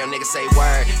 yeah. Real niggas say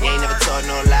word, you ain't never told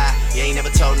no lie. You ain't never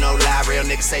told no lie. Real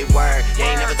niggas say word, you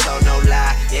ain't never told no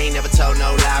lie. You ain't never told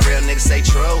no lie. Real niggas say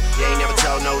true, you ain't never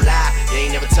told no lie. You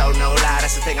ain't never told no lie.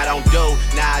 That's the thing I don't do.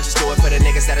 Nah, I just do it for the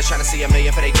niggas that are trying to see a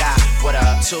million for they die. What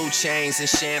up? 2 chains and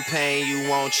champagne, you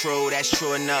want true, that's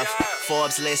true enough.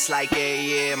 Forbes list like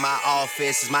yeah, my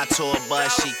office is my tour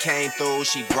bus. She came through,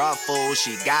 she brought food,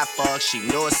 she got fucked, she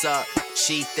knew what's up.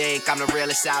 She think I'm the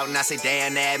realest out, and I say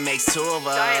damn, that makes 2 of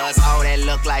us. Oh, that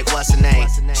look like what's her name?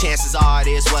 Chances are it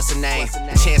is what's her name.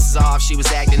 Chances are if she was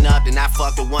acting up, then I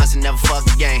fucked her once and never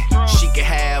fucked again. She could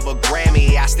have a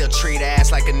Grammy, I still treat her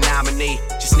ass like a nominee.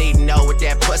 Just need to know what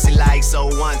that pussy like, so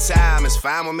one time it's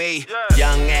fine with me.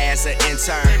 Young ass an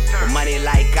intern, with money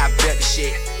like I built the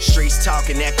shit. Streets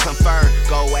talking that confirm,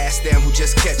 go ask them who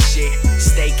just kept the shit.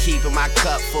 Stay keeping my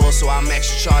cup full, so I'm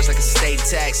extra charged like a state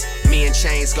tax. Me and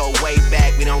Chains go way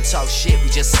back, we don't talk shit, we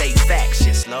just say facts.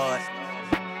 Yes, Lord.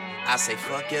 I say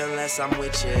fuck you unless I'm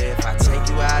with you. If I take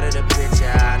you out of the picture,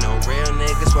 I know real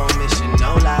niggas won't miss you.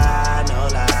 No lie,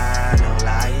 no lie, no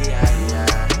lie, yeah,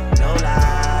 yeah. No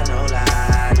lie, no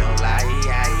lie, no lie,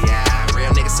 yeah, yeah.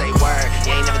 Real niggas say word,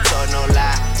 you ain't never told no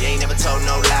lie. You ain't never told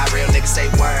no lie. Real niggas say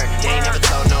word, you ain't never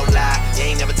told no lie.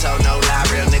 You ain't never told no lie.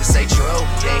 Real niggas say true,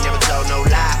 you ain't never told no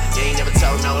lie. You ain't never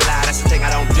told no lie. That's the thing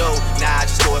I don't do. Nah, I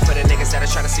just do it for the niggas that are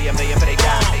trying to see a million, but they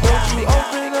die. Don't you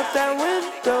open up that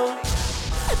window?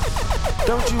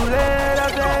 Don't you let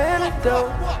out that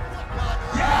antidote?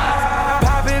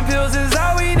 Popping pills is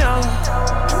all we know.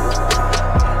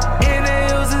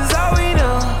 Inhales is all we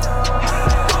know.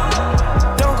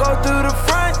 Don't go through the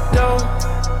front door.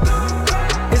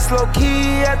 It's low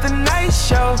key at the night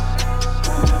show.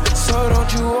 So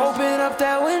don't you open up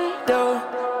that window.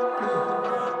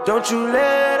 Don't you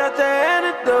let out that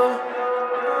antidote.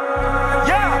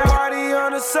 Yeah, party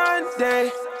on a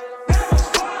Sunday.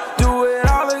 Do it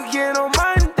all again on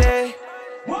Monday.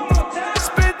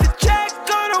 Spend the check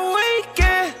on the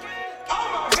weekend.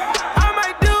 I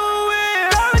might do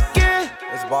it all again.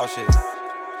 It's bullshit.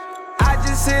 I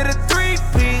just hit a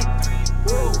 3-peat.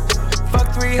 Fuck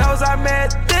 3 hoes I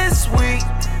met this week.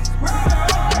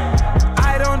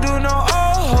 I don't do no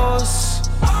old hoes.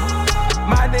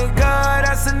 My nigga,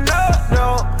 that's a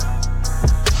no-no.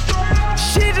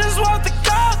 She just want the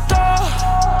gold though.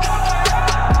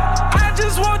 I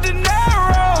just want the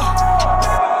narrow.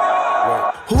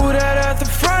 Who that at the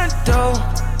front door?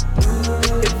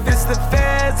 If it's the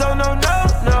feds, oh no, no,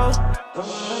 no.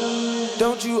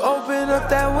 Don't you open up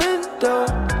that window.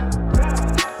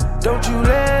 Don't you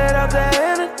let out that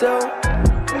antidote.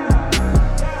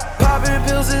 Popping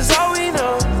pills is all we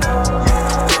know.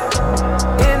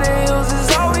 Inhales is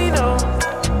all we know.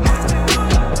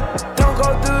 Don't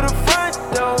go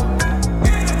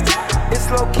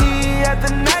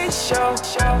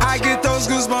I get those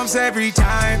goosebumps every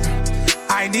time.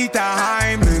 I need the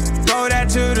Heimlich, throw that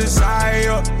to the side.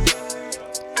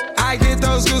 I get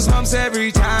those goosebumps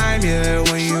every time, yeah.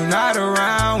 When you're not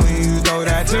around, when you throw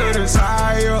that to the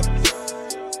side.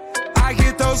 I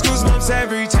get those goosebumps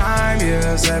every time,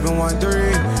 yeah. 713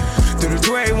 through the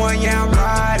 281, yeah, I'm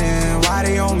riding. Why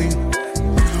they on me?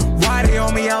 Why they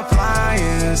on me? I'm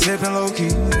flying, sipping low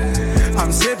key.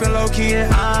 I'm sipping low key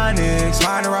in Onyx,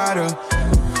 find a rider.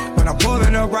 When I'm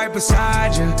pulling up right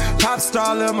beside you, pop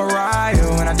star Lil Mariah.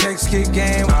 When I text kick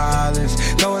game wireless,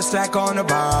 throw a stack on the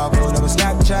Bible. Never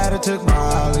Snapchat or took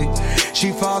Molly.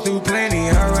 She fall through plenty,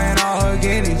 her and all her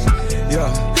guineas. Yeah,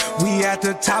 we at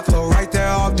the top floor, right there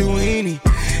off Duini.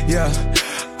 Yeah,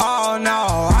 oh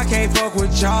no, I can't fuck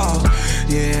with y'all.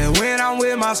 Yeah, when I'm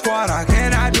with my squad, I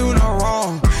cannot do no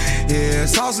wrong. Yeah,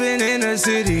 saucepan in the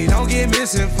city, don't get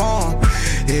misinformed.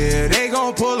 Yeah, they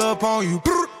gon' pull up on you.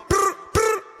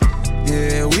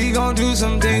 Yeah, we gon' do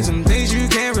some things you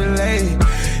can't relate.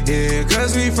 Yeah,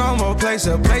 cause we from a place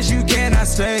you cannot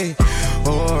stay.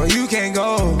 Or you can't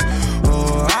go,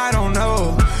 or I don't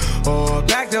know. Or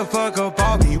back the fuck up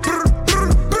on me.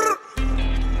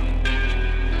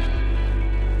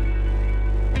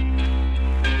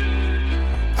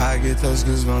 I get those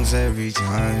goosebumps every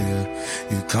time, yeah.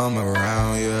 You come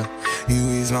around, yeah. You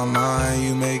ease my mind,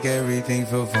 you make everything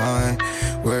feel fine.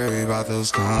 Worry about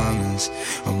those comments,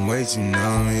 I'm way too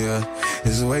numb, yeah.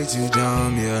 It's way too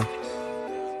dumb, yeah.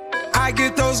 I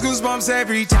get those goosebumps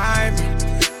every time.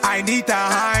 I need the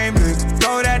Heimlich,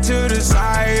 throw that to the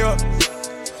side, yeah.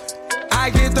 I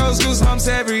get those goosebumps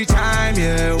every time,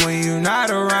 yeah. When you're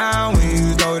not around, when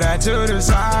you throw that to the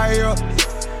side, yeah.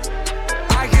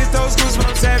 I get those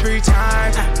goosebumps every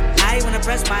time. I wanna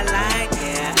press my line,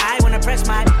 yeah. I wanna press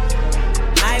my.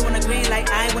 I wanna green like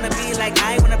I wanna be like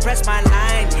I wanna press my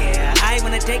line, yeah. I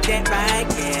wanna take that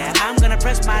ride, yeah. I'm gonna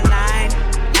press my line.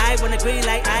 I wanna green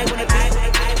like I wanna be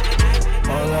like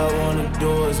all I wanna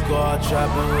do is go out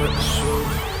trapping with the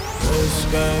shooters. This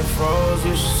game froze,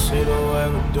 you should see the way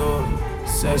we do it.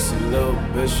 Sexy little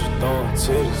bitch, you throwing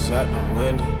titties out the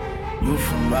window. You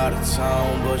from out of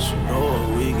town, but you know what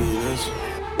we get into.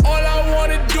 All I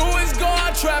wanna do is go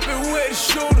out trapping with the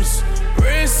shooters.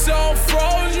 Wrist on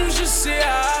froze, you should see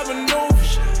how I maneuver.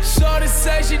 Shorty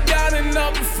say she down and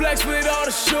up and flex with all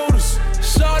the shooters.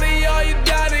 Shorty, all you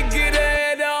down to get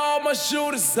ahead of all my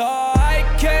shooters. Oh, I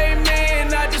came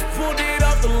in, I just pulled it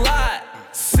off the lot.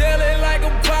 Sailing like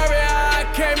a pirate, I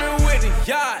came in with a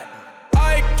yacht.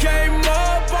 I came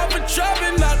up off a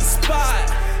trapping out the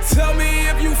spot. Tell me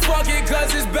if you fuck it,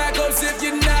 cause it's backups if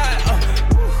you're not.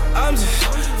 I'm just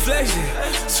flexing,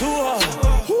 too hard.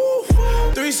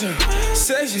 Threesome,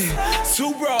 section,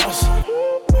 2 bras.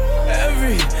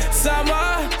 Every time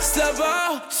I step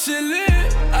out, shit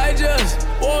lit. I just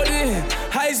walked in,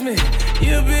 Heisman,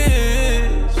 you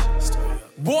bitch.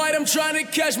 Boy, them trying to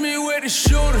catch me with the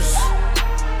shooters.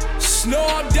 Snow,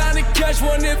 I'm down to catch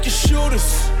one if you shoot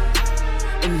us.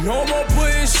 And no more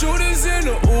putting shooters in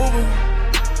the Uber.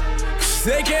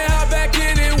 They can't hop back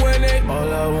in it when they.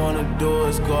 All I wanna do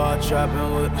is go out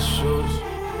trapping with the shooters.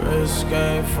 Wrist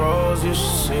game froze, you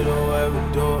should see the way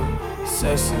we do it.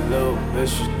 Sexy little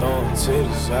bitch, you throwing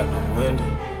titties out the window.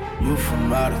 You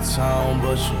from out of town,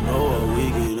 but you know what we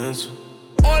get into.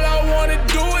 All I wanna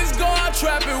do is go out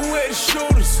trapping with the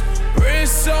shooters.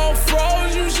 Wrist on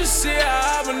froze, you should see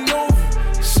how I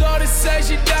maneuver. Shorty say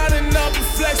she down and up and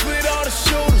flex with all the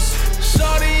shooters.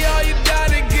 Shorty, all you down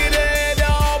to get ahead of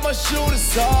all my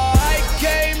shooters. Oh, I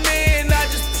came in, I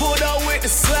just pulled up with the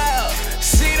slab.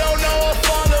 She don't know her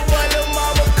father, but her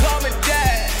mama call me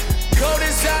dad. Go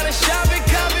designer shopping,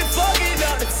 copy, fucking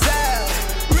up the town.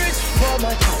 Rich for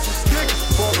my conscience, rich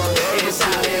for my love. It's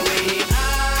how that we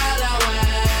all the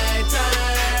way turned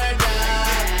up.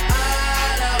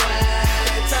 All the way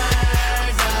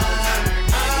turned up.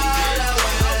 All the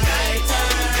way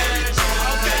turned up.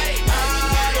 All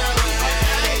the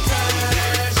way turned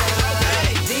up.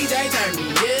 DJ turn me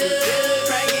up,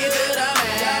 crank it to the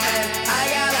max. I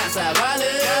got lots of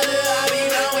value, I be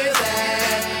done with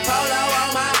that. Polo on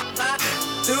my,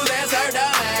 do that turn the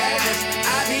max.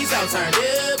 I be so turned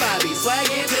up, I be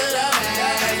swagging to the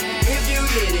max. If you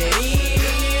get it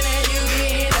in and you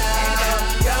get it out,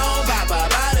 don't pop a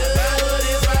bottle,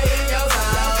 this right in your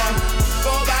zone.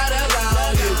 4 bottles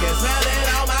on, you can smell it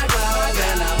on my clothes.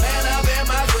 And I'm man up in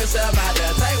my switch, about to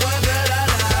take one to the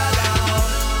nylon.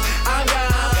 I'm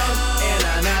gone in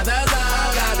another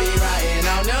zone. I be riding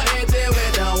on your exit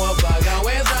with no one fuck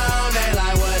going on. They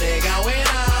like what they going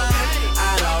on.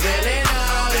 I don't really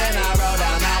know. Then I roll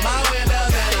down all my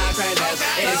windows and I crank that.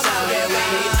 It's how that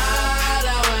we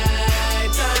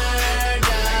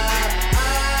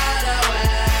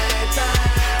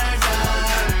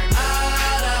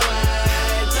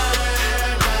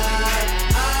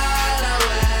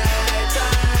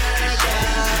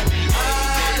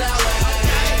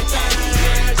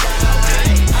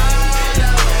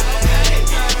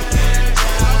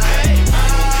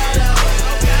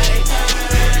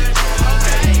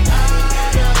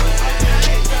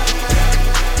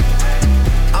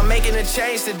a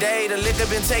change today. The liquor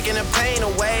been taking the pain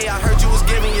away. I heard you was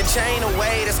giving your chain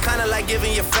away. That's kinda like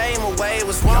giving your fame away.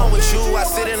 What's wrong with you? I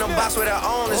sit in a box where the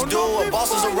owners do. A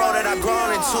boss is a road that I've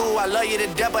grown into. I love you to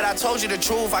death, but I told you the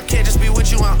truth. I can't just be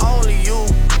with you and only you.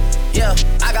 Yeah,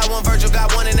 I got one Virgil,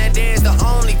 got one, and that there is the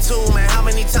only two, man. How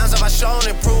many times have I shown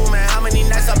improvement? How many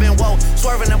nights I've been woke,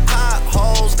 swerving the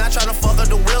potholes, not trying to fuck up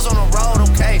the wheels on the road,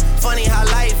 okay? Funny how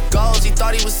life goes. He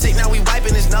thought he was sick, now we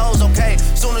wiping his nose, okay?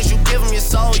 Soon as you give him your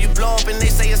soul, you blow up and they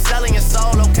say you're selling your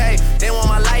soul, okay? They want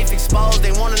my life exposed,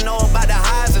 they wanna know about the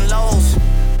highs and lows.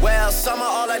 Well, summer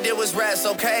all I did was rest,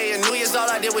 okay? And New Year's all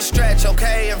I did was stretch,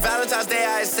 okay? And Valentine's Day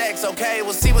I had sex, okay?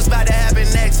 We'll see what's about to happen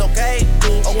next, okay?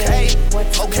 Okay,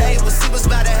 okay, we'll see what's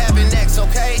about to happen next,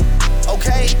 okay?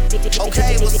 Okay,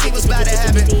 okay, we'll see what's about to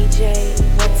happen. DJ,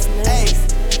 what's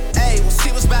next? Hey, we'll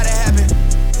see what's about to happen.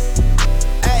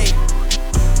 Hey,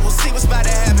 we'll see what's about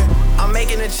to happen. I'm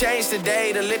making a change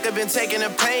today. The liquor been taking the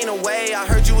pain away. I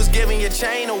heard you was giving your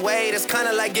chain away. That's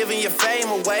kinda like giving your fame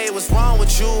away. What's wrong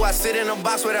with you? I sit in a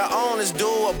box where the owners do.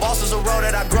 A boss is a road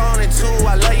that I've grown into.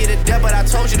 I love you to death, but I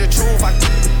told you the truth.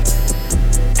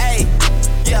 Hey,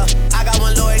 yeah, I got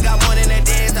one lawyer, got one, and that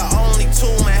there is the only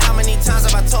two, man. How many times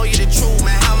have I told you the truth,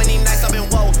 man? How many nights I've been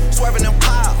woke, swerving them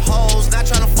potholes, not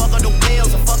trying to fuck up the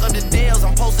wheels or fuck up the deals.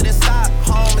 I'm posted in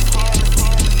Stockholm. It's home.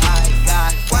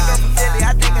 One girl from Philly,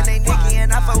 I think her name Nikki,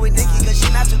 and I fuck with Nikki cause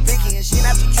she not too picky and she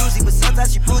not too choosy, but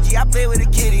sometimes she bougie. I play with a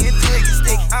kitty until it gets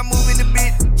sticky. I'm moving the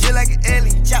beat, chill like an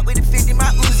Ellie. Chop with the 50, my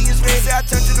Uzi is red. Say I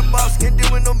turn to the boss, can't deal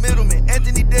with no middleman.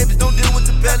 Anthony Davis, don't deal with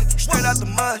the belly. Straight out the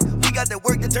mud, we got that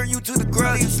work to turn you to the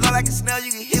grub. You slow like a snail,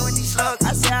 you can hit with these slugs.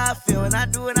 I say how I feel and I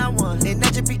do what I want, and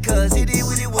not just because it is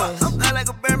what it was. I'm fly like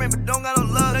a Bearman, but don't got no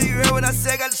love. Know you heard what I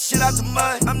said, got the shit out the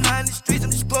mud. I'm not in the streets,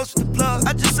 I'm just close to the plug.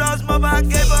 I just saw his mother, I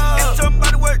gave her up. Ain't talking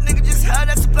about the work, nigga, just how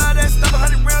that supply that stuff.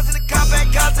 100 rounds in the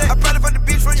compact contact. I brought it from the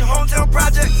beach from your hometown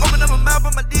project. Open up my mouth,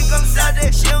 but my dick on the side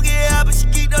that. She don't get out, but she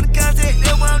keep on the contact.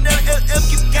 They want that LF,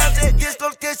 keep the contact. Get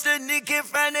close, catch that nigga, can't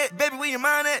find it. Baby, where you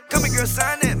mind it? Come here, girl,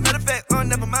 sign it. Matter of fact,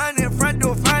 never mind it. Front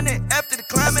door, find it. After the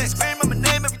climax, scream on my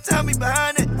name every time we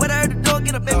behind it. When I heard the door,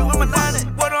 get up, baby, where my line it?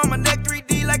 Water on my neck,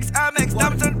 3D like it's IMAX.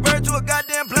 Diamonds turn the bird to a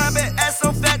goddamn blind bat. Ass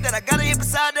so fat that I gotta hit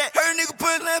beside that. Heard a nigga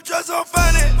put lamp trucks on,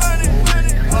 find it.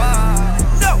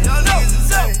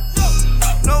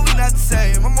 No, we not the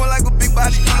same. I'm more like a big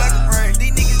body, you like a brain.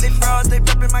 These niggas, they frauds, they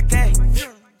reppin' my game.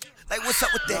 Like, what's up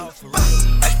with that?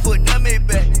 I just put them in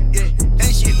back, yeah.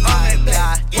 And shit on that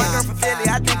back. One girl from Philly,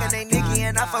 I think her name Nikki,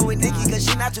 and I fuck with Nikki cause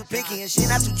she not too picky and she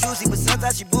not too choosy, but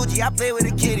sometimes she bougie. I play with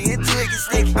a kitty until it gets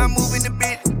sticky. I'm moving the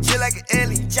beat, chill like an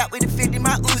Ellie. Chop with the 50,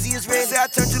 my Uzi is red. Say I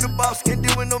turn to the boss, can't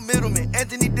deal with no middleman.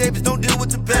 Anthony Davis, don't deal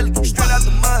with the belly. Straight out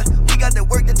the mud, we got that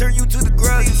work to turn you to the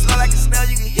grub. You slow like a snail,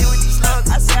 you can hit with these slugs.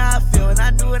 I say how I feel and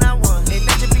I do what I want, and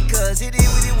not just because it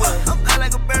is what it was. I'm fly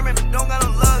like a Bearman, but don't got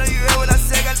no love. Know you heard what I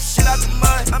said, got the shit out the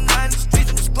mud. I'm not in the streets,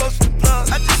 I'm just close to the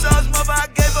plug. I just saw his mother, I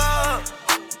gave her up.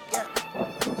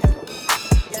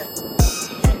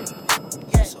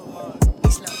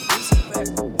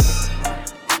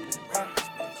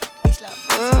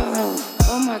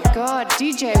 Oh my god,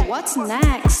 DJ, what's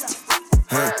next?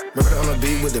 Murder on the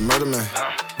beat with the murder man.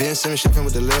 Ben Simmons shipping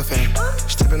with the left hand.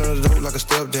 Stepping on the dope like a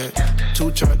stepdad.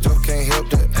 2 turned up, can't help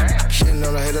that. Shitting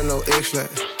on the head of no X-flat.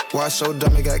 Why so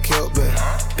dumb it got killed back?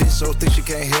 Bitch so thick she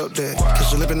can't help that.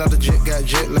 Cause you living out the jet, got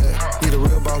jet lag. Need a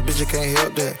real boss, bitch, you can't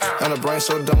help that. And the brain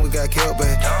so dumb we got killed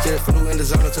back. Jet flew in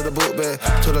designer to the book bag.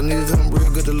 Told I needed something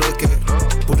real good to look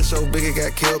at. Booty so big it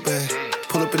got killed back.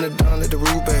 Pull up in the dawn at the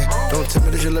roof bag. Don't tell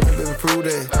me that you love me, baby, prove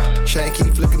that. Chain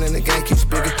keep flicking and the game keeps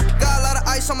bigger. Got a lot of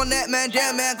ice on my neck, man,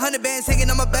 damn man. 100 bands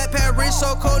hanging on my backpack. Wrist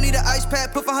so cold, need an ice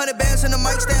pack. Put 100 bands in the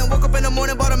mic stand. Woke up in the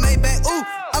morning, bought a Maybach. Ooh,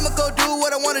 I'ma go do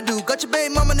what I wanna do. Got your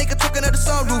baby mama, nigga, talking at the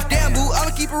sunroof. Damn, boo,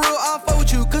 I'ma keep it real, I don't fuck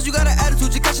with you. Cause you got an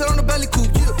attitude, you catch it on the belly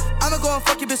coupe. Yeah. I'ma go and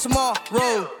fuck your bitch tomorrow.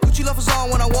 Gucci loafers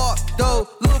on when I walk,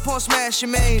 though. Lil' Pump smash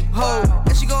your main hoe.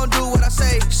 And she gon' do what I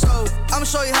say, so I'ma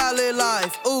show you how I live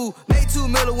life. Ooh, made 2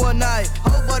 million one night.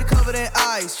 Whole body covered in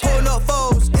ice. Pulling up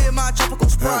foes in my tropical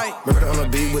Sprite. Murder on the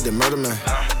beat with the murder man.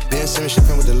 Ben Simmons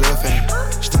shipping with the left hand.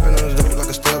 Stepping on the dope like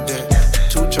a stepdad.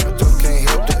 2 turned up, can't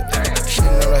help that.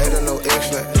 Shitting on the head of no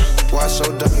X-flat. Why so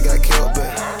dumb it got killed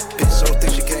back? Bitch so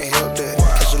thick she can't help that.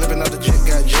 Cause you living out the jet,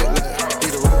 got jet lag.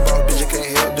 Need a real boss, bitch, you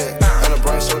can't help that. And the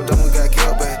brain so dumb we got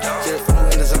killed back. Jet flew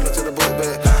in designer to the book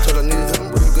bag. Told I needed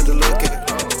something real good to look at.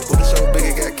 Booty so big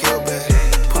it got killed back.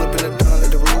 Pull up in the dawn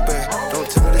at the roof bag. Don't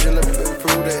tell me that you love me, baby,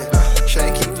 prove that.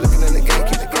 Chain keep flicking and the game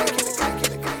keep the game.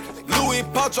 Louis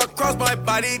pouch across my back.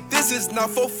 body, this is not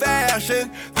for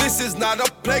fashion. This is not a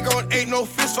playground, ain't no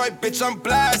fist fight, bitch, I'm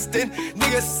blasting.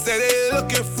 Niggas say they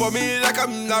looking for me like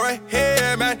I'm not right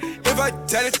here, man. If I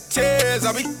tell it tears,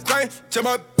 I'll be crying to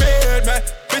my bed, man.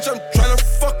 Bitch, I'm tryna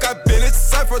fuck, I've been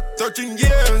inside for 13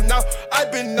 years now. I've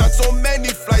been on so many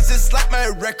flights, it's like my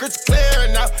record's clear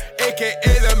now.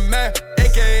 AKA the man,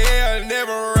 AKA I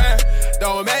never ran.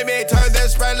 Don't make me turn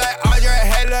this red light on your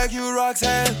head like you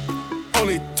Roxanne.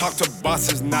 Only talk to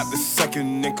bosses, not the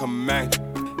second in command.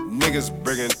 Niggas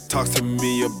bringing talks to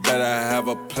me, you better have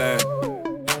a plan.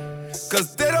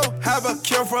 Cause they don't have a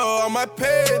cure for all my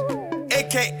pain.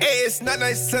 AKA it's not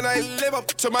nice and I live up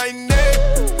to my name.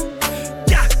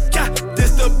 Yeah,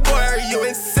 this the boy, are you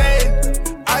insane?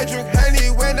 I drink Henny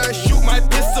when I shoot my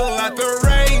pistol at the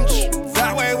range.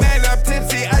 That way when I'm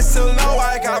tipsy, I still know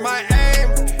I got my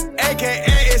aim.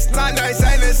 AKA it's not nice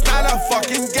and it's not a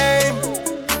fucking game.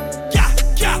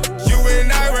 You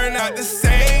and I were not the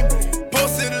same.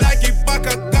 Posted like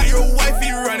Ibaka, got your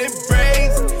wifey running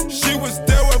brains. She was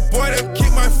there with boy to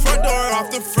keep my front door off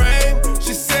the frame.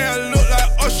 She say I look like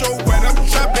Usher when I'm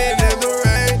trapping in the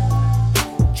rain.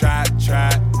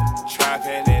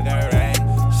 Trapping in the rain.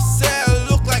 She say I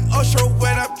look like Usher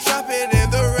when I'm trapping in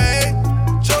the rain.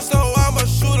 Just so I'ma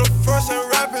shoot a first and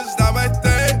rap is not my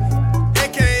thing.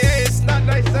 AKA it's not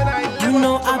nice and I live. You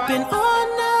know I've been on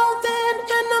now, then,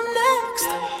 and I'm next.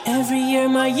 Every year,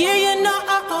 my year, you know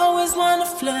I always wanna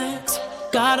flex.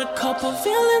 Got a couple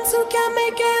villains who can't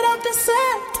make it off the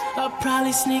set. I'll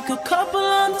probably sneak a couple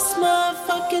on this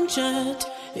motherfucking jet.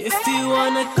 If you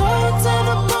wanna go to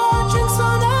the bar, drinks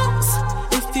on us.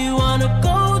 If you wanna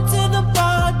go to the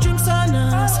bar, drinks on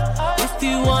us. If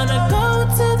you wanna go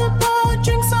to the bar,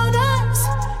 drinks on us.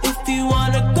 If you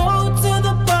wanna go to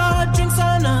the bar, drinks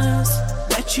on us.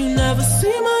 Bet you never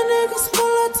see my niggas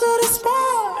pull up to the spot.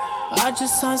 I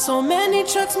just signed so many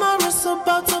checks, my wrist's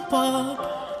about to pop.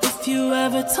 If you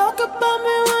ever talk about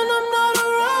me when I'm not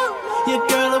around, your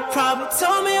girl will probably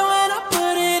tell me when I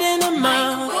put it in her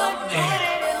mouth.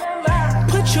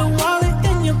 Put your wallet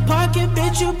in your pocket,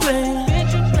 bitch, you play.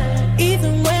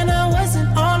 Even when I wasn't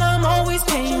on, I'm always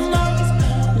paying.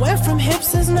 Went from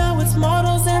hipsters, now it's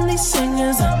models and these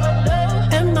singers.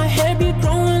 And my hair be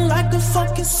growing like a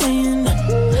fucking sin.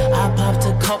 I popped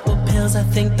a couple pills, I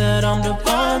think that I'm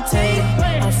Devontae.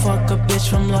 I fuck a bitch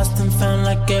from Lost and Found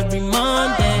like every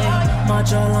Monday. My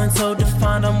jawline so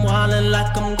defined, I'm wildin'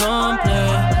 like I'm gon'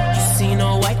 play. You see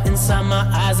no white inside my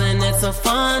eyes and it's a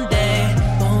fun day.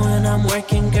 But when I'm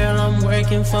working, girl, I'm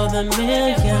working for the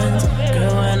millions.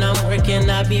 Girl, when I'm working,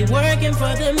 I be working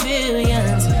for the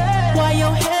millions. Why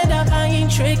your head up, I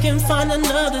ain't tricking, find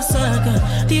another sucker.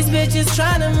 These bitches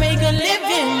tryna make a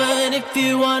living. But if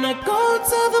you wanna go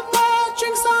to the bar,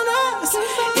 drinks on us.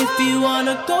 If you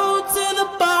wanna go to the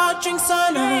bar, drinks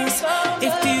on us.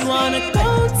 If you wanna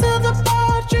go to the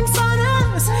bar, drinks on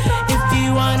us. If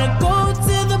you wanna go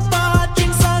to the bar,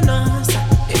 drinks on us.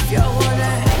 If y'all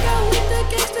wanna hang out with the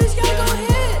gangsters, y'all gon'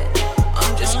 hit.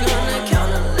 I'm just gonna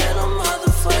count a little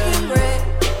motherfucking bread.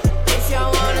 If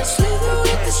y'all wanna slither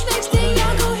with the snakes, then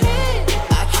y'all gon' hit.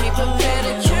 I keep a pair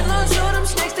of killers on them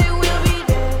snakes, they will be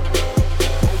dead.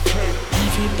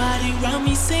 Everybody around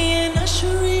me saying I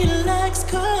should relax,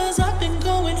 cause I've been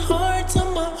going hard till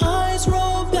my eyes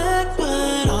roll back.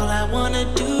 But all I wanna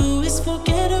do is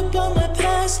forget about my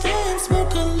past and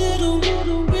smoke a little,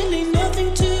 really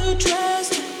nothing too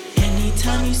drastic.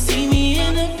 Anytime you see me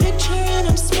in a picture and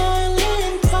I'm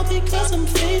smiling, probably cause I'm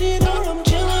faded or I'm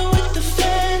chilling with the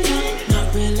fans.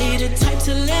 Not really the type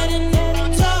to let it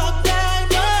talk back,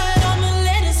 but I'ma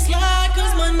let it slide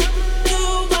cause my niggas do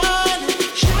wild.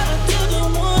 Shout out to the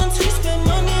ones who spend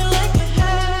money like a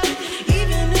habit.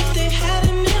 Even if they had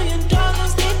 $1 million,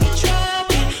 they'd be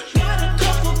trapping. Got a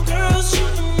couple girls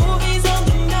shooting movies on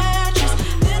the mattress.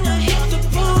 Then I hit the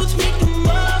booth, make them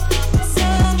up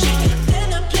sandwiches. Then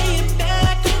I play it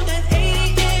back on that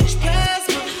 80-inch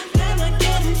plasma. Then I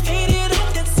get them faded off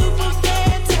that super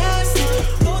fantastic.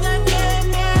 Roll that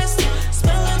grandmaster,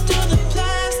 smell it through the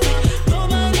plastic.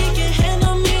 Nobody can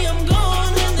handle me, I'm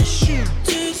going in the shoot.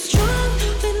 Too strong,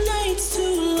 the night's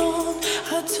too long.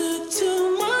 I took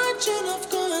too much and I've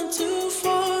gone too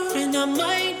far. And I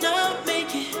might not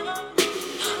make it.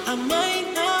 I might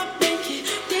not make it.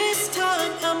 This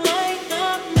time I might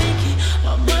not make it.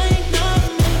 I might not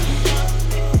make it.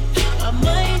 I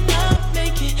might not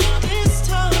make it. This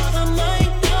time I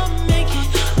might not make it.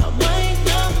 I might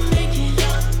not make it.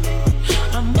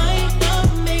 I might not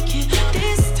make it.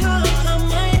 This time I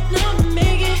might not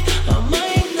make it. I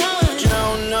might not. You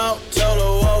don't know, told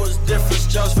her what was different,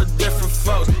 jokes for different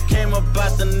folks. Came up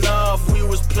out the north, we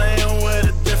was playing with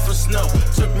a different snow.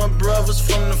 Took my brothers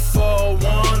from the 401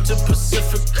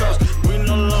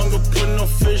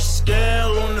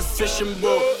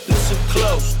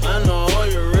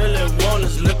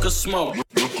 smoke.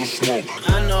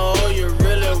 I know all you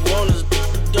really want is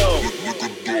dope.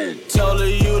 Told her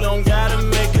you don't gotta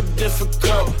make it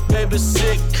difficult. Baby,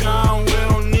 sitcom, we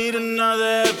don't need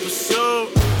another episode.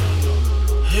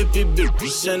 Hippie bitch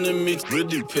sending me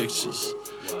pretty pictures.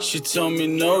 She told me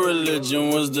no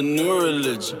religion was the new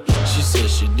religion. She said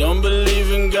she don't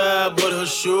believe in God, but her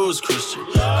shoes Christian.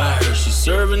 I heard she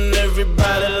serving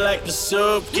everybody like the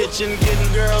soup kitchen,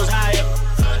 getting girls higher,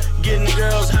 getting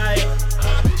girls higher.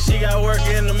 She got work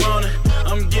in the morning,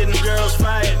 I'm getting girls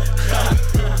fired.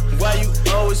 Why you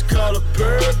always call a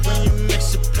bird when you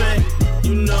mix your pain?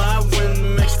 You know I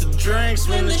wouldn't mix the drinks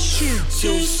when the shoot's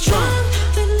too strong.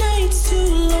 The night's too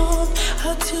long,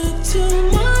 I took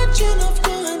too much and I've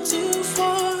gone too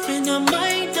far. And I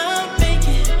might not make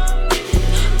it,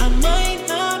 I might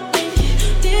not make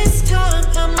it. This time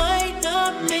I might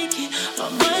not make it, I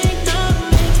might not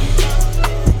make it,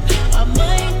 I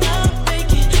might not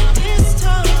make it. This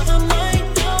time I might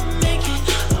not make it,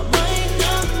 I might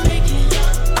not make it,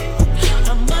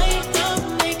 I might not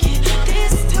make it.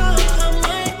 This time I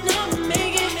might not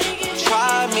make it.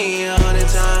 Try me 100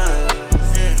 times.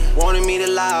 Wanted me to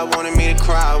lie, wanted me to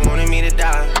cry, wanted me to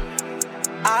die.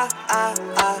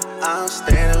 I'm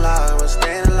staying alive, I'm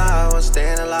staying alive, I'm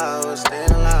staying alive, I'm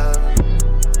staying alive.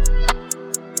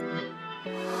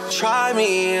 Try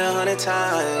me 100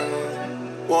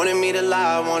 times. Wanted me to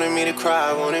lie, wanted me to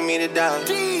cry, wanted me to die.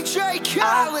 DJ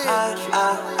Khaled.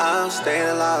 I'm staying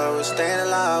alive, I'm staying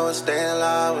alive, I'm staying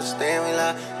alive, I'm staying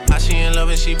alive. How she in love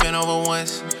and she been over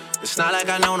once. It's not like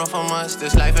I know her for months.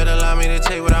 This life had allowed me to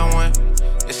take what I want.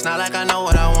 It's not like I know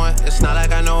what I want. It's not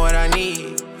like I know what I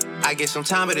need. I get some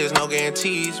time, but there's no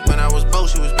guarantees. When I was broke,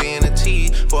 she was being a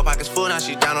tease. 4 pockets full, now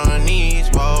she down on her knees.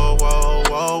 Whoa, whoa,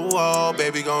 whoa, whoa.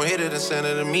 Baby gon' hit it and send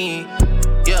it to me.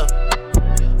 Yeah.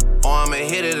 Or I'ma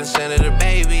hit it and send it to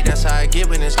baby. That's how I get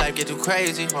when this life get too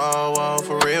crazy. Whoa, whoa,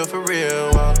 for real,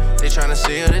 whoa. They tryna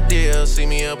seal the deal. See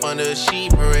me up under a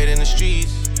sheet, parade in the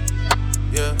streets.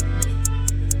 Yeah.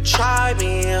 Try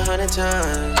me 100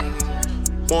 times.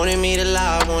 Wanted me to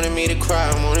lie, wanted me to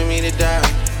cry, wanted me to die.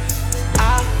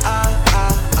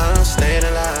 I'm staying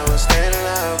alive, I'm staying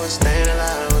alive, I'm staying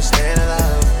alive, I'm staying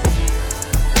alive.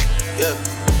 Yeah.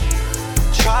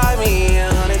 Try me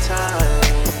 100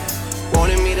 times.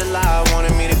 Wanted me to lie,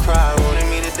 wanted me to cry, wanted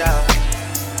me to die.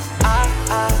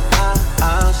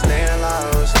 I'm staying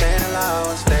alive, I'm staying alive,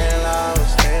 I'm staying alive, I'm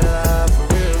staying alive for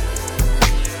real.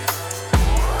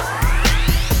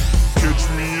 Catch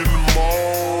me in the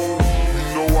mall, you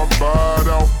know I buyed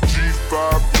out. G5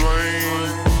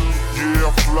 plane, yeah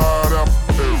I flyed out.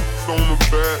 On the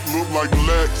back, look like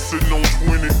Lex, sitting on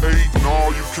 28. No,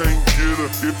 you can't get her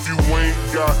if you ain't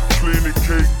got plenty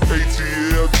cake.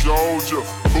 ATL, Georgia,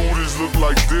 booties look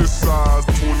like this size.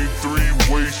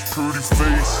 23 waist, pretty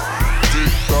face,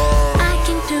 dick thighs. I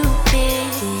can do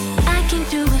it, I can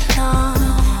do it long.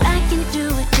 I can do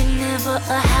it whenever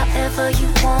or however you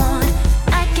want.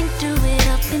 I can do it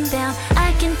up and down,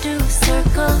 I can do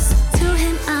circles. To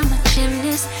him I'm a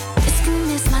gymnast, this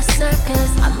is my circus.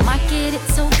 I market it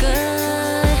so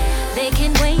good, they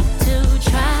can't wait to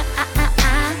try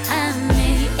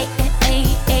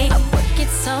me. I work it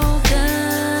so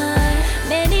good,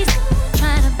 many's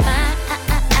trying to buy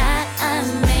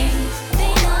me.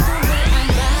 They love the way I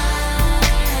ride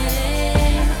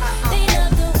it. They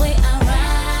love the way I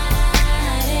ride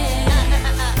it.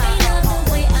 They love the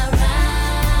way I ride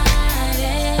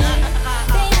it.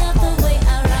 They love the way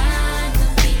I ride the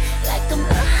beat like I'm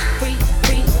free.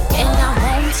 And I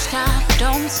won't stop,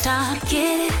 don't stop.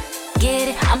 Get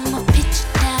it, I'ma pitch it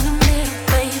down the middle,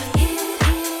 baby.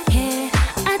 Yeah,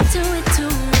 I do it to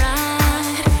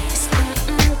right. It's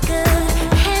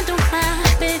good. Handle my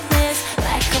business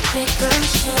like a big girl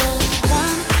should.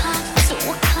 1 o'clock, 2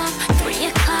 o'clock, 3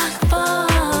 o'clock, 4,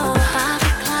 5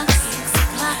 o'clock, 6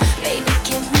 o'clock. Baby,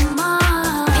 give me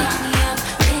more.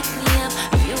 Pick me up.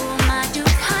 You are my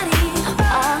Ducati. I'm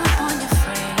all up on your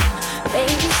frame.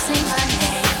 Baby, say my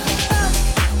name.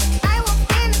 I walk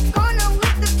in the corner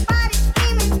with the body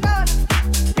screaming,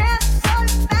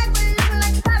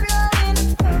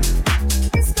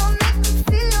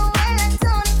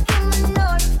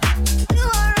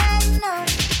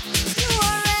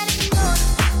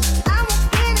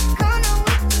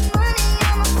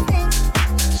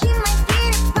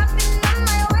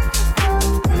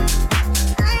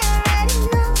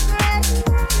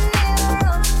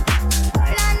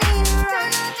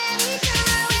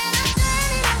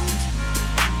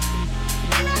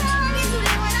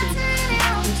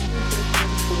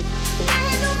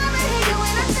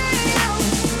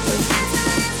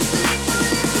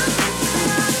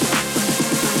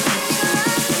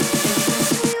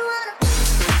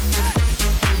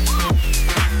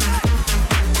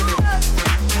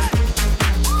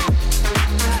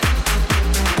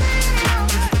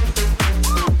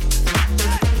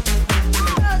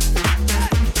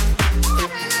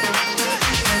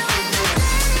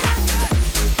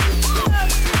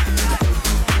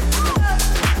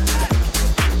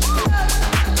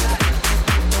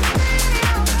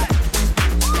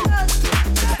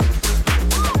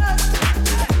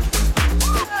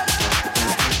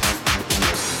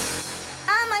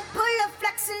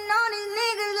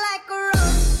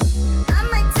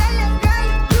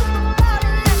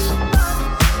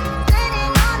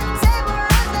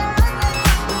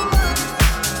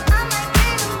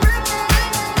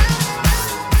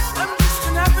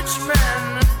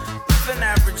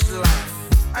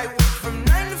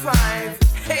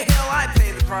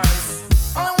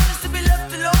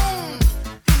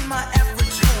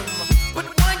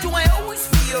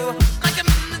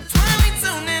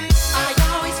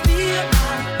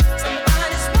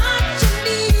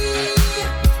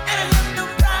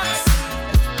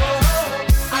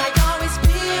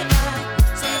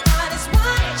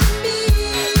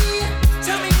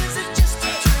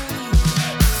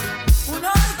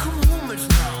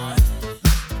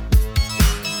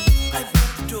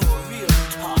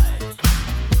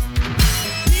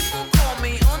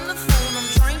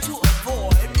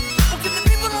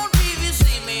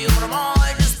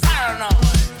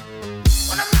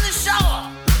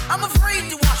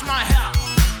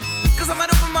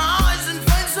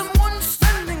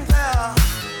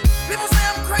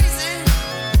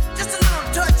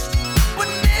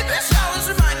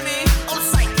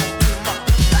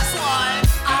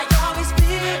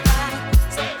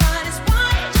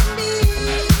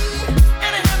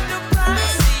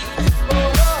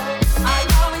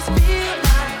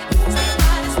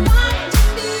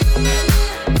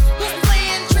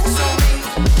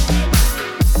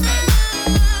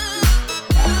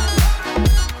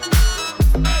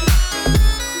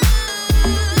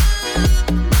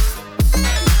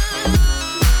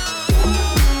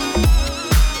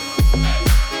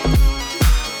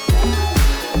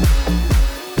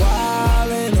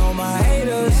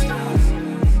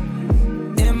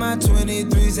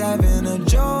 a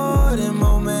Jordan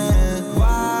moment.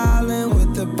 Wildin'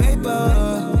 with the paper.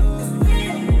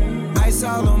 Ice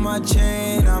all on my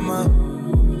chain,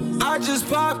 I just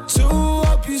popped 2,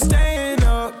 hope you staying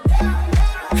up.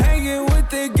 Hanging with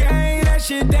the gang, that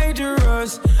shit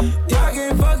dangerous. Yeah, I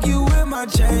can fuck you with my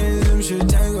chains, them shit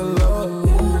tangle up.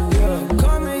 Yeah,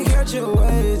 come and catch a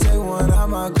wave, take one out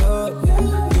my cup.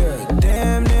 Yeah,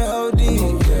 damn the OD,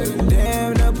 yeah,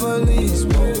 damn the police.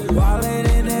 Wildin'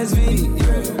 in SV,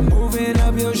 yeah, moving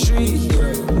up your street.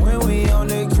 Yeah, when we on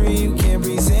the creep, can't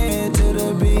breathe sand to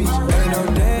the beach. Ain't no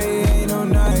day, ain't no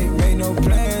night, ain't no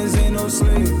plans, ain't no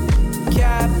sleep.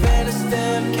 Cap and a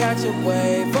stem, catch a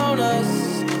wave on us.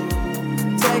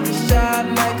 Take a shot,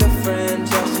 make a friend,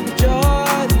 just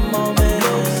enjoy the moment.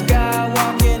 Sky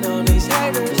walking on these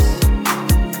haters.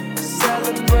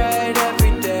 Celebrate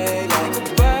every day like a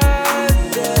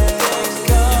birthday.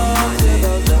 Come to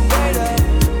those that wait up.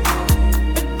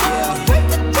 Yeah, wait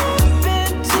the time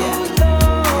been too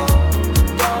long.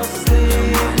 Don't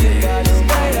sleep, you gotta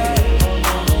stay up.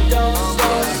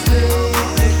 Don't sleep,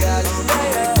 you gotta stay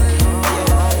up.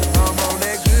 I'm on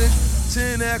that good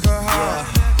 10 alcohol.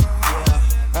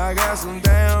 I got some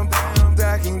damn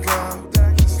that can come.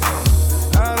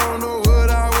 I don't know what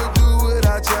I would do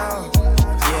without y'all.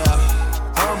 Yeah,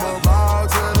 I'm a ball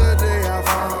till the day I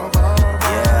fall.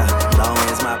 Yeah, long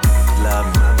as my love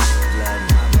me.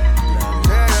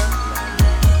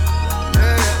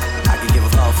 I can give a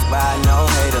fuck by no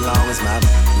hate as long as my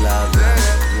love me.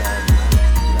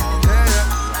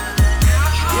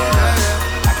 Yeah,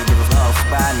 I can give a fuck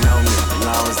by no hate as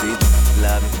long as they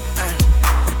love me.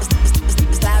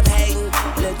 Stop hating,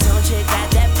 little tune chick got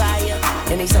that fire.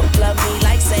 And he so plug me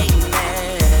like Satan,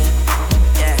 man.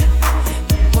 Yeah,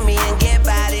 put me and get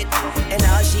about it. And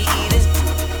all she eat is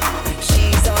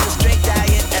she's on a strict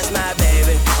diet, that's my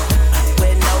baby.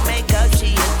 With no makeup,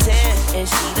 she a 10. And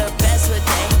she the best with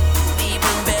that.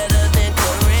 Even better than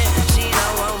Corinne. She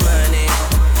don't want money,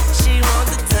 she want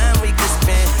the time we could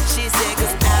spend. She said,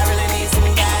 cause I really need some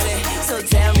guidance. So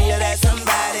tell me you're that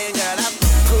somebody, girl. I'm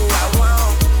who I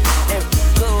want and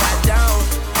who I don't.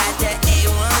 Got that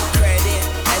A1 credit,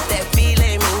 got that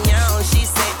filet mignon. She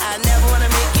say, I never wanna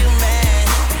make you mad,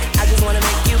 I just wanna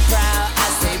make you proud. I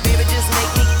say, baby, just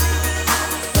make me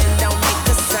and don't make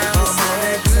the sound. I'm on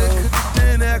that good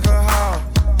 10 alcohol.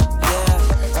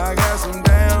 I got some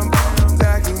damn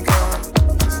that can come.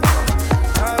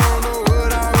 I don't know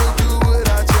what I would do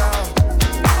without y'all.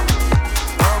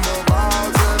 I'm a ball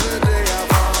till the day I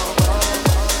fall.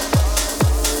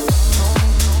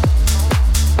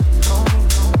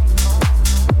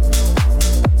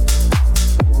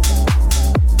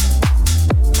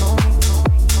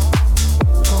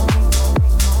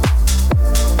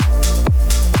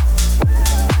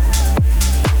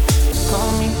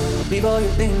 Call me, leave all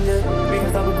your things, yeah. We can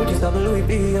stop with Gucci, stop with Louis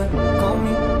V, yeah. Call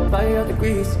me, fire out the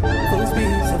grease, full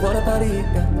speed, so what about it,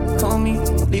 yeah. Call me,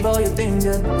 leave all your things,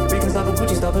 yeah. We can stop with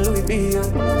Gucci, stop with Louis V, yeah.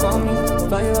 Call me,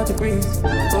 fire out the grease,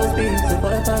 full speed, so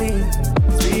what about it.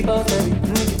 Sleep off, baby,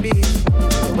 Nikki B.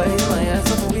 Way my ass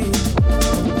on the weed,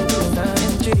 down in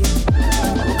the tree.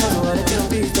 Because of what it can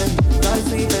be, baby. Light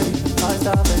sweet, baby, hard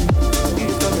stop, baby. You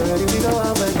just got ready, we go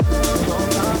out, baby.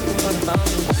 Don't talk, we're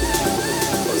bounce.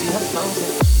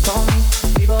 Call me,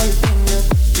 leave all your things, yeah.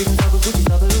 We can stop with Gucci,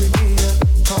 stop with Louis V, yeah.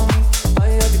 Call me,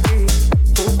 fire out the grease,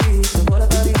 full speed, so what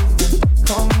about it, yeah.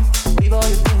 Call me, leave all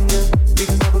your things, yeah. We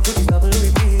can stop with Gucci, stop with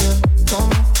Louis V, yeah. Call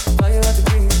me, fire out the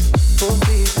grease, full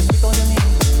speed, just sleep on your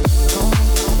knees. Call me,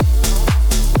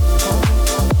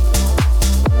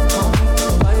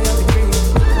 fire out the grease,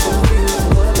 full speed, so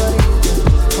what about it, yeah.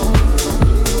 Call me, fire out the grease, what about it,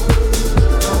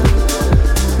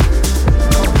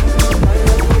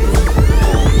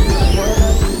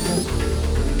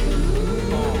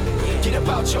 Get up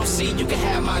out your seat, you can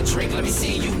have my drink, let me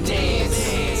see you dance.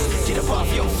 Get up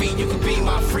off your feet, you can be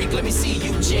my freak, let me see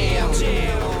you jam.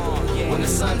 When the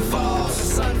sun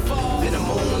falls, then the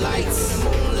moon lights,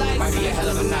 might be a hell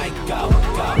of a night. Go,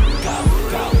 go, go,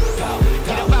 go, go.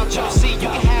 Get up out your seat, you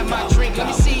can have my drink, let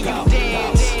me see you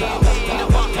dance. Get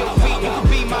up off your feet, you can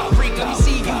be my freak, let me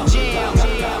see you jam.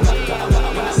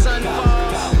 When the sun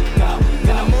falls,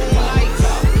 then the moon lights,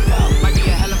 might be a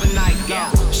hell of a night.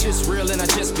 Shit's real and I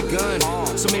just begun.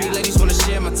 So many ladies wanna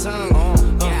share my tongue.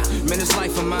 Man, it's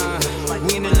life of mine.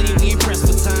 We in the league, we ain't pressed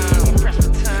for time.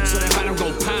 So that bottom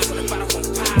gon' pop, then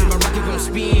my rocket gon'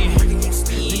 spin,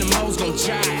 then the hoes gon'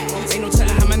 jive. Ain't no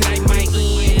telling how my night might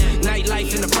end.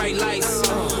 Nightlife in the bright lights,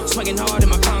 swagging hard in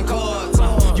my Concords.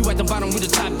 You at the bottom, we the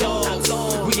top dogs.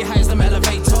 We get high as them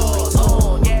elevators.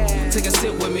 Take a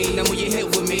sip with me, now when you hit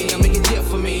with me, now make it dip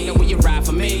for me. Now when you ride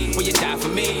for me, when you die for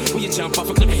me, when you jump off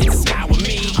a cliff and hit the sky with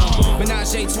me. But now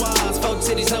Menage a trois, 4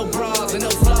 titties, no bras, and no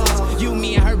flaws. You,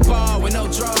 me, and her ball with no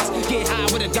draws. Get high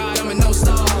with a god, I'm a no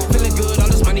star. Feeling good, all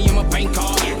this money on my bank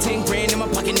card. 10 grand in my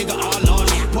pocket, nigga, all large.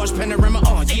 Porsche panorama,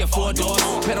 oh yeah, 4 doors.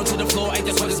 Pedal to the floor, ain't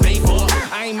that's what it's made for.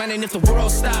 I ain't minding if the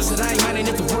world stops, and I ain't minding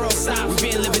if the world stops.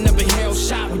 We been living up in hell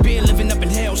shop, we been living up in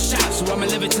hell shop. So I'ma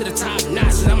live it to the top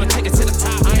notch, and I'ma take it to the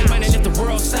top. I ain't minding if the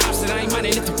world stops, and I ain't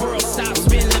minding if the world stops.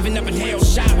 We been living up in hell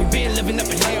shop, we been living up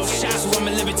in hell shop. So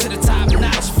I'ma live it to the top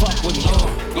notch. Fuck with me,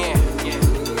 yeah.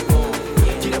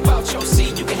 Get up out your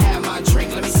seat, you can have my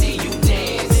drink. Let me see you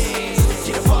dance.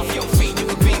 Get up off your feet, you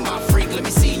can be my freak. Let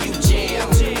me see you jam.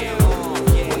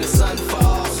 When the sun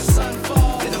falls,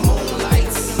 then the moon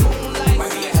lights.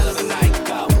 Might be a hell of a night.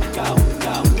 Go.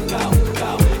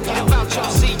 Get up out your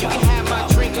seat, you can have my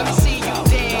drink. Let me see you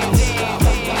dance.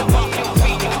 Get up off your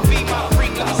feet, you can be my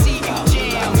freak. Let me see you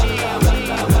jam. When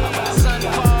the sun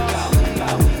falls,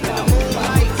 then the moon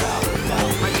lights.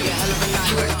 Might be a hell of a night.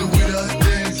 She like the way that I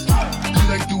dance. She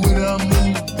like the way that I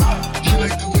move. She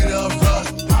like the way that I rock.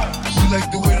 She like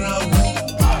the way that I move.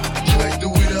 She like the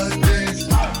way that I dance.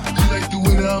 She like the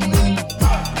way that I move.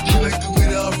 She like the way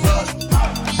that I rock.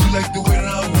 She like the way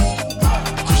that I move.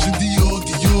 Christian Dior.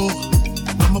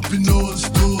 I'm up in all the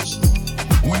stores.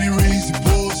 When they raise the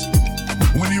balls.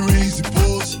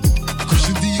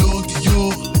 Christian Dior.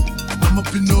 I'm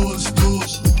up in all the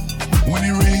stores. When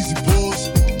they raise the balls.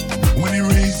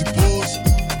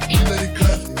 She let it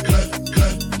clap.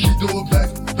 She throw it back.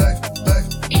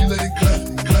 She let it clap.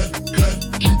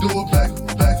 She throw it back.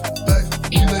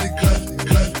 She let it clap.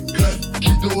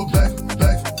 She throw it back.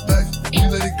 She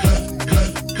let it clap.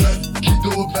 She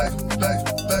throw it back.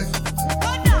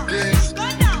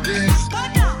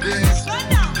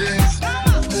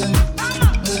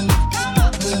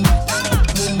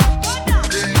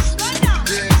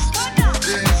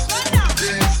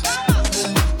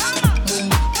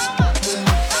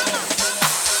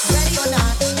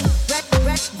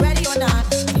 Ready or not,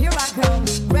 here I come.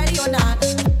 Ready or not,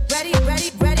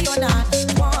 ready or not,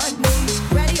 want me.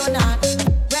 Ready or not,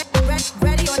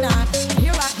 ready or not,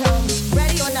 here I come.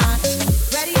 Ready or not,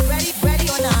 ready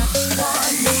or not,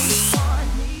 want me.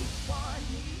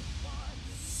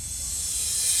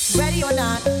 Ready or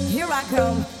not, here I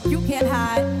come. You can't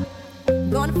hide.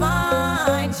 Gonna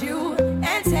find you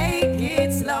and take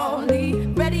it slowly.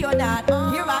 Ready or not,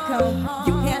 here I come.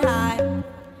 You can't hide.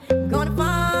 Gonna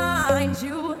find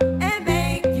you and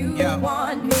make you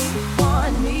want me.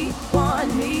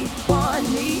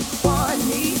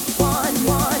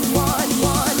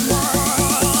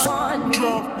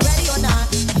 Ready or not,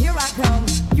 here I come.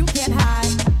 You can't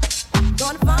hide.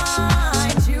 Gonna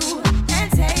find you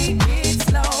and take it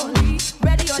slowly.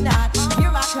 Ready or not,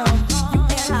 here I come. You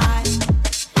can't hide.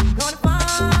 Gonna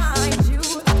find you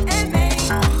and make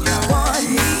you want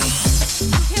me. You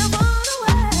can't run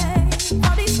away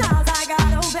from these stars I got,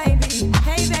 oh baby.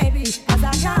 Hey baby, 'cause I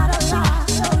got a lot,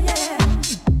 oh yeah.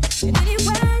 And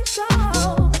anywhere you go,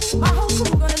 my whole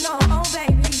crew gonna know, oh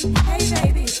baby. Hey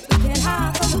baby, you can't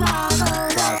hide from love,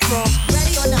 oh.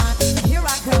 Ready or not, here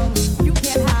I come. You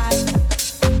can't hide.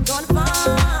 Gonna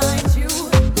find you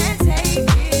and take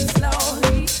it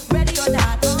slowly. Ready or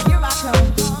not, here I come.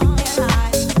 You can't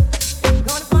hide.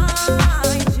 Gonna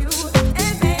find you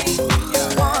and make you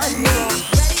want me.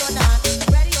 Ready or not,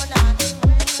 ready or not,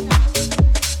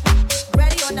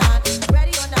 ready or not, ready or not,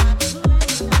 ready or not,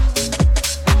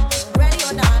 ready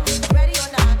or not,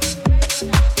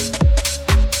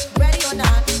 ready or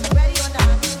not, ready or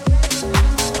not.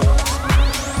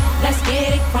 Let's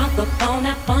get it crunk up on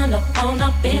that fun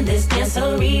up in this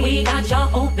dancery. We got y'all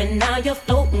open, now you're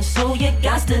floating, so you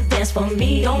got to dance for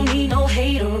me. Don't need no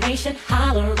hateration,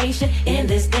 holleration in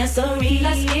this dancery.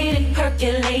 Let's get it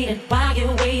percolated while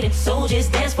you're waiting, so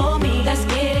just dance for me. Let's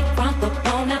get it crunk up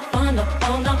on that fun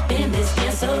up in this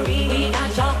dancery. We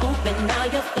got y'all open, now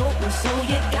you're floating, so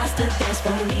you got to dance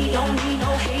for me. Don't need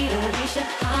no hateration,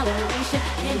 holleration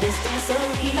in this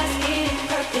dancery. Let's get it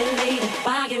percolated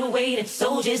while you're waiting,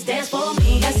 so just dance for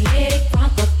me. Let's get it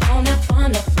crunk up on that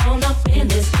fun up in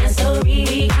this dancery.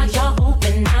 We got y'all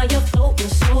open, now you're floating,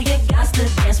 so you got to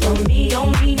dance for me.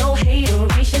 Don't need no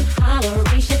hateration,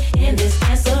 holleration in this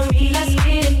dancery. Let's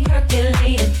get it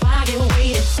percolated while you're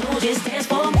waiting, so just dance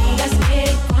for me. Let's get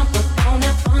it crunk up on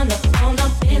that fun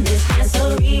up in this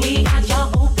dancery. We got y'all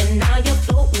open, now you're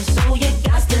floating, so you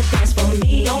got to dance for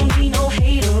me. Don't need no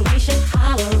hateration,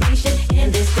 holleration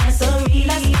in this dancery.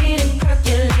 Let's get it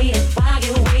percolated while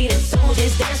you're waiting, so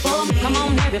just dance for me. Come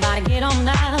on, everybody, get on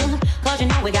down, 'cause you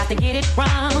know we got to get it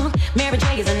wrong. Mary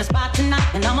J is in the spot tonight,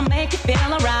 and I'ma make you feel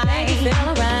alright.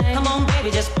 Come on,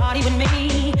 baby, just party with me.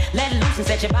 me. Let loose and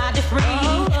set your body free.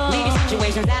 Leave your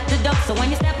situations at the door, so when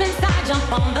you step inside,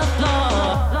 jump on the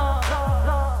floor.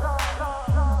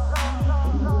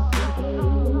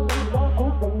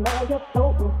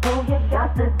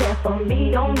 Got to dance for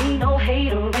me, don't need no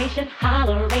hateration,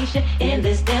 holleration in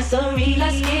this dancery.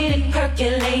 Let's get it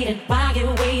percolated while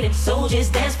you're waiting, so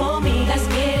just dance for me. Let's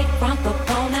get it crunk up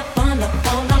on that fun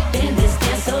up in this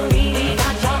dancery. We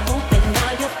got y'all open,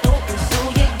 now you're open, so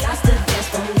you got to dance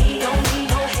for me. Don't need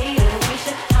no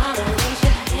hateration,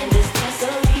 holleration in this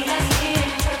dancery. Let's get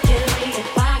it percolated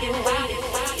while you're waiting.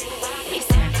 It's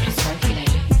time for the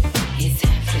circulator. It's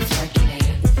time for the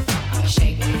circulator. I'ma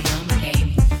shake my mama,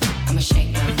 baby. I'ma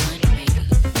shake my money maker.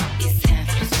 It's time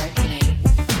for the circulator.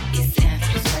 It's time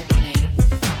for the circulator.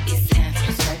 It's time for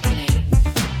the circulator.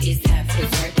 It's time for the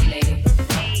circulator.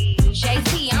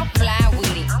 JT, I'm fly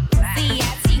with it.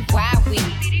 CITY with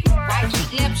it. Right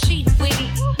cheek, left cheek with it.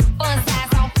 Fun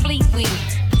size on fleet with it.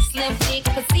 Slim thick,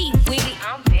 petite with it.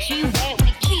 She wet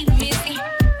with keep missing.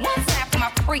 One time for my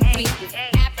freak bitches.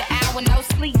 After hour, no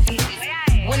sleep bitches.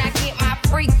 When I get my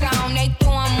freak on, they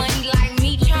throwing money like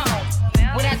me, Jones.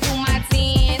 When I do my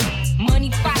 10,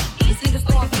 money fight, these niggas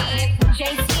throwing pins.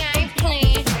 JT, I ain't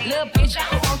playing. Little bitch, I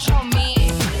don't want your man.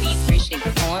 These rich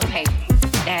niggas throwing paper.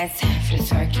 That's time for the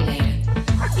circulator.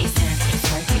 It's time for the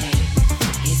circulator.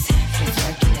 It's time for the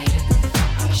circulator.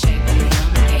 I'ma shake my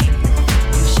mama, baby.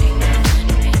 I'ma shake my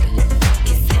money maker.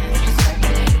 It's time for the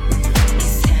circulator. It's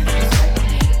time for the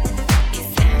circulator. It's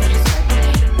time for the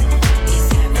circulator. It's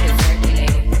time for the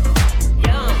circulator.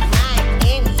 Young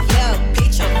Miami, yeah,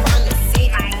 bitch, I'm from the city.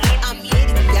 I'm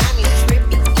litty, diamond,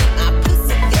 trippy. Eat my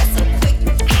pussy, that's a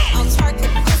quickie. I'm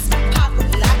twerking pussy,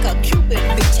 poppin' like a Cuban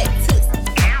bitch at Tootsie.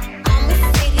 I'm a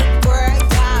city girl,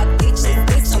 y'all bitches,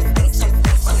 bitch, I'm.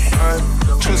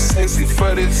 I'm too sexy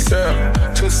for this girl,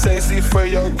 too sexy for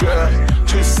your girl,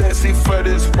 too sexy for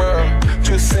this world,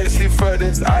 too sexy for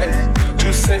this ice,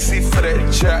 too sexy for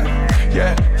that jack.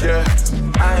 Yeah, yeah.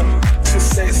 I'm too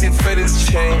sexy for this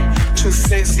chain, too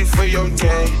sexy for your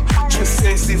game, too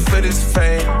sexy for this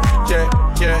fame. Yeah,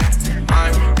 yeah.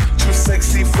 I'm too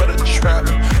sexy for the trap,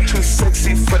 too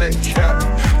sexy for that cap,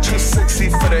 too sexy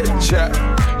for that jack.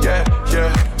 Yeah,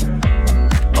 yeah.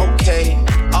 Okay,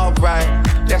 alright,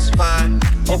 that's fine.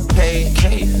 Okay,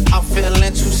 I'm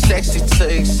feeling too sexy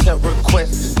to accept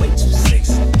requests. Way too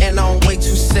sexy. And I'm way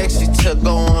too sexy to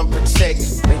go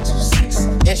unprotected. Way too sexy.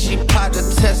 And she popped the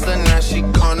Tesla, now she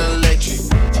gonna let you.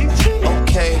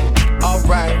 Okay,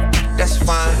 alright, that's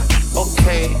fine.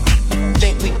 Okay,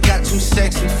 think we got too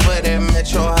sexy for that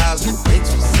metro housing. Way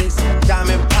too sexy.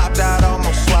 Diamond popped out,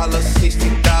 almost swallowed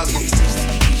 60,000.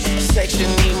 Section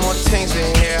need more things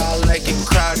in here, I like it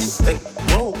crowded. Hey,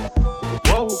 whoa,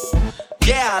 whoa.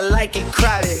 Yeah, I like it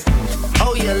crowded.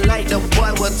 Oh, you like the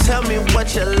boy? Well, tell me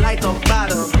what you like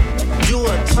about him. You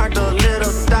a turned a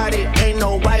little thotty, ain't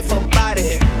no wife about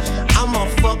it. I'ma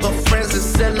fuck her friends and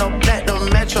send them back to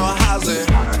metro housing.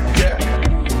 Yeah.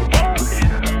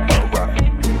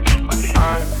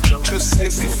 I'm too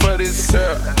sexy for this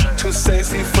girl, too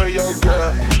sexy for your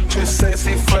girl, too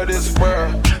sexy for this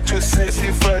world, too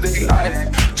sexy for this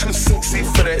life, too sexy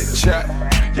for that jack.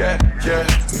 Yeah, yeah.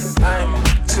 I'm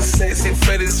too sexy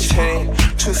for this chain,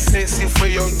 too sexy for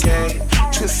your game,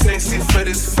 too sexy for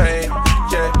this fame.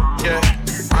 Yeah, yeah.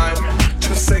 I'm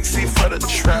too sexy for the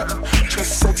trap, too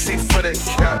sexy for that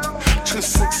cap, too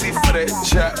sexy for that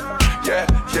jack. Yeah,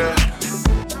 yeah.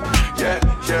 Yeah,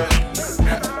 yeah.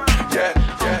 Yeah,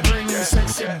 yeah. Bring the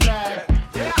sexy back.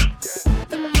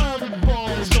 The mother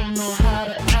boys don't know how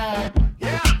to act.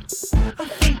 I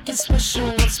think it's special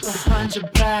what's behind your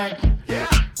back.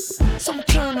 So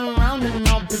turn around and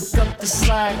I'll pick up the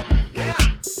slack.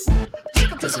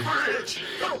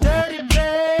 Dirty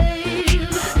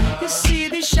babe, you see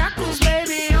these shackles,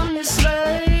 baby, I'm your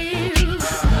slave.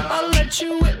 I'll let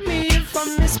you whip me if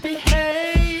I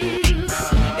misbehave.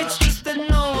 It's just that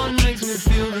no one makes me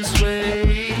feel this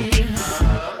way.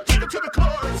 Take it to the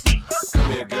chorus.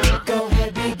 Come here, girl. Go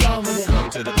ahead, be gone with it. Come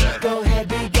to the back. Go ahead,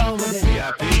 be gone with it.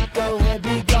 VIP. Go ahead,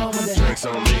 be gone with it. Drinks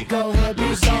on me. Go ahead,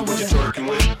 be gone with it. Twerking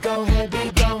with. Go ahead,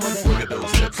 be gone with it. Look at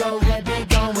those hips. Go ahead, be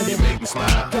gone with it. You make me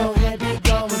smile. Go ahead, be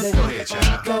gone with it. Go ahead,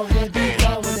 child. Go ahead, be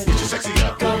gone with it. Get your sexy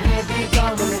out. Go ahead, be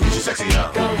gone with it. Get your sexy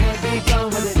out. Go ahead, be gone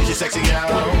with it. Get your sexy out.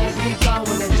 Go ahead, be gone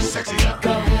with it. Get your sexy out.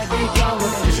 Go ahead, be gone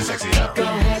with it. Get your sexy out. Go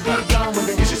ahead, be gone with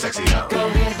it. Get your sexy out. Go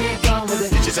ahead, be gone with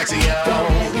it. Get your sexy out. Go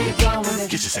ahead, be gone with it.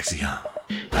 Get your sexy out.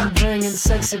 I'm bringing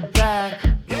sexy back.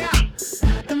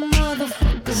 The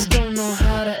motherfuckers don't know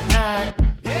how to act.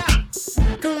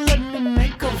 Don't let me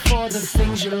make up for the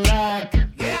things you lack.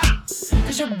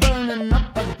 Cause you're burning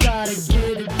up, I gotta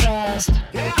get it fast.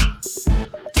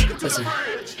 Listen.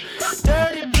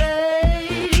 Dirty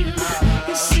babe,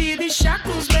 you see these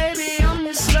shackles, baby, I'm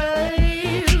your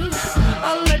slave.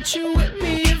 I'll let you whip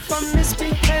me if I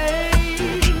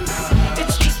misbehave.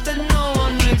 It's just that no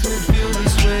one makes me feel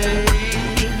this way.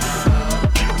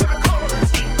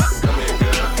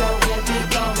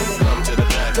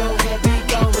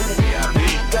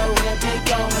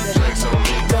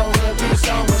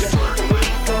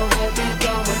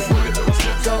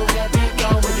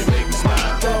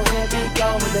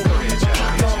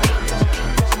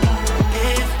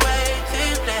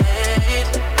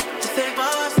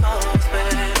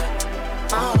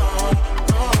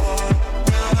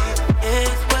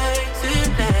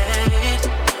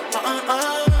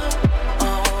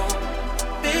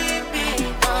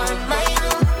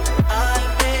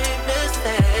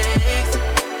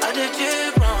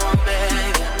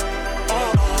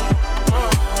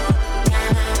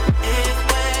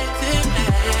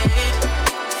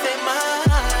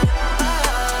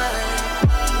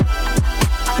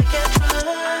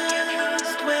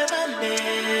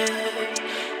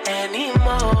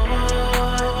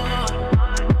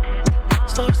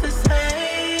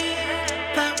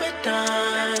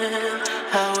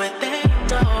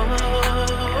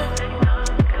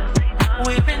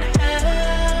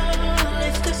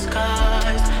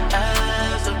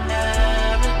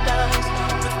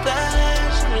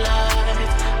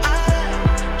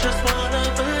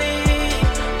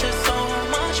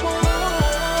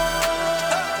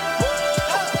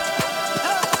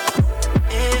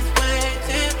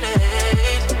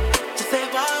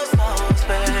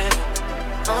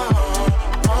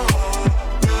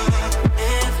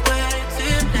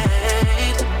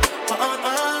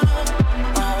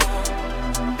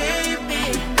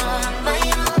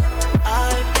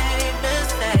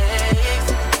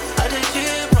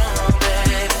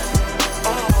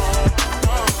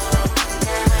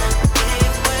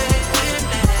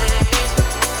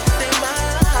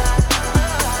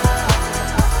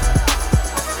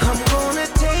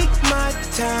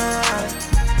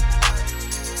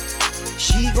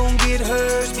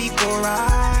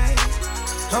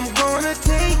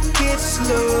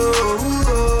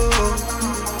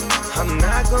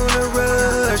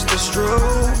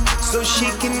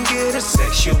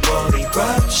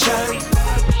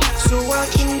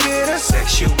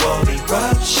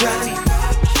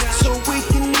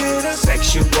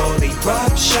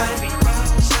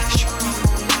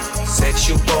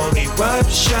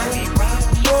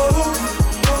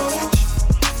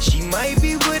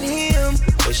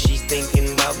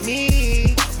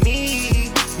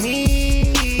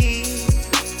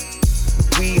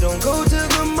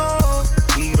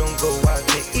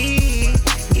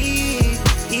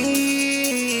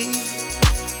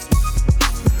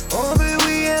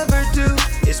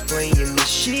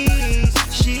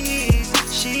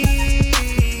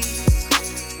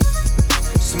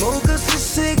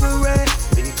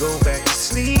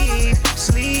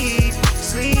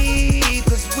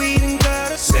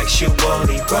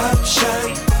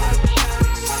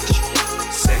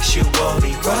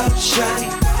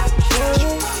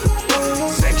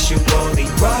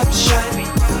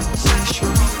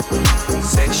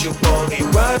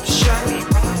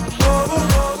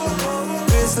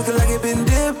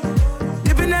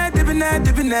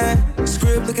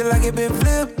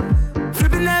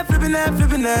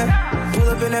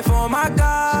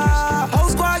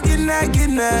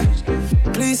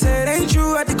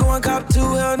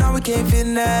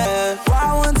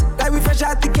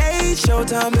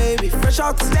 Showtime, baby, fresh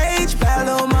off the stage. Bad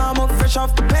little mama, fresh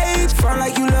off the page. Front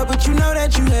like you love, but you know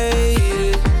that you hate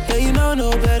it. Yeah, you know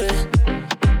no better.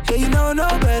 Yeah, you know no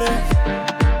better.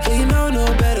 Yeah, you know no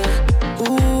better.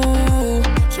 Ooh.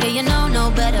 Yeah, you know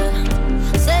no better.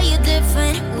 Say you're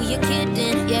different, who you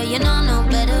kidding? Yeah, you know no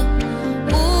better.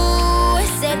 Ooh,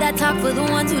 say that talk for the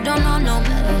ones who don't know no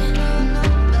better.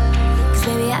 Cause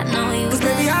baby, I know you better.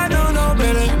 Baby, I don't know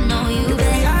better. Baby, I know you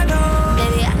better. Baby, I know.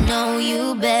 Baby, I know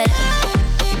you better.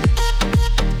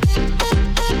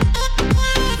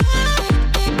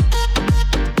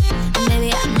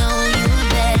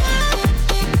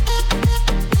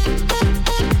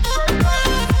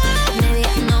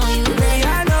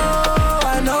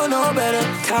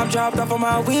 Dropped off on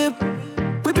my whip,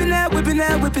 whipping that, whipping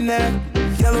that, whipping that.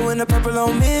 Yellow and the purple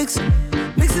on mix,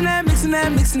 mixing that, mixing that,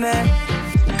 mixing that.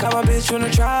 Caught my bitch from the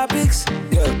tropics,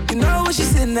 yeah. You know where she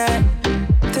sitting at?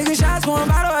 Taking shots, pouring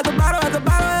bottle at the bottle at the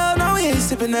bottle. Hell no, we ain't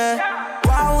sipping that.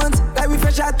 Wild ones, like we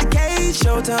fresh out the cage.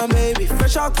 Showtime, baby,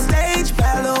 fresh off the stage.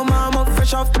 Bad little mama,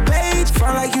 fresh off the page.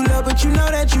 Front like you love, but you know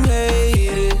that you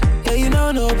hate it. Yeah, you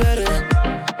know no better.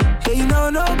 Yeah, you know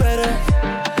no better.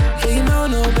 Yeah, you know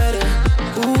no better.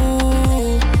 Ooh.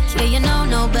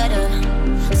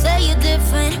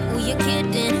 friend, who you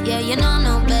kidding? Yeah, you know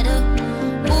no better.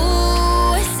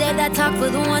 Ooh, save that talk for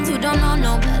the ones who don't know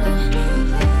no better.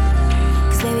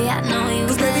 Cause baby, I know you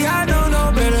better. Baby, I know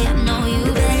no better. Baby, I know you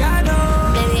better. Baby, I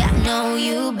know. Baby, I know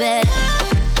you better.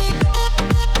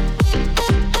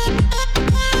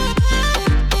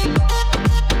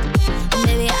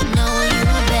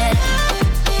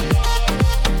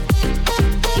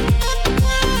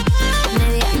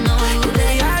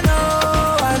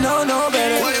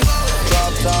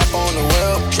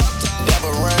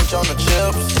 On the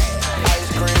chips,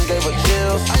 ice cream gave her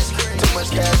chills. Too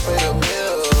much cash for the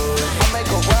bills. I make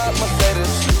her ride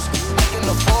Mercedes. I can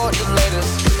afford the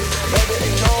latest. Baby,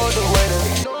 ignore the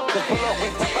waiters. Pull up,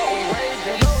 we raise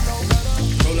it.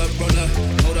 Roll up, hold up,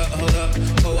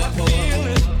 pull up.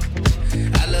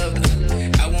 I love it,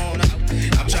 I want it,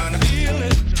 I'm trying to feel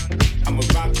it. I'ma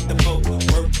rock the boat,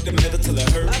 work the middle till it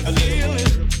hurt a little.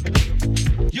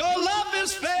 Your love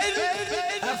is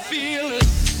fading, I feel it.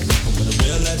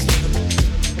 Let's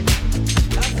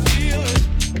I feel it.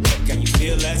 Can you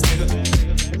feel that, nigga?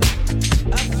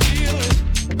 I feel it.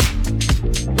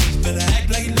 You better act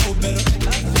like you know better.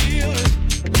 I feel it.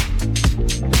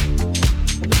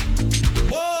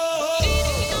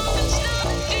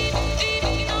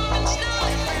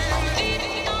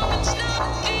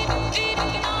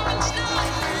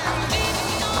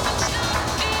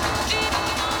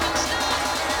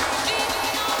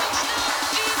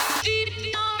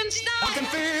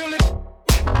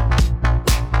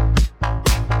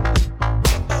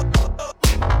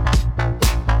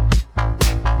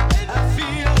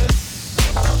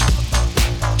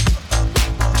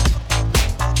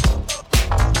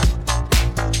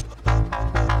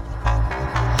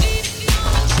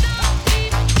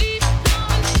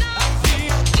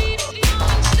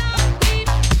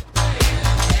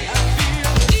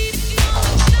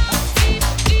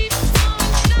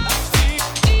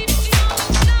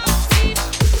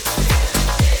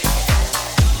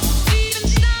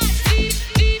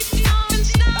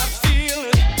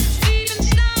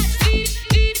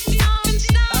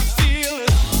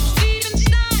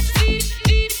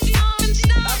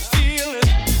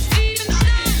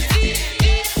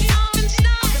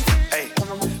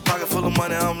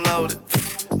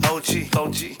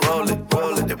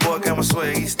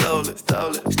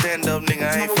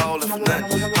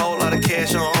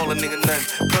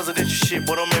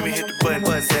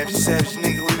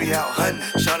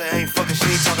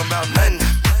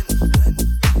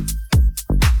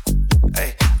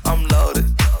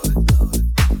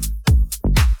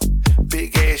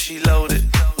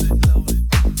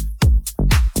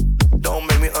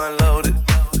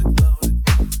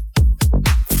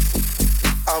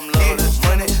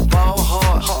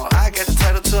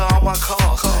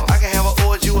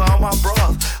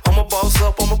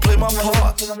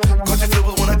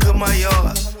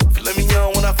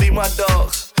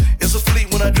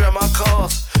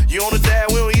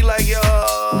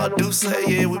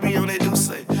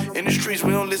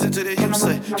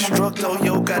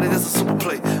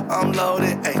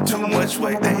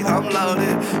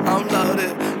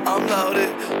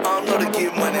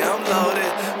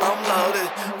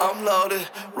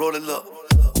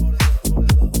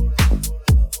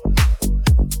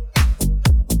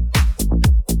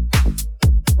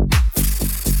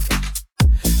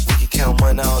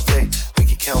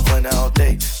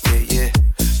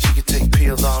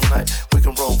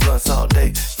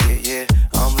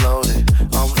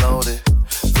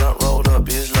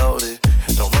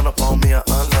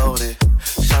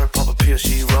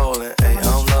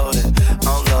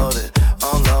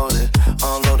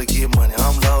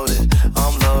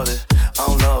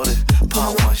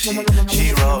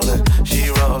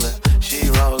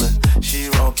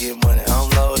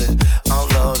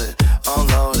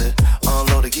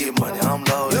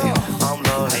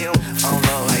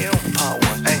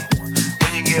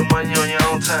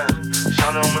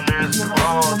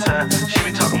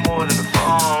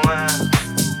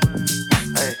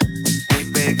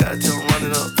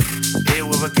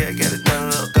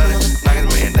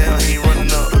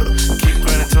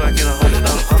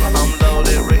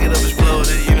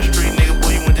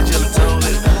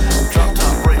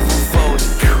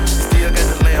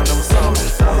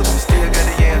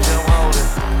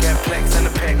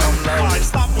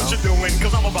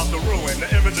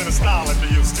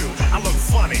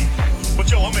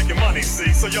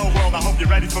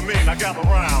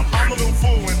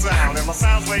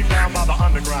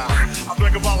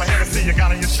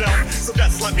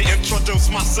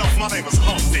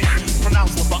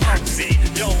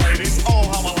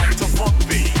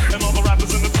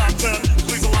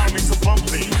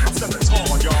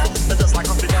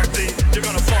 Yo,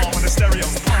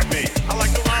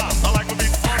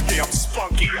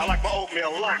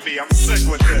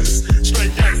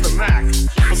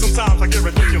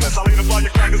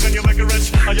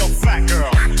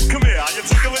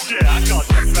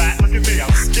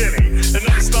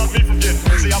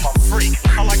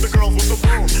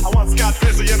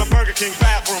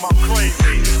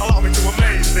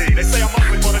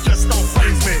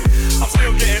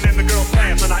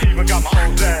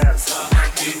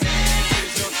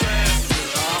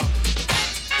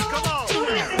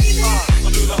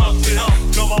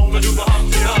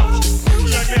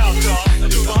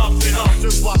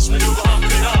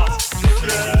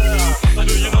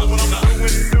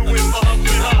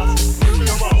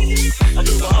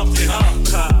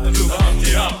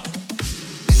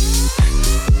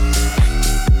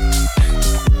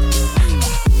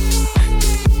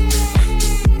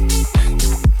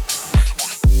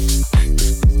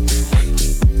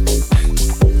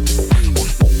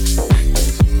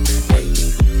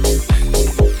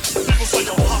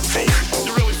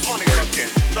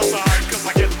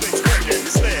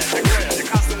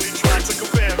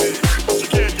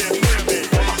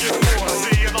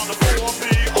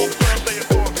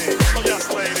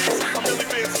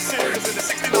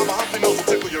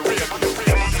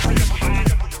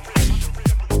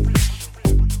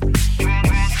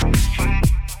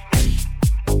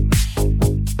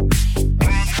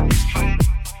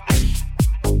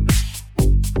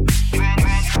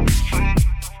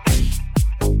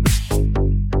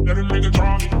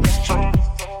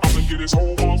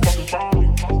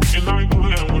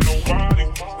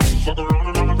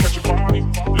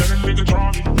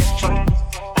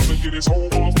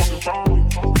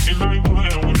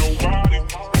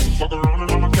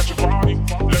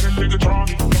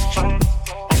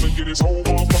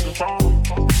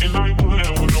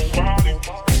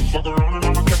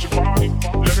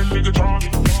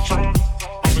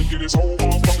 this whole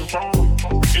motherfucking family.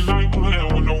 And I ain't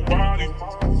playing with nobody.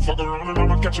 Fuck around and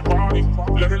I'ma catch your body.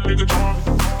 Let a nigga try me,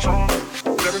 try me.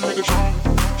 Let a nigga try me,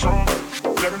 try me.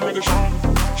 Let a nigga try me,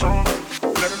 try me.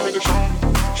 Let a nigga try me,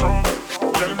 try me.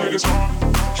 Let a nigga try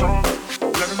me, try me.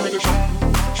 Let a nigga try me,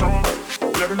 try me.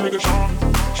 Let a nigga try me,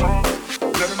 try me.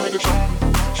 Let a nigga try me,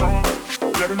 try me.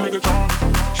 Let a nigga try me,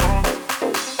 try me.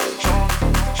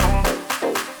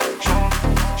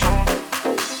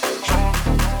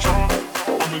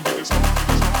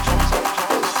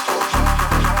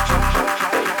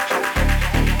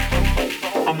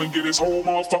 Get his whole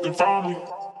motherfucking family.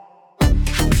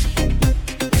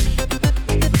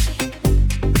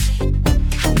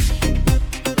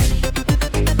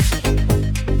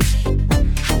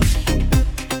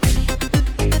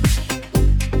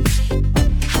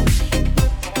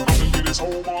 I'ma get his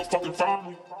whole motherfucking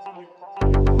family.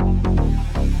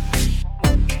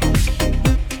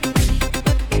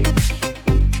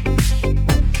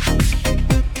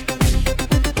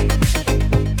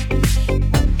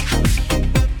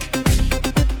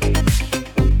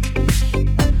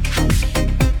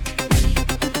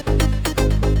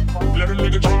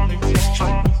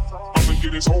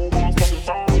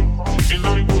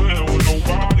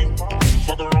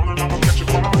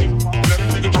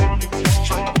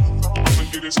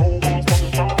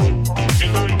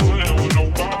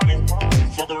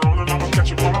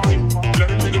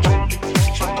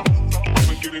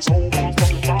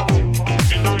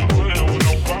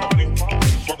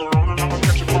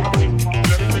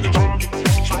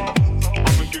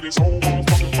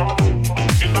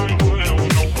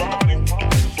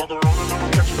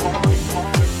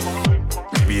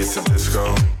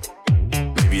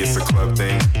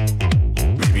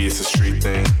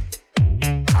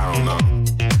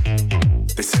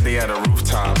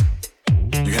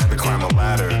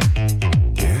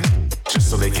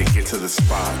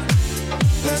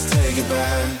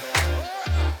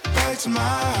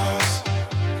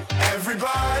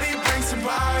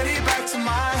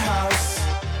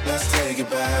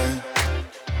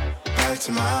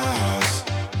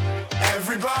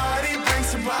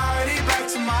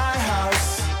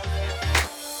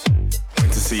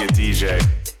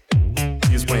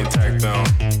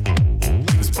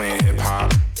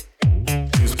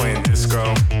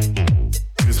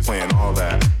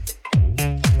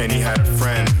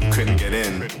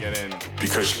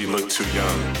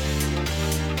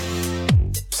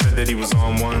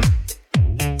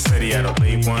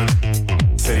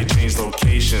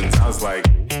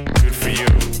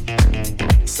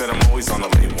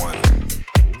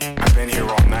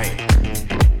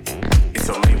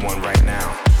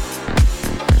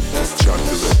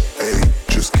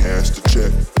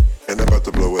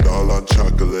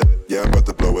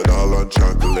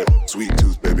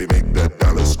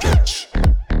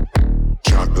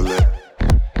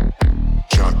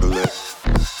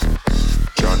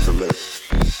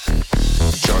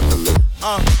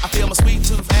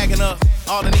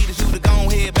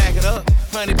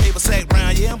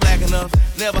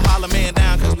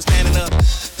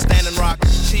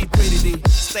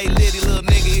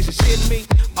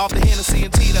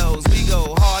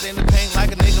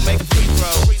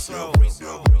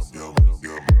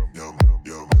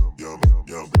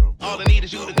 All I need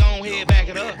is you to go ahead, back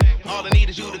it up.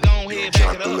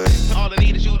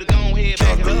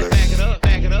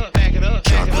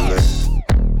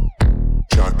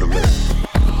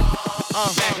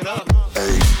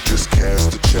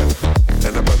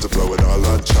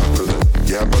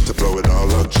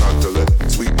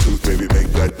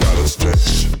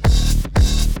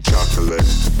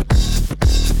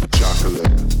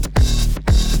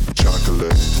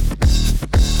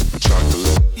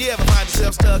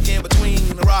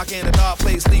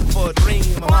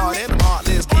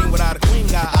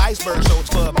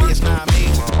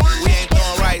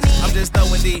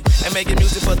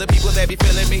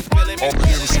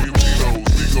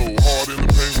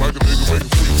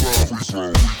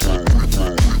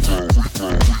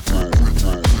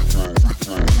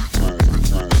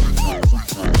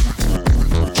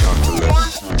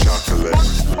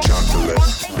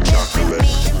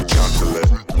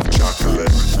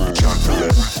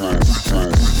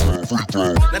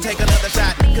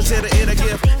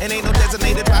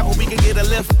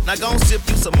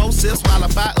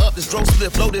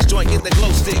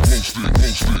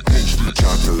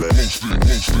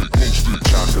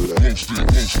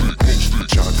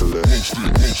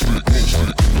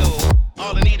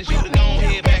 All I need is you to go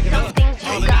ahead, back it up.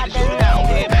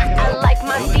 I like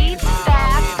my beat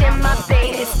fast and my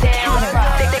bass down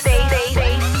low. Bass down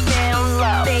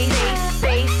low.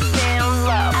 Bass down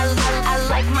low. I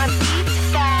like my beat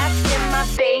fast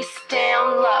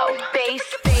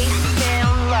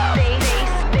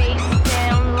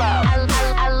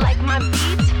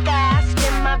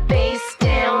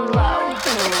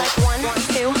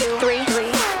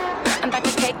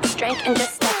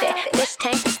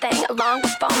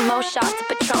shots of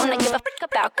Patron. I give a fuck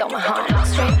about going home.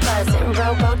 Straight buzzing,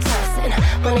 robo-tussing.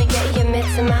 Wanna get your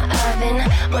mitts in my oven.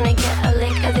 Wanna get a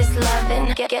lick of this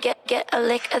lovin'. Get a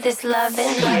lick of this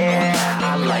lovin'. Yeah,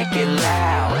 I like it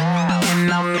loud,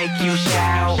 and I'll make you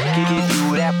shout. Give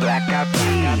you that black eyed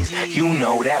peas, you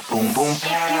know that boom boom. If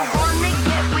you wanna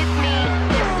get with me,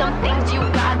 there's some things you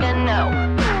gotta know.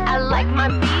 I like my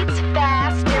beats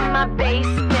fast and my bass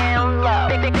down low.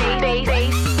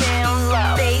 Bass down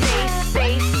low.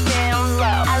 Bass down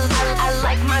low. I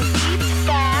like my beats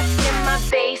fast and my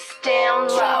bass down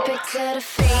low. Drop it to the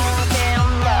face down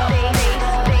low.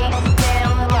 Bass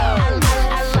down low.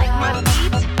 I like my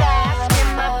beats fast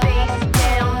and my bass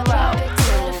down low.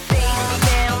 To the face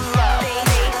down low.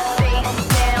 Bass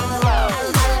down low.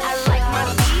 I like my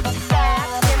beats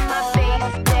fast and my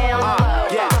bass down low.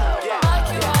 Yeah.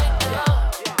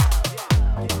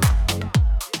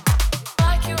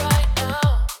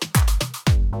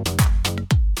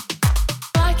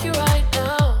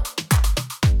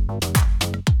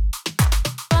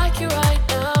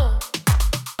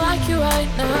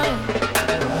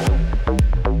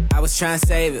 Trying to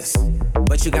save us,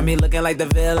 but you got me looking like the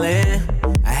villain.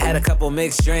 I had a couple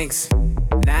mixed drinks,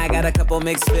 now I got a couple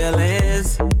mixed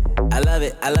feelings. I love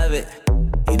it, I love it.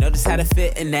 You know just how to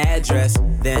fit in the address.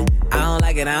 Then I don't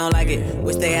like it.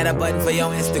 Wish they had a button for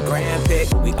your Instagram pic.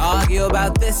 We argue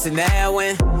about this and that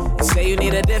when you say you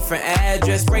need a different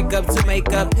address. Break up to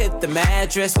make up, hit the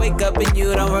mattress. Wake up and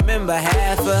you don't remember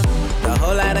half of the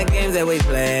whole lot of games that we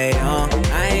play on.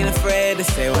 I ain't afraid to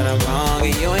say when I'm wrong,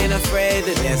 and you ain't afraid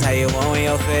to dance how you want when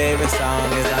your favorite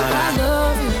song is on. I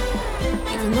love you,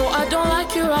 even though I don't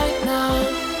like you right now.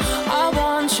 I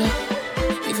want you,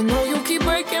 even though you keep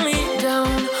breaking me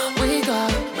down. We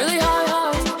got really high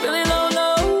highs, really low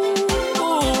lows,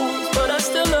 but I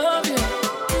still love you,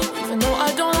 even though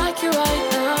I don't like you right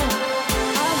now.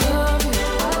 I love you,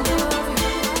 I love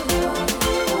you,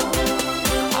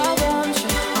 I want you,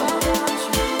 I want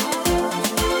you,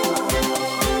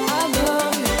 I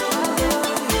love you,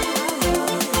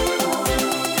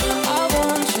 I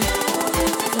want you,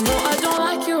 even though I don't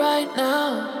like you right now.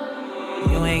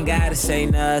 You ain't gotta say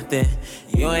nothing.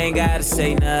 You ain't gotta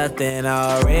say nothing.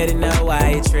 I already know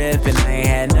why you trippin'. I ain't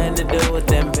had nothing to do with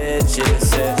them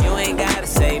bitches. You ain't gotta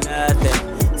say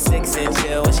nothing. 6 and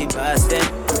chill when she bustin'.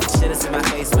 Shit in my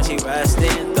face when she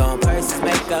rustin'. Throwing purses,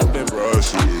 makeup, and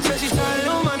brushes. Said she started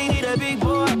on money, need a big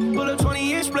boy. Pull up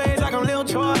 20-inch blades like I'm Lil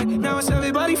Troy. Now it's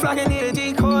everybody flocking, need a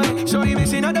decoy. Shorty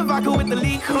mixing up the vodka with the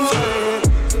liquor.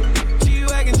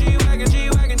 G-Wagon, G-Wagon,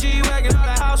 G-Wagon, G-Wagon. All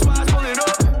the housewives pulling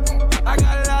up. I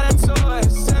got a lot of toys.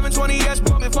 720S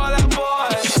bumping Fall Out Boy.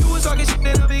 You was talking shit in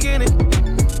the beginning.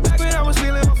 Back when I was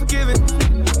feeling unforgiving.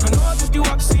 I know I took you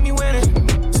out to see me winning.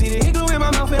 See the igloo in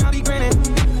my mouth and I be grinning.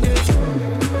 Yeah.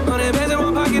 100 bands in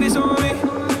my pocket, it's on me.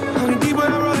 100 deep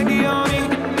when I roll like the army.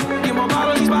 Get more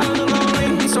bottles, these bottles are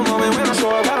lonely. It's a moment when I show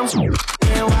up, I don't see.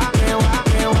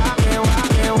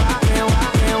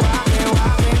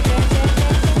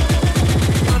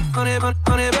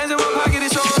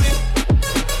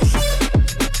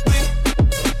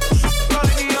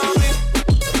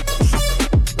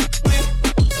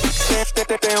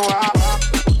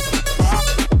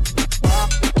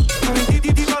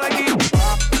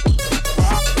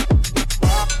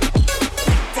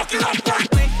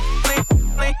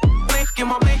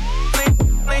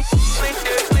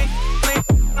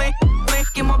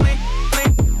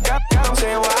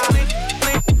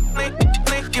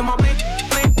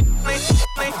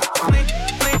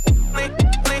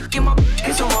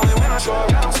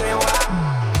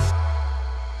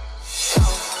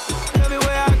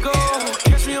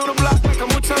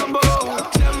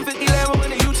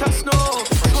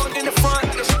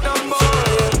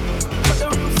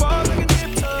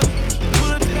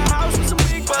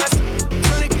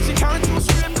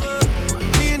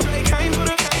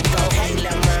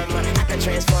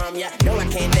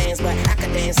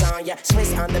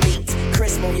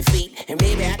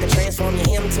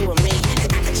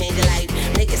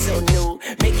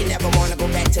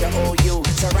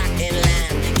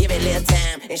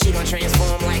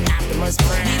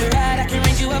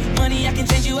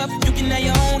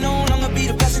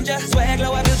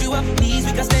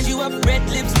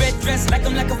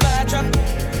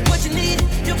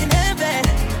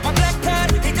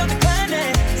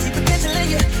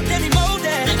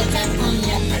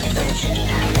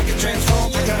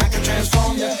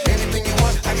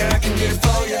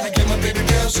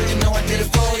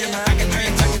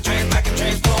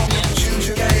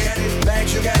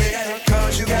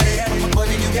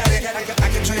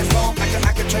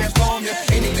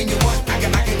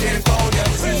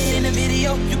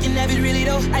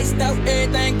 Iced out,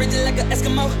 everything rigid like an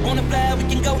Eskimo. Wanna fly, we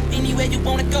can go anywhere you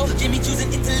wanna go. Jimmy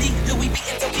choosing Italy, Louis V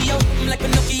in Tokyo. I'm like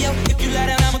Pinocchio, if you lie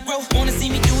down, I'ma grow. Wanna see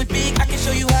me do it big, I can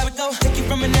show you how it go. Take you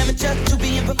from an amateur to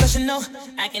being professional.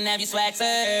 I can have you swag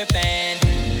surfing.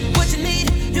 What you need,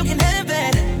 you can have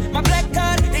it. My black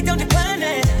card, they don't decline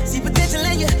it. See potential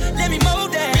in you, let me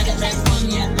mold that. I can transform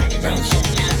ya, I can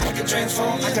transform ya. I can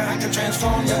transform, I can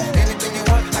transform ya. Anything you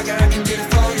want, I can get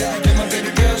it for ya. You're my baby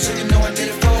girl, so you know I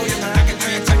did it for ya. I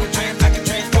can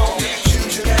transform ya.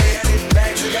 Shoes, you got it,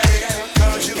 bags, you got it,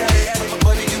 cars, you got it, my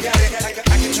money, you got it. I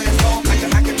can transform, I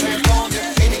can transform ya.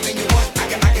 Anything you want, I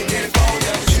can get it for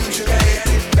ya. Shoes, you got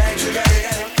it, bags, you got it,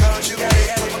 cars, you got it,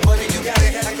 my money, you got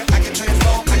it. I can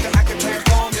transform, I can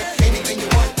transform ya. Anything you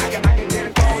want, I can get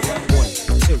it for ya.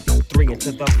 1, 2, 3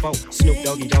 into the 4. Snoop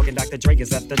Doggy Dogg and Dr. Dre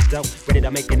is at the door, ready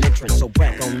to make an entrance. So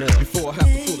back on up. Before I have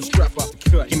to pull the strap out the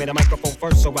cut, give me the microphone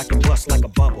first so I can bust like a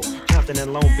bubble. Compton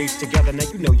and Long Beach together, now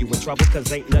you know you in trouble,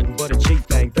 cause ain't nothing but a G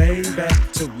thing, baby.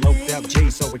 Two loped out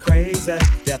G's, so we crazy.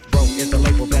 Death Row is the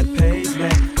label that pays me.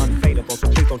 Unfadable, so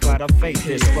please don't try to fake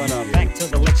this. But back to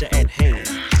the lecture at hand.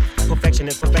 Perfection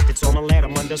is perfected, so I'ma let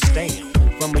them understand.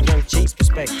 From a young G's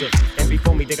perspective. And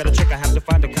before me, they got a trick, I have to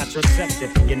find a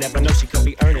contraceptive. You never know, she could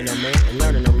be earning her man and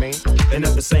learning her man. And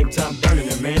at the same time, burning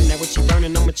her man. Now when she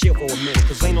burning, I'ma chill for a minute.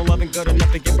 Cause ain't no loving good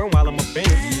enough to get burned while I'm a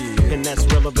band. And that's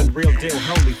realer than real deal,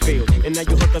 Holyfield. And now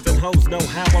you hookers and hoes know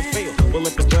how I feel. Well,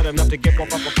 if it's good enough to get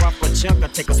off a proper chunk, I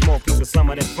take a small piece of some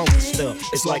of that funky stuff.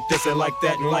 It's like this and like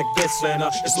that and like this and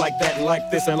it's like that and like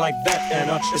this and like that and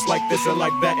it's like this and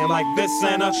like that and like this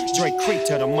and Drake creep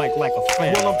to the mic like a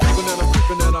fan. Well, I'm creeping and I'm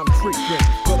creeping and I'm creeping.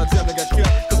 But I damn near got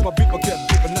kept, cause my people kept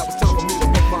beeping. Now it's time for me to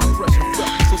make my impression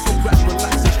felt. So sit back,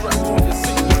 relax, and strap on your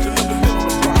seat. But you never been on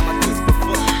a ride like this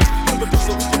before. Never do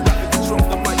so we can rap and control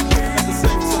the mic. At the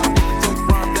same time, don't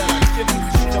rhyme that I get.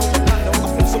 You know, I know I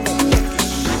feel some more funky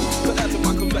shit. To add to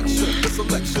my collection, the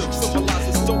selection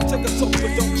symbolizes don't take a toke,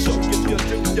 but don't choke. If you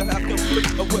do, you have complete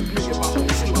with me and my own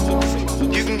Snoop.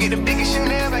 You can get the biggest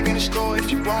Chanel back in the store if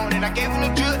you want it. I gave them the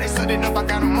drill, they set it up, I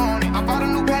got them on it. I bought a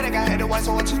new Patek, I had the white,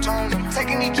 so I two-toned it.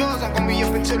 Taking these drugs, I'm gonna be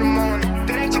up until the morning.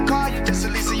 That ain't your car, you just a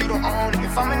lease, so you don't own it.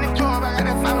 If I'm in the club, I got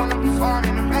that 5 on the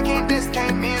performing. The back end desk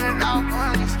came in and out,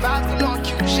 honest. Vibes the Lord,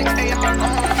 cute shit, they all on it.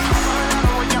 I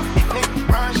know what y'all niggas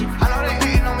run shit. I know they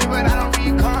hating on me, but I don't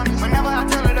read comments. Whenever I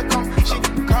tell her to come, she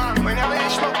come. Whenever they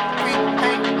smoke, we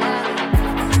ain't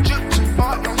running. Juke too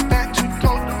far, don't stand too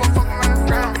close, we gon' fuck around the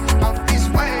ground. Out this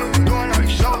way, doing all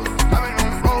these shows. I've been on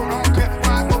the road, don't care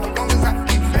where I go, as long as I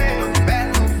keep fed. Bad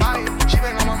little fire, she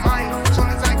been on my mind. As soon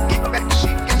as I get back, she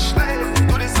get slayed.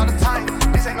 Do this all the time,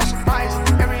 this ain't no surprise.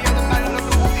 Every other night, I love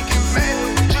the movie get mad.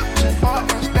 Juke too far,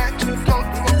 don't stand too close,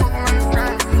 we gon' fuck around the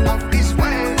ground. Out this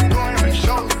way, doing all these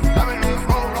shows. I've been on the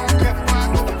road, don't care where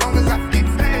I go, as long as I get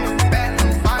fed. Bad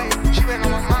little fire, she been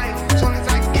on my mind. As soon as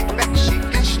I get back, she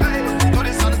get slayed. Do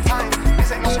this all the time,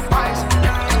 this ain't no surprise.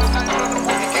 Every other night, I love the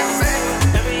movie get mad.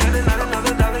 Every other night,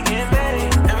 another dollar get made.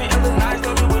 Every other night,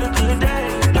 started with a good day.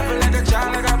 I feel like a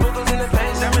child, I got boogers in the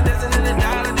face. I'm dancing in the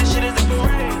dollar, this shit is a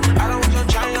parade. I don't want your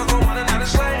trying, I'm gon' want another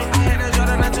slave. I had a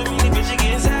Jordan, not too many bitches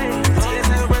getting saved.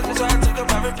 TSA arrest me, so I took a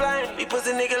private plane. Me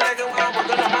pussy nigga like I'm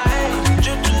walking on my age.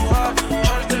 Drip too hard,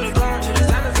 charge to the guard.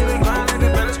 Designers in the grind like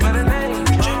they better spell a name.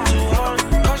 Drip too hard,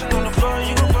 caution on the floor.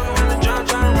 You gon' fuck around the drum,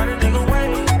 tryna ride a nigga way.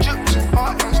 Drip too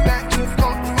hard, don't stand too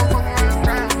close. You gon' fuck around the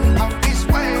ground. Out this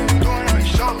way, doing all these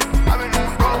shows. I've been on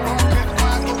the road, don't care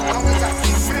where I go, as long as I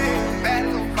keep fed. Bad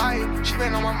little fire, she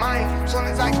been on my mind. As soon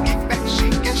as I get back, she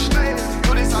get straight.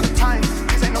 Do this all the time,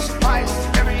 this ain't no surprise.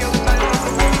 Every other night, I love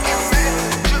the movie get mad.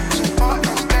 Drip too hard,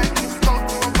 don't stand too close.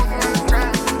 You gon' fuck around the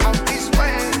ground. Out this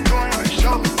way, doing all these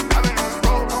shows. I've been on the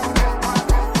road, don't care where I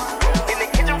go. In the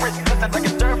kitchen, rich, put that like a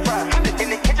stir fry. In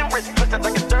the kitchen, rich, put that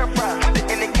like a stir fry.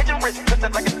 In the kitchen, rich, put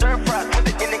that like a stir fry.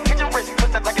 In the kitchen, rich,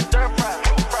 put that like a stir fry.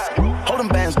 Hold them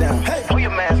bands down. Hey, pull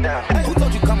your mask down. Hey, who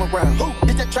told you come around? Who?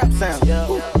 It's that trap sound. Yeah.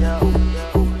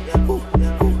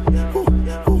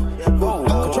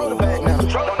 Control the bag now.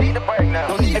 Don't need the brag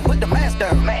now. Hey, put the mask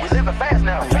down. We living fast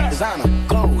now. Designer,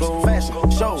 clothes,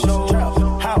 fashion, shows, trap,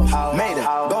 house, made it,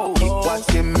 go. Keep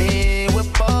watching me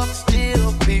with bucks,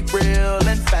 still be real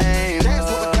and fame. That's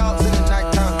what we call in the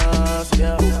nighttime.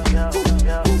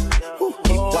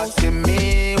 Keep watching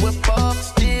me with bucks,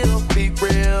 still be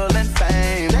real and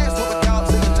fame. That's what we call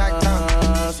in the nighttime.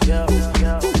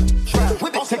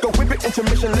 Whip it, take a whip it,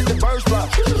 intermission, let the birds fly.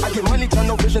 I get money, turn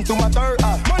no vision through my third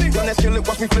eye. Gun that skillet,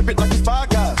 watch me flip it like it's Five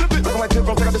Guys. Look at my tip,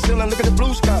 take out the ceiling, look at the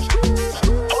blue sky.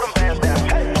 Hold them bands down,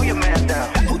 hey, pull your mask down.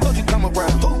 Who told you come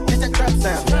around? Who? It's that trap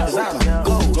sound. Designer,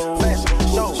 clothes, fashion,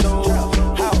 shows, trap,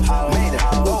 house, made it,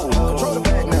 go. Control the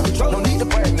bag now, don't need the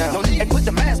brag now. Hey, put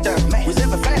the mask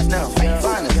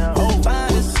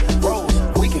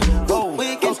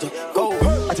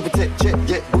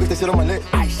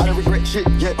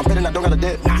shit yet. I'm betting I don't got a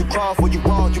debt. You crawl for you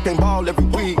ball, you can't ball every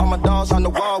week. All my dogs on the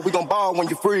wall, we gon' ball when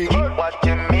you're free.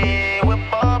 Watching me whip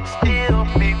up, still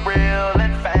be real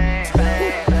and fame.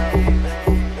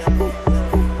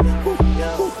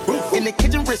 In the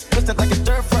kitchen, wrist twisted like a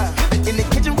stir fry. In the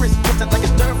kitchen, wrist twisted like a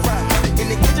stir fry. In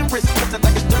the kitchen, wrist twisted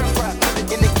like a stir fry.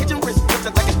 In the kitchen, wrist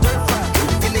twisted like a stir fry.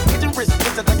 In the kitchen, wrist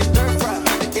twisted like a stir fry.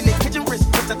 In the kitchen, wrist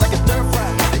twisted like a stir fry.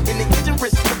 In the kitchen,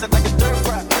 wrist twisted like a stir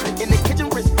fry. In the kitchen,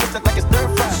 wrist twisted like a stir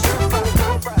fry.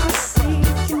 I see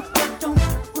you don't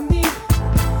for me.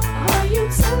 Are you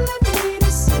telling me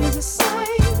this is a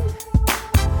sign?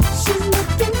 She's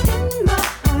looking in my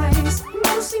eyes.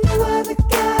 No, see no other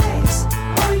guys.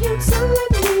 Are you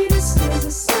telling me this is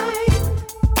a sign?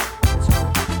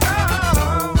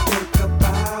 Don't think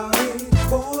about it,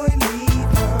 boy,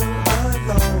 leave her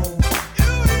alone.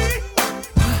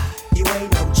 You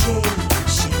ain't no G,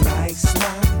 she likes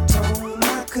my tone,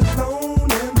 my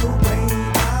cologne, and the way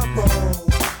I roll.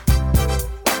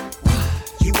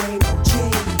 You ain't no G.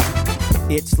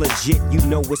 It's legit, you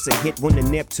know it's a hit when the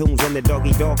Neptunes and the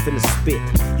doggy dog finna spit.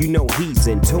 You know he's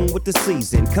in tune with the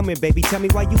season. Come here, baby, tell me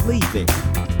why you leaving.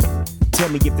 Tell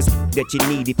me if it's that you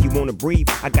need, if you wanna breathe.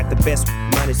 I got the best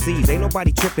minus C's. Ain't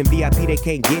nobody tripping, VIP they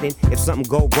can't get in. If something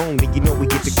go wrong, then you know we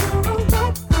get the.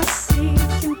 I see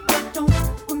you don't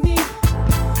for me.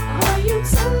 Are you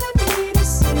telling me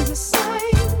this is a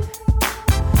sign?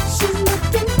 She's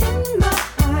looking in my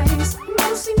eyes.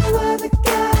 No, see no other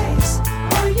guys.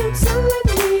 Are you telling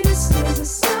me this is a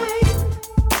sign?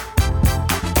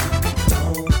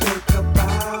 Don't think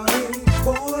about it,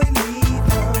 boy, leave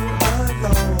her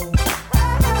alone.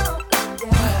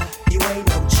 You ain't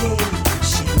no G,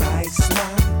 she likes my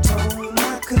tone,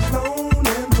 my cologne,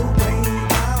 and the way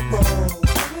I roll.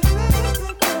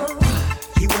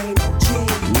 You ain't no G.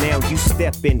 Now you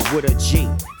steppin' with a G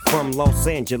from Los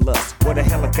Angeles, where the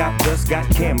helicopters got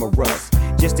cameras.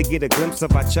 Just to get a glimpse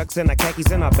of our chucks and our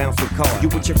khakis and our bouncing car. You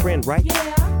with your friend, right?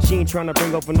 Yeah. She ain't tryna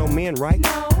bring over no men, right?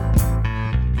 No.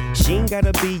 She ain't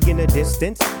gotta be in a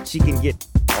distance. She can get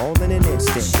all in an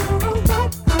instant.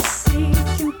 I see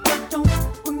you don't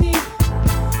for me.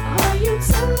 Are you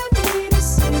telling me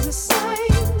this is a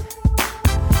sign?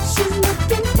 She's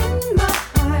looking in my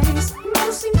eyes.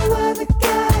 No, see no other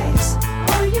guys.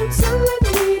 Are you telling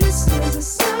me this is a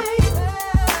sign?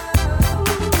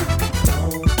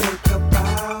 Don't think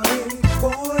about it,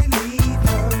 boy, leave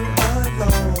her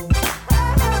alone.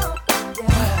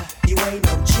 You ain't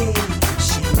no G,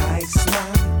 she likes my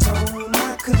tone, my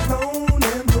cologne,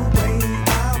 and the way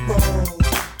I roll.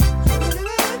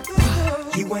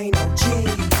 You ain't no G.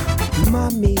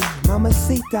 Mommy,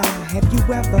 mamacita, have you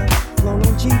ever flown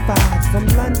on G5 from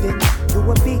London to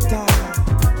Ibiza?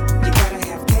 You gotta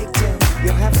have cake too.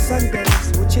 You'll have Sundays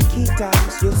with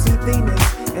Chiquitas. You'll see Venus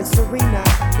and Serena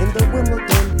in the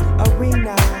Wimbledon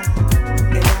arena.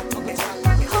 And I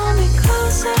Hold me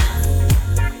closer.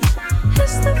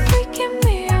 It's the freak in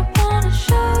me I wanna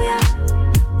show ya.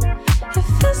 It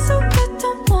feels so good,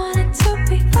 don't want it to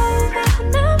be over.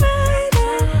 Now baby,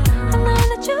 I know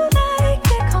that you like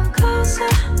it, come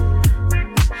closer.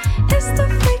 It's the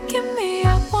freak in me I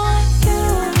want you.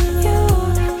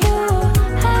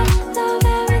 I love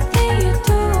everything you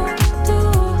do.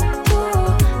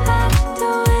 I'd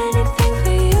do anything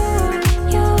for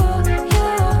you.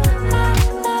 I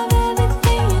love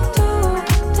everything you do.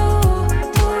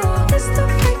 It's the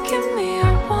freak in me I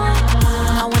want.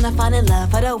 I wanna fall in love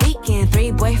for the weekend.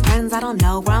 3 boyfriends, I don't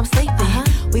know where I'm sleeping.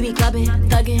 We be clubbing,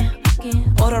 thugging,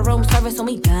 order room service when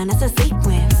we done, it's a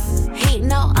sequence. He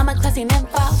know I'm a classy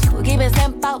nympho. We keep it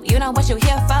simple, you know what you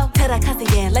here for. Tell the cussy,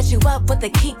 yeah, let you up with the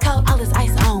key code. All this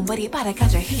ice on, but he bout to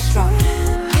catch your heat stroke.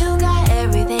 You got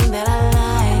everything that I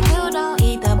like. You don't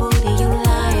eat the booty, you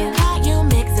lying. How you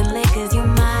mixing liquors, you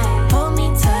might. Pull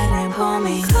me tight and pull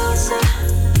me closer.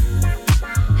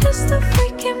 It's the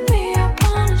freak in me I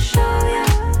wanna show ya.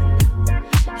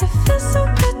 It feels so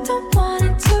good, don't want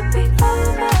it to be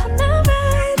over. Now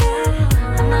baby,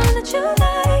 I know that you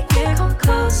like it, come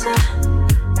closer.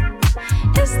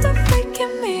 It's the freak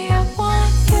in me I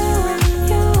want you.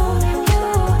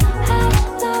 I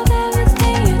love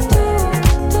everything you do.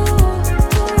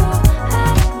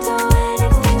 I'd do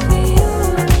anything for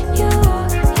you.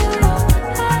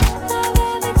 I love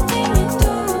everything you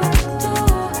do.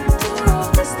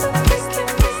 It's the freak in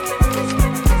me.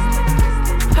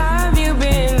 Have you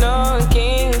been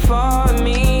looking for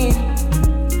me?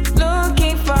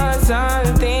 Looking for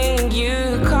something you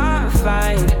can't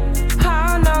find.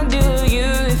 How long do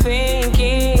you think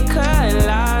it could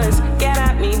last? Get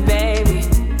at me, baby.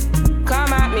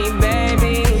 Come at me,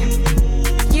 baby.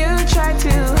 You try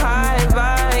to hide,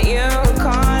 but you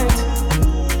can't.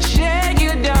 Share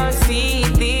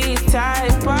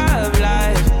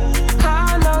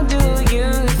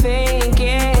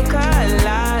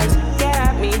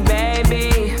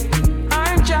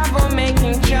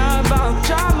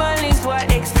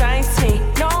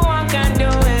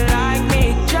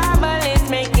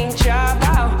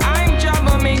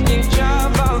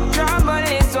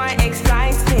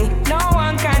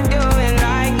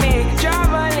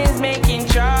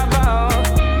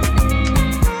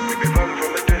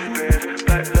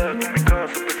like luck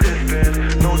because of persistence.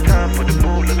 No time for the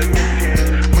bull or the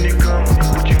missions. When you come,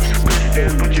 put you some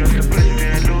Christians, put you some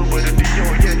Christians. Lord, what do you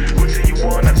want, yeah? What do you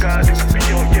want? I got it, could be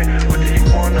your, yeah. What do you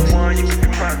want? I want, you could be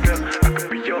my girl. I could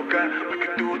be your guy, we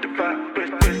could do the vibe.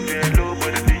 Christian, Lord,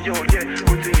 what do you want, yeah?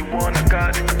 What do you want? I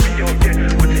got it, could be your,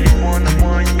 yeah. What do you want? I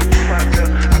want, you could be my girl.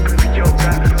 I could be your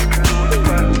guy, we could do the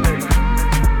vibe, hey.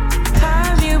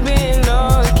 Have you been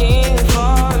looking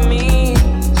for me?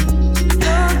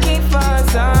 Looking for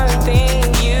something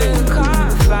you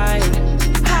can't find.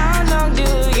 How long do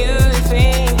you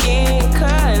think it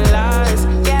could last?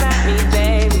 Get at me,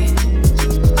 baby.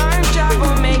 I'm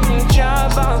trouble making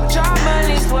trouble. Trouble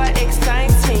is what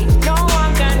excites me. No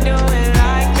one can do it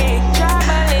like me.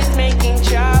 Trouble is making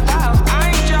trouble.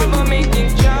 I'm trouble making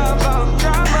trouble.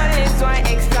 Trouble is what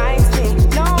excites me.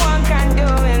 No one can do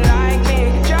it like me.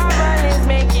 Trouble is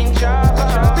making trouble.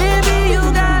 Baby, you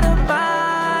got a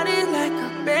body like a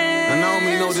band. And I don't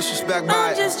mean no disrespect by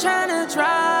I'm it. just trying to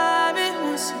drive it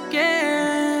once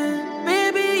again.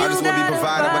 Baby, you I just wanna be got a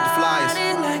provided by the flyers.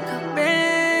 body like a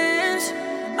Benz.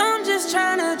 I'm just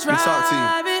trying to me talk to you.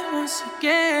 drive it once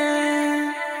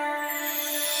again.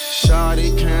 Shawty,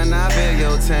 can I fill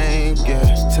your tank,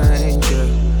 yeah, tank,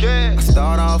 yeah. I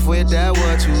start off with that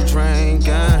what you drinkin',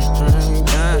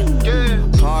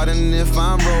 yeah. Pardon if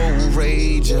I'm road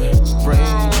raging,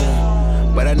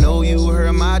 but I know you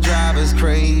heard my driver's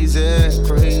crazy.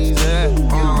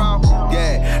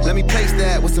 Yeah, let me place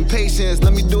that with some patience.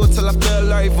 Let me do it till I feel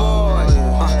like void.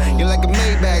 You're like a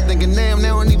Maybach, thinking damn, they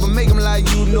don't even make them like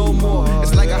you no more.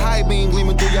 It's like a high beam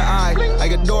gleaming through your eye. I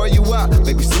adore you up,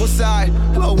 maybe suicide.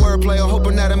 Hello wordplay, I'm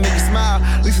hoping that I make you smile.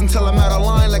 At least until I'm out of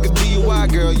line like a DUI.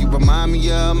 Girl, you remind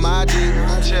me of my G.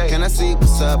 Can I see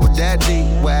what's up with that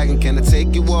G-Wagon? Can I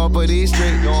take you off of these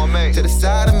streets? To the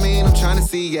side of me, and I'm trying to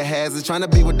see your hazards. Trying to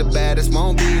be with the baddest,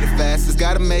 won't be the fastest.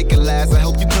 Gotta make it last, I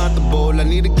hope you comfortable. I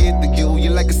need to get to you,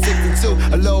 you're like a 62.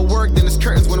 A little work, then it's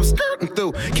curtains when I'm skirting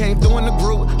through. Came through in the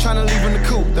group, trying to leave in the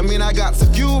coop. I mean, I got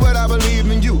some few, but I believe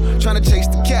in you. Trying to chase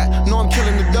the cat, know I'm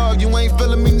killing the dog. You ain't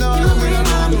feeling me, no. You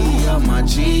remind me of my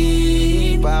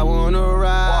Jeep, I wanna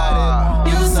ride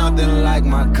it. You something like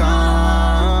my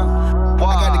car. I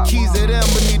got the keys to them,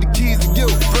 but need the keys to you.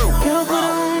 You put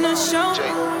on a show.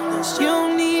 You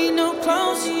don't need no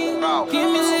clothes. Give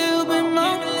me a little bit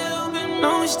more.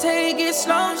 No, just take it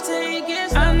slow.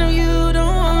 I know you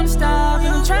don't wanna stop.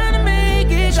 I'm trying to make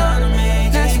it go.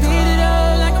 Now speed it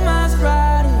up like a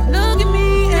Maserati. Look at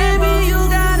me, baby, you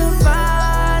got a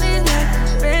body like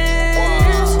a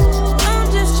Benz. I'm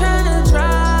just trying to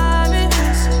drive it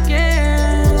once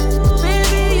again.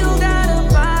 Baby, you got a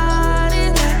body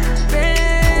like a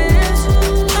Benz.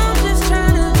 I'm just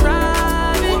trying to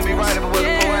drive it once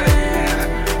again.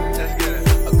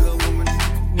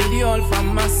 Need you all from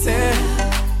myself,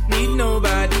 need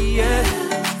nobody else.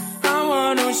 I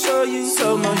wanna show you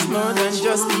so much more than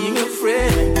just being a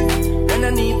friend. And I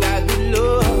need that good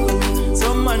love,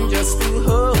 someone just to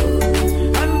hold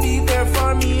and be there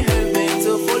for me, helping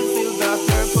to fulfill that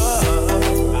purpose.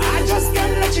 I just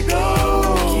can't let you go.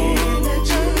 Can't let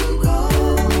you go.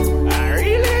 I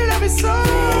really love you so.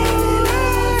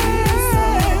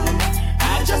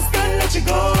 I just can't let you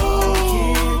go.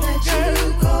 Can't let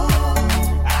you go.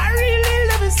 I really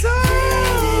love you so.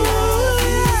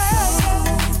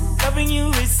 Loving you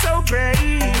is so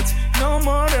great. No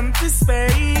more empty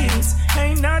space.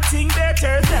 Ain't nothing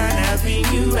better than having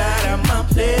you out of my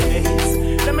place.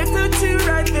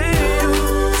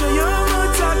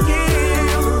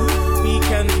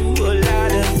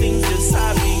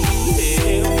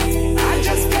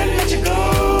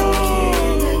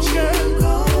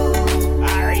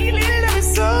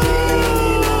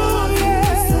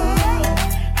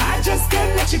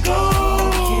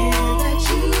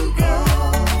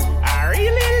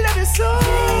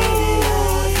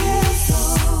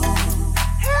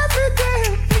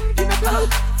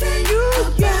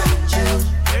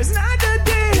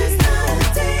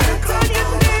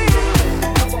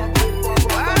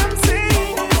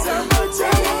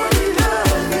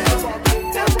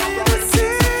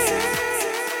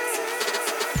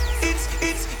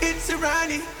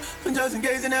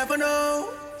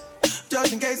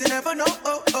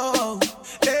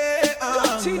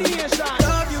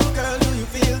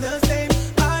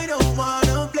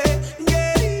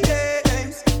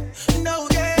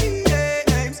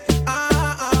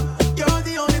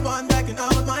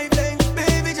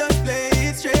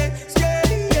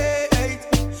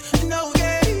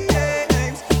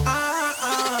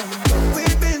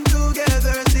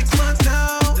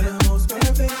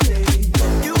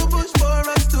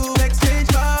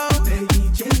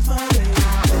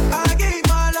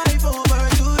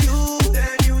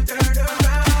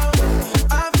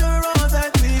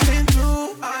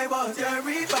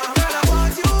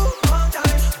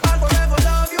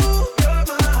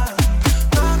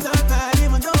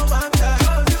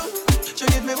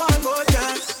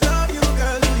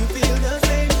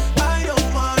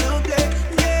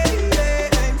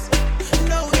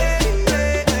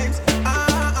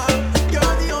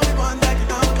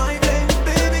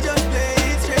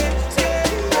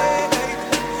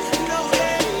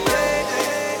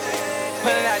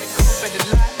 at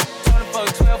the lot. Told him fuck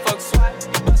 12, fuck SWAT.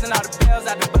 Busting all the bells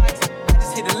out the box. I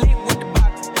just hit a lick with the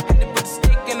box. Had to put the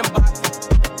stick in the box.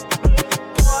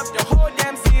 Pour up the whole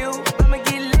damn seal. I'ma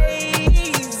get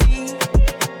lazy.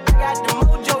 I got the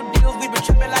mojo deals. We been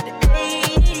tripping like the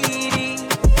 80s.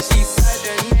 She said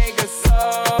the nigga so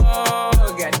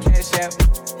got cash out.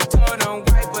 Told him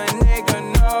wipe a nigga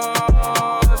no.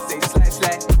 Say slash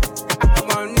slash. I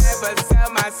won't never sell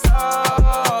my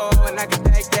soul. And I can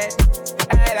take that.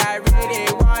 And I really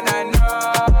wanna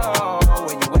know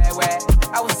where you at.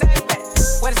 I was sad back.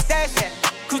 Where the stash at?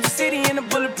 Cruise the city in a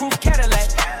bulletproof Cadillac.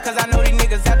 Cause I know these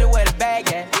niggas out there where the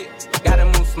bag at. Gotta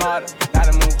move smarter,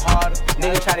 gotta move harder.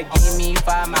 Nigga try to give me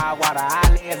 5 mile water. I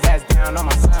lay his ass down on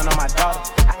my son, on my daughter.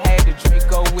 I had the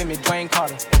Draco with me, Dwayne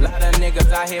Carter. A lot of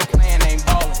niggas out here playing, ain't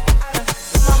ballin'. Put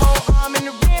my whole arm in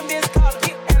the rim, this collar.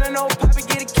 And I know Poppy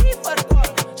get a key for the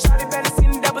water. Shawty better see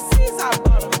the double C's, I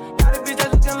bought her. Got a bitch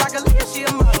that's looking like a Leah, she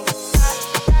a model.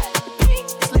 Got the pink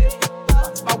slip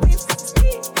up, my whip's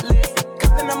speedless.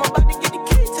 Cause I'm about to get the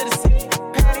key to the city.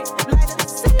 Patty, light up the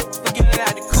city. Forget it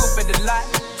out the coupe at the lot.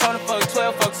 Told him fuck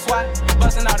 12, fuck SWAT.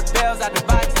 Busting all the bells out the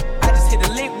box. I just hit a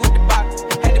lick with the box.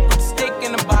 Had to put the stick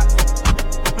in the box.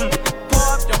 Pour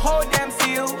up the whole damn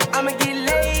seal. I'ma get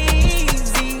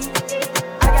lazy.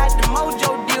 I got the mojo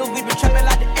deals. We been trapping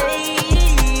like the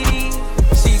 80s.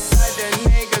 She said the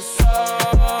nigga so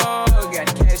got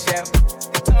cash out.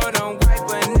 Told him wipe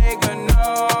a nigga no.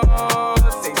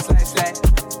 Say slash slash.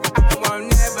 I won't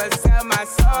never sell my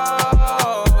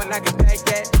soul. And I can back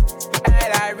that.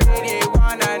 And I really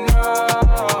wanna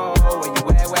know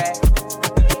where you at.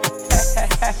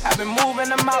 I've been moving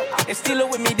them out. They steal it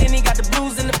with me, then he got the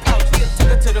blues in the pouch. Took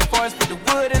her to the forest, put the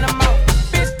wood in her mouth.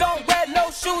 Bitch, don't wear no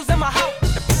shoes in my house.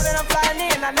 The point that I'm flying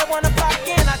in, I never wanna clock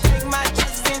in. I take my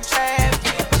chances in trash.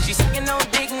 She sucking no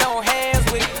dick, no hands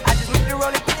with it. I just make the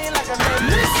roll it clean like a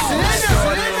man.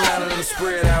 Carolina,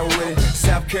 spread out with it.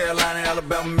 South Carolina,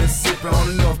 Alabama, Mississippi, on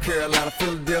to North Carolina,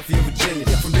 Philadelphia, Virginia.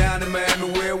 From down in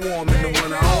Miami, where it's warm in the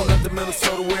winter. On up to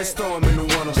Minnesota, where it's storm in the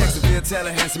winter. Jacksonville,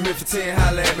 Tallahassee, Memphis, 10,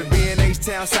 holla at me.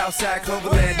 B&H-Town, Southside,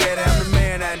 Cloverland, Daddy, I'm the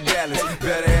man out in Dallas.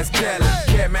 Better ask Cali.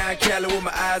 Catman, Cali with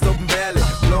my eyes open valley.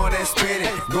 Blowing and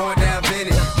spinning, going down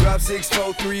Vinny. Drop 6,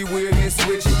 4, 3, wheel and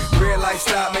switch it. Red light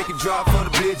stop, make it drop for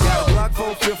the bitch. Out block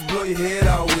 4, 5th, blow your head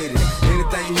out with it.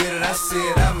 Anything you hear that I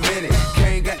said, I meant it.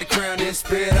 Kane got the crown, then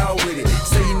spit out with it.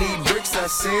 Say you need bricks, I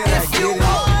said I get it. If you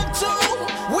want to,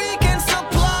 we can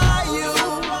supply you.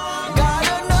 Got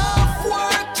enough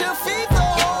work to feed the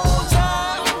whole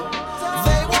town.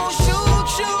 They won't shoot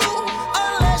you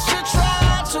unless you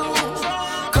try to.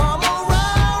 Come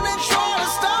around and try to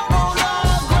stop on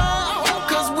our ground.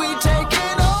 Cause we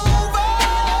taking over.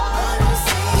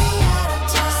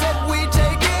 Said we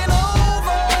taking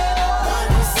over.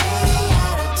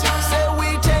 Said we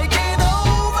taking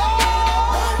over.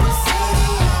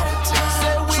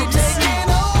 Said we taking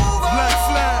over. Black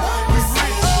flag, we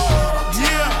rich.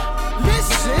 Yeah.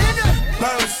 Listen.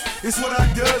 Bounce, it's what I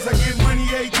does. I get money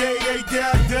every day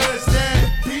I does that.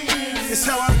 It's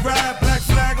how I ride. Black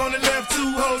flag on the left,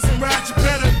 2 hoes and ride. You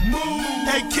better move.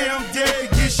 AK, I'm dead.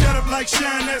 Get shut up like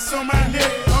Shine, that's on my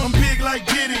neck. I'm big like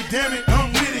Diddy, damn it,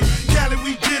 I'm with it. Cali,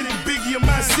 we did it. Biggie in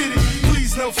my city.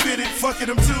 Please no fit it. Fuck it,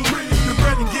 I'm too. The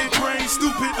bread and get brain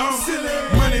stupid.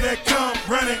 Money that come,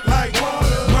 run it like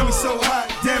water. Mommy so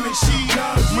hot, damn it, she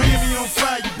Miami on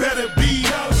fire, you better be.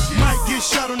 Might get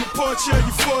shot on the porch of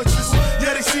your fortress.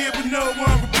 Yeah, they see it, but no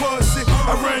one reports it.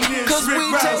 I run this, Cause Rick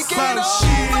we Rouse, taking about over.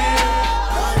 shit.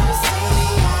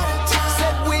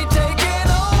 Said we taking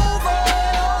over.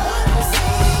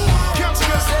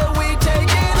 Said we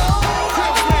taking over.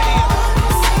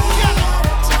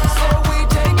 Said we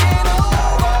taking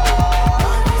over.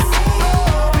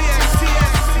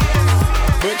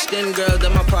 Brixton girls,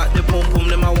 them a pop the pum pum,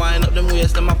 them a wind up them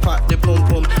waist, them a pop the pum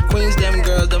pum. Queens them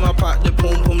girls, them a pop the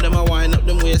pum pum, them a wind up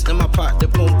them waist, them a pop the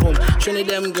pum pum. Trinity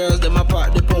them girls, them a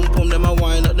pop the pum pum, them a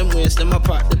wind up them waist, them a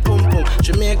pop the pum pum.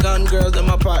 Jamaican girls, them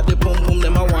a pop the pum pum,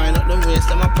 them a wind up them waist,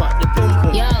 them a pop the pum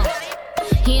pum. Yo,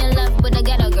 he in love with a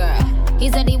ghetto girl. He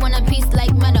said he want a piece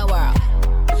like Meadow World.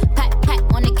 Pat pat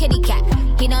on the kitty cat.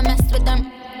 He don't mess with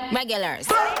them regulars.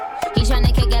 He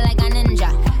tryna kick it like a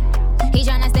ninja. He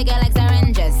tryna stick it like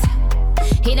syringes.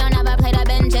 He don't ever play the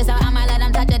benches, so I'ma let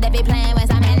him touch it if he playing with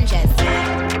some inches.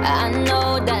 I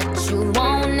know that you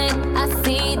want it. I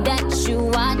see that you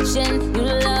watching. You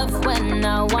love when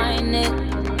I whine it.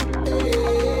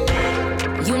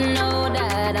 You know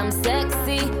that I'm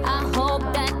sexy. I hope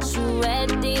that you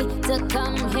ready to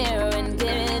come here and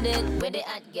get it with the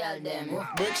hot girl them.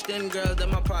 Brixton girls,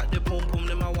 them a pop the pum pum,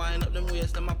 them a wind up them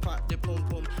waist, them a pop the pum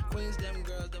pum. Queens them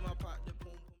girls, them a